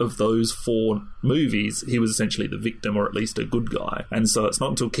each of those four movies, he was essentially the victim, or at least a good guy. And so it's not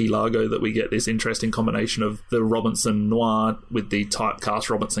until Key Largo that we get this interesting combination of the Robinson noir with the typecast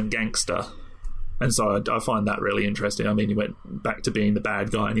Robinson gangster. And so I find that really interesting. I mean, he went back to being the bad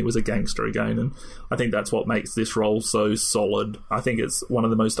guy and he was a gangster again. And I think that's what makes this role so solid. I think it's one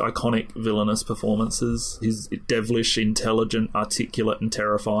of the most iconic villainous performances. He's devilish, intelligent, articulate, and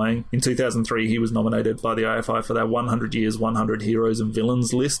terrifying. In 2003, he was nominated by the AFI for their 100 Years, 100 Heroes and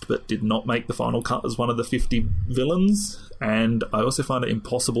Villains list, but did not make the final cut as one of the 50 villains. And I also find it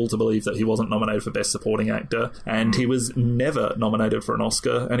impossible to believe that he wasn't nominated for Best Supporting Actor. And he was never nominated for an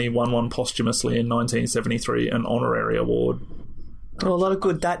Oscar, and he won one posthumously in 1973, an honorary award. Oh, a lot of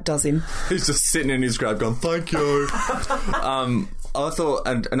good that does him. He's just sitting in his grave going, thank you. I thought,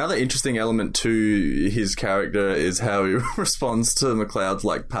 and another interesting element to his character is how he responds to McLeod's,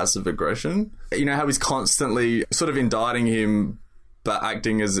 like, passive aggression. You know, how he's constantly sort of indicting him, but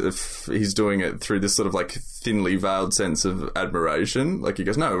acting as if he's doing it through this sort of, like, thinly veiled sense of admiration. Like, he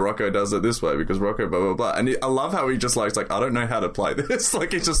goes, no, Rocco does it this way because Rocco blah, blah, blah. And I love how he just, like, I don't know how to play this.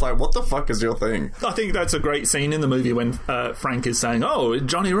 Like, he's just like, what the fuck is your thing? I think that's a great scene in the movie when Frank is saying, oh,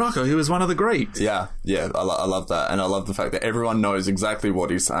 Johnny Rocco, he was one of the greats. Yeah, I love that. And I love the fact that everyone knows exactly what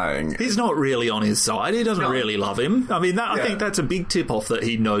he's saying. He's not really on his side. He doesn't really love him. I mean, I think that's a big tip-off that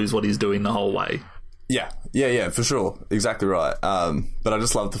he knows what he's doing the whole way. Yeah, for sure. Exactly right. But I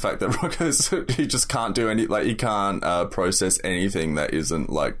just love the fact that Rocco's, he just can't do any, like, he can't process anything that isn't,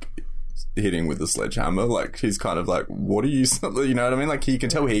 like, hitting with the sledgehammer. Like, he's kind of like, what are you know what I mean? Like, you can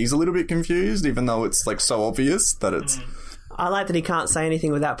tell he's a little bit confused, even though it's, like, so obvious that it's... I like that he can't say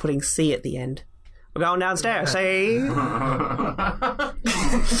anything without putting C at the end. We're going downstairs, see? That's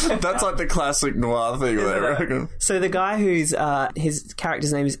like the classic noir thing there, I reckon. So the guy who's, his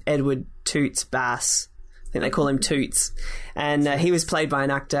character's name is Edward Toots Bass. I think they call him Toots. And he was played by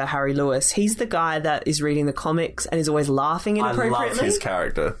an actor, Harry Lewis. He's the guy that is reading the comics and is always laughing inappropriately. I love his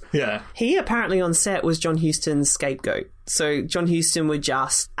character. Yeah. He apparently on set was John Huston's scapegoat. So John Huston would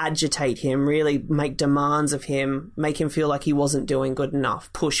just agitate him, really make demands of him, make him feel like he wasn't doing good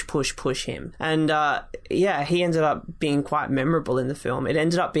enough, push him. And he ended up being quite memorable in the film. It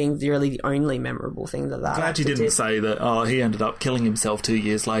ended up being really the only memorable thing that Glad you didn't say that, he ended up killing himself 2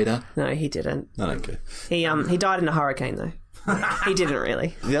 years later. No, he didn't. I don't care. He died in a hurricane, though. He didn't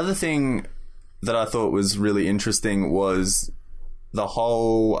really. The other thing that I thought was really interesting was the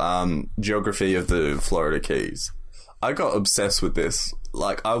whole geography of the Florida Keys. I got obsessed with this.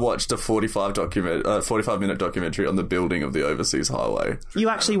 Like, I watched a 45-minute documentary on the building of the Overseas Highway. You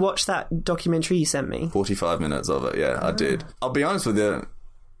actually watched that documentary you sent me? 45 minutes of it, yeah, I did. I'll be honest with you,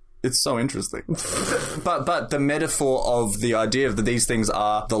 it's so interesting. but the metaphor of the idea of that these things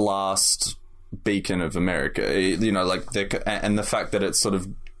are the last beacon of America, you know, like, and the fact that it's sort of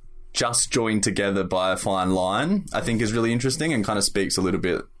just joined together by a fine line, I think is really interesting and kind of speaks a little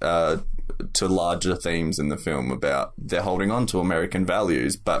bit to larger themes in the film about they're holding on to American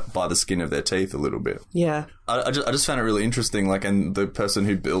values, but by the skin of their teeth a little bit. Yeah. I just found it really interesting, like, and the person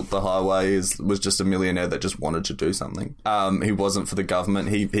who built the highway was just a millionaire that just wanted to do something. He wasn't for the government.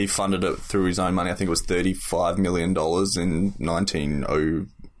 He funded it through his own money. I think it was $35 million in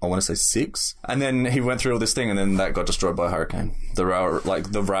 1906. And then he went through all this thing, and then that got destroyed by a hurricane. The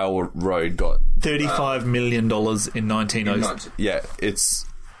railroad got $35 million in 1906. Yeah, it's...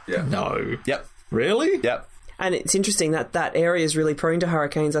 Yeah. No. Yep. Really? Yep. And it's interesting that area is really prone to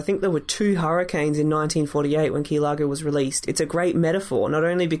hurricanes. I think there were 2 hurricanes in 1948 when Key Largo was released. It's a great metaphor, not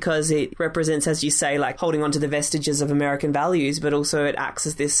only because it represents, as you say, like holding on to the vestiges of American values, but also it acts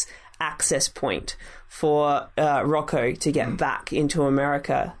as this access point for Rocco to get back into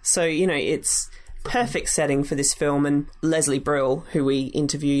America. So, you know, it's perfect setting for this film. And Leslie Brill, who we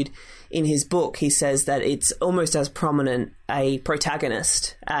interviewed in his book, he says that it's almost as prominent a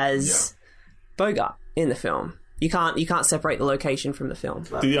protagonist as Bogart in the film. You can't separate the location from the film.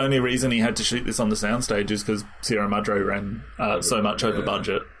 The only reason he had to shoot this on the soundstage is because Sierra Madre ran so much over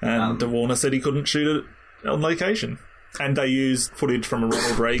budget, and Warner said he couldn't shoot it on location. And they used footage from a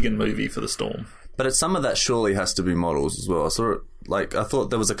Ronald Reagan movie for the storm. But some of that surely has to be models as well. I thought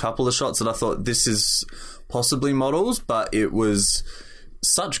there was a couple of shots that I thought this is possibly models, but it was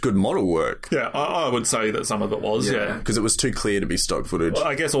such good model work. Yeah, I would say that some of it was, yeah. Because it was too clear to be stock footage. Well,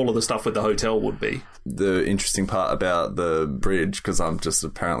 I guess all of the stuff with the hotel would be. The interesting part about the bridge, because I'm just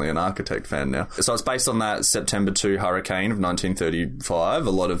apparently an architect fan now. So it's based on that September 2 hurricane of 1935.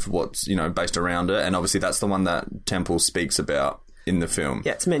 A lot of what's, based around it. And obviously that's the one that Temple speaks about in the film.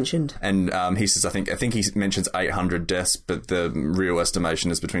 Yeah, it's mentioned. And he says, I think he mentions 800 deaths, but the real estimation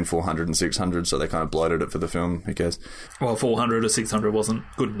is between 400 and 600, so they kind of bloated it for the film, who cares? Well, 400 or 600 wasn't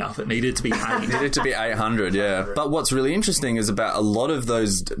good enough. It needed to be 800. It needed to be 800, yeah. But what's really interesting is about a lot of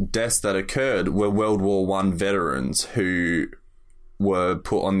those deaths that occurred were World War I veterans who were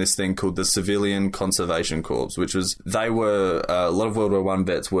put on this thing called the Civilian Conservation Corps, which was, a lot of World War I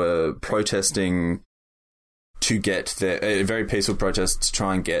vets were protesting to get a very peaceful protest to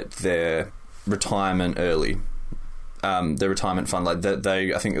try and get their retirement early. Their retirement fund, I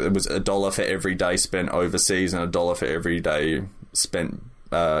think it was $1 for every day spent overseas and $1 for every day spent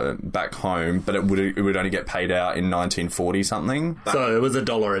back home, but it would only get paid out in 1940 something. So it was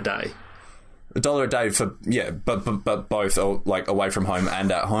 $1 a day. $1 a day for, but both are, like, away from home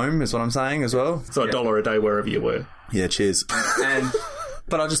and at home is what I'm saying as well. So $1 a day wherever you were. Yeah, cheers.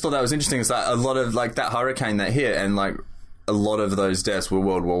 But I just thought that was interesting. Is that a lot of, like, that hurricane that hit, and, like, a lot of those deaths were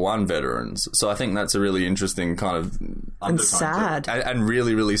World War I veterans. So I think that's a really interesting kind of and sad, and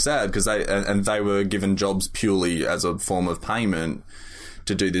really, really sad, because they were given jobs purely as a form of payment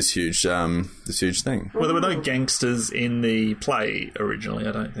to do this huge thing. Well, there were no gangsters in the play originally,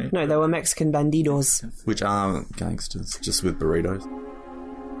 I don't think. No, they were Mexican bandidos, which are gangsters, just with burritos.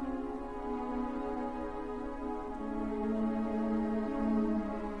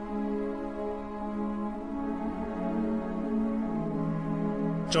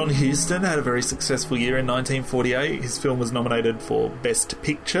 John Huston had a very successful year in 1948. His film was nominated for Best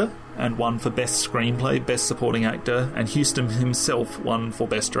Picture and won for Best Screenplay, Best Supporting Actor, and Huston himself won for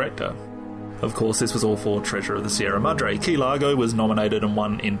Best Director. Of course, this was all for Treasure of the Sierra Madre. Key Largo was nominated and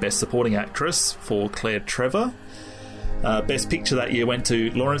won in Best Supporting Actress for Claire Trevor. Best Picture that year went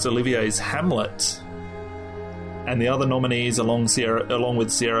to Laurence Olivier's Hamlet. And the other nominees along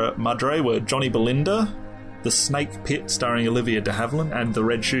with Sierra Madre were Johnny Belinda, The Snake Pit starring Olivia de Havilland, and The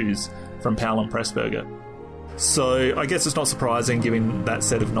Red Shoes from Powell and Pressburger. So I guess it's not surprising, given that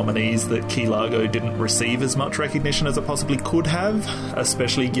set of nominees, that Key Largo didn't receive as much recognition as it possibly could have,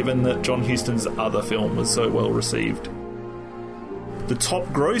 especially given that John Huston's other film was so well received. The top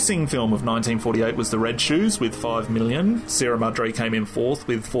grossing film of 1948 was The Red Shoes with $5 million. Sierra Madre came in 4th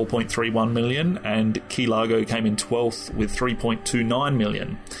with $4.31 million, and Key Largo came in 12th with $3.29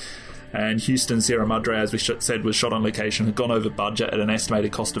 million. And Huston Sierra Madre, as we said, was shot on location, had gone over budget at an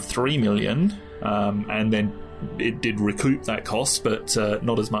estimated cost of $3 million, and then it did recoup that cost, but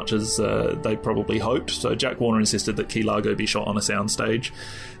not as much as they probably hoped. So Jack Warner insisted that Key Largo be shot on a soundstage.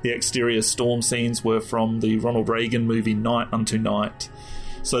 The exterior storm scenes were from the Ronald Reagan movie Night Unto Night.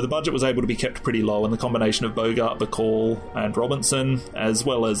 So the budget was able to be kept pretty low, and the combination of Bogart, Bacall and Robinson, as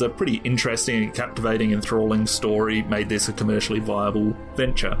well as a pretty interesting, captivating, enthralling story, made this a commercially viable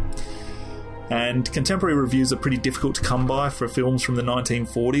venture. And contemporary reviews are pretty difficult to come by for films from the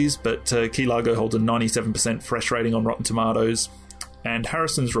 1940s, but Key Largo holds a 97% fresh rating on Rotten Tomatoes. And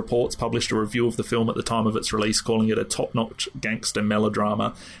Harrison's Reports published a review of the film at the time of its release, calling it a top-notch gangster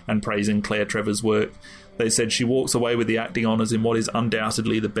melodrama and praising Claire Trevor's work. They said she walks away with the acting honours in what is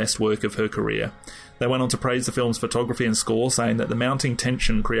undoubtedly the best work of her career. They went on to praise the film's photography and score, saying that the mounting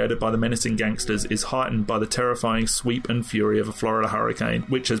tension created by the menacing gangsters is heightened by the terrifying sweep and fury of a Florida hurricane,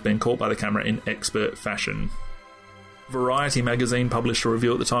 which has been caught by the camera in expert fashion. Variety magazine published a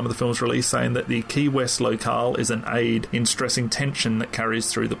review at the time of the film's release, saying that the Key West locale is an aid in stressing tension that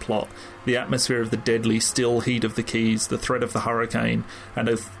carries through the plot. The atmosphere of the deadly, still heat of the Keys, the threat of the hurricane, and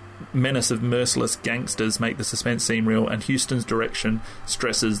a menace of merciless gangsters make the suspense seem real, and Huston's direction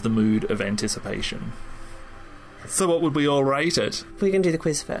stresses the mood of anticipation. So what would we all rate it? We're going to do the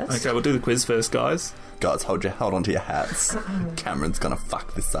quiz first. Okay, we'll do the quiz first, guys. Guys, hold on to your hats. Cameron's going to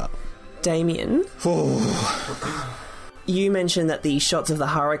fuck this up. Damien, you mentioned that the shots of the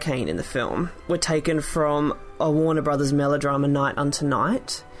hurricane in the film were taken from a Warner Brothers melodrama, Night Unto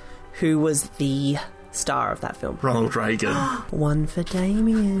Night. Who was the star of that film? Ronald Reagan. One for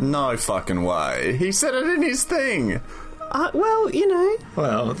Damien. No fucking way. He said it in his thing. Well, you know.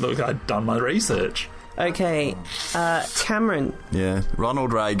 Well, look, I'd done my research. Okay, Cameron. Yeah,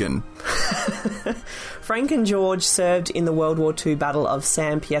 Ronald Reagan. Frank and George served in the World War II Battle of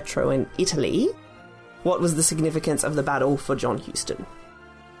San Pietro in Italy. What was the significance of the battle for John Huston?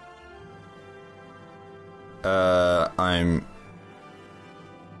 I'm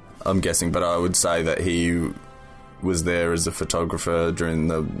guessing, but I would say that he was there as a photographer during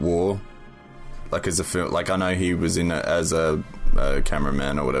the war, like as a film. Like I know he was in it as a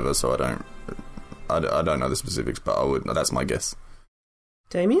cameraman or whatever. So I don't know the specifics, but I would. That's my guess.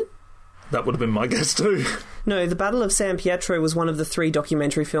 Damien? That would have been my guess too. No, the Battle of San Pietro was one of the 3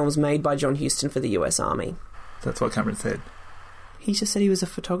 documentary films made by John Huston for the US Army. That's what Cameron said. He just said he was a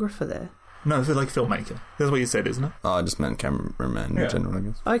photographer there. No, like filmmaker. That's what you said, isn't it? Oh, I just meant cameraman in general, I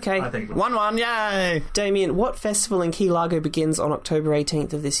guess. Okay. I think 1-1, yay! Damien, what festival in Key Largo begins on October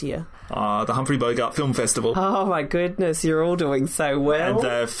 18th of this year? The Humphrey Bogart Film Festival. Oh my goodness, you're all doing so well. And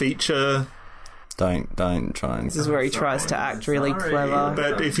the feature... Don't try and... This is where he tries to act really clever.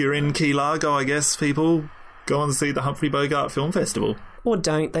 But if you're in Key Largo, I guess people go and see the Humphrey Bogart Film Festival. Or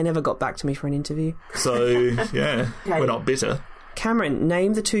don't. They never got back to me for an interview. So, yeah, okay. We're not bitter. Cameron,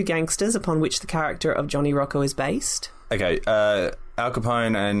 name the 2 gangsters upon which the character of Johnny Rocco is based. Okay, Al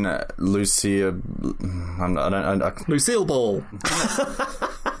Capone and Lucille Ball.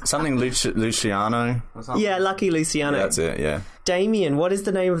 Something Luciano or something? Yeah, Lucky Luciano. Yeah, that's it, yeah. Damien, what is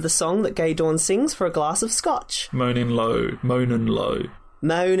the name of the song that Gay Dawn sings for a glass of scotch? Moanin' Low. Moanin' Low.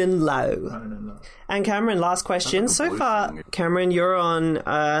 Moanin' Low. And Cameron, last question. So far, Cameron, you're on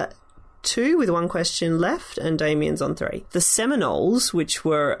 2 with 1 question left, and Damien's on 3. The Seminoles, which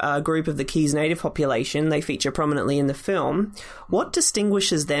were a group of the Keys native population, they feature prominently in the film. What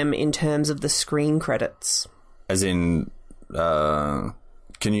distinguishes them in terms of the screen credits? As in, can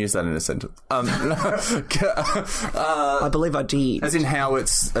you use that in a sentence? I believe I did. As in how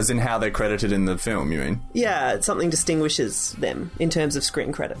they're credited in the film, you mean? Yeah, something distinguishes them in terms of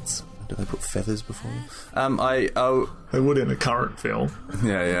screen credits. Do they put feathers before? They would in a current film.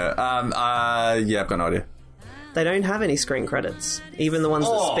 Yeah. I've got no idea. They don't have any screen credits, even the ones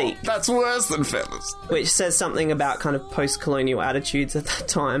that speak. That's worse than feathers. Which says something about kind of post-colonial attitudes at that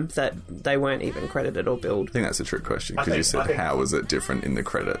time, that they weren't even credited or billed. I think that's a trick question, because you said how was it different in the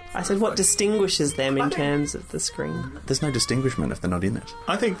credit? I said what distinguishes them in terms of the screen. There's no distinguishment if they're not in it.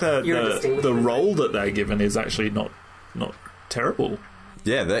 I think that the role that they're given is actually not terrible.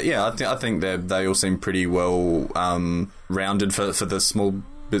 Yeah, I think they all seem pretty well rounded for the small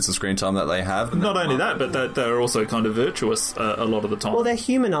bits of screen time that they have. Not only that, but they're also kind of virtuous a lot of the time. Well, they're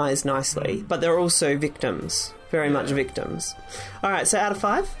humanised nicely, but they're also victims. Very much victims. All right, so out of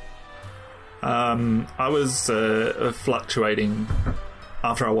 5? I was fluctuating.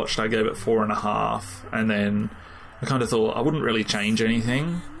 After I watched, I gave it 4.5, and then I kind of thought I wouldn't really change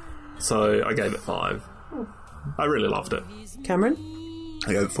anything, so I gave it 5. I really loved it. Cameron?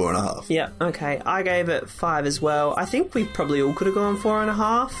 I gave it 4.5. Yeah, okay. I gave it 5 as well. I think we probably all could have gone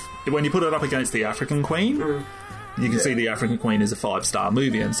 4.5. When you put it up against The African Queen, you can see The African Queen is a 5-star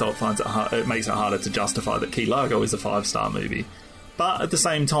movie, and so it makes it harder to justify that Key Largo is a 5-star movie. But at the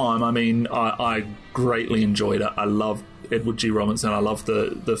same time, I mean, I greatly enjoyed it. I love Edward G. Robinson. I love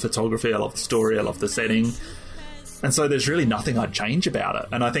the photography. I love the story. I love the setting. And so there's really nothing I'd change about it.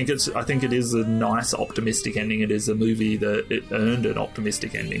 And I think it is a nice, optimistic ending. It is a movie that it earned an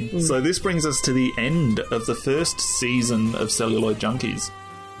optimistic ending. So this brings us to the end of the first season of Celluloid Junkies.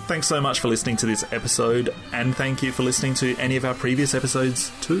 Thanks so much for listening to this episode, and thank you for listening to any of our previous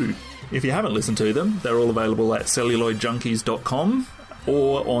episodes too. If you haven't listened to them, they're all available at celluloidjunkies.com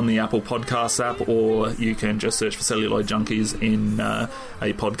or on the Apple Podcasts app, or you can just search for Celluloid Junkies in a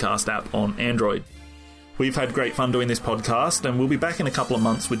podcast app on Android. We've had great fun doing this podcast, and we'll be back in a couple of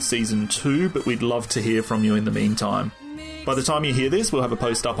months with Season 2, but we'd love to hear from you in the meantime. By the time you hear this, we'll have a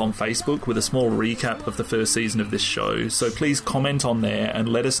post up on Facebook with a small recap of the first season of this show, so please comment on there and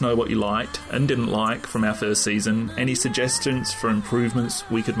let us know what you liked and didn't like from our first season, any suggestions for improvements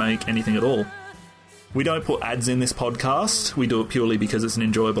we could make, anything at all. We don't put ads in this podcast. We do it purely because it's an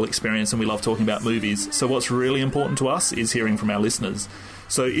enjoyable experience and we love talking about movies. So what's really important to us is hearing from our listeners.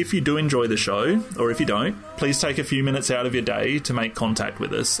 So if you do enjoy the show, or if you don't, please take a few minutes out of your day to make contact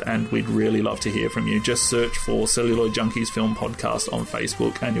with us, and we'd really love to hear from you. Just search for Celluloid Junkies Film Podcast on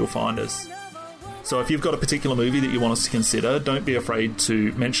Facebook and you'll find us. So if you've got a particular movie that you want us to consider, don't be afraid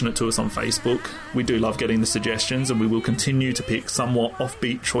to mention it to us on Facebook. We do love getting the suggestions, and we will continue to pick somewhat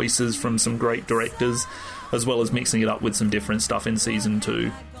offbeat choices from some great directors, as well as mixing it up with some different stuff in Season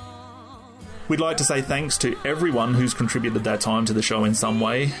 2. We'd like to say thanks to everyone who's contributed their time to the show in some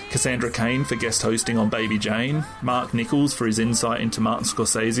way. Cassandra Cain for guest hosting on Baby Jane, Mark Nichols for his insight into Martin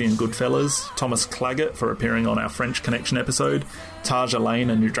Scorsese and Goodfellas, Thomas Claggett for appearing on our French Connection episode, Taja Lane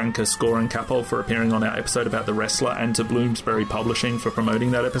and Udranka Skorenkapov for appearing on our episode about The Wrestler, and to Bloomsbury Publishing for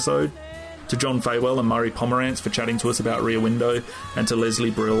promoting that episode, to John Faywell and Murray Pomerantz for chatting to us about Rear Window, and to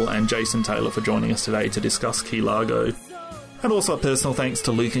Leslie Brill and Jason Taylor for joining us today to discuss Key Largo. And also a personal thanks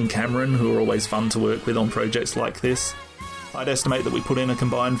to Luke and Cameron, who are always fun to work with on projects like this. I'd estimate that we put in a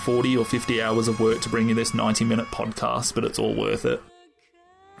combined 40 or 50 hours of work to bring you this 90-minute podcast, but it's all worth it.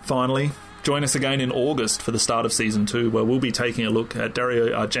 Finally, join us again in August for the start of Season 2, where we'll be taking a look at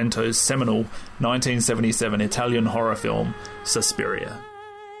Dario Argento's seminal 1977 Italian horror film, Suspiria.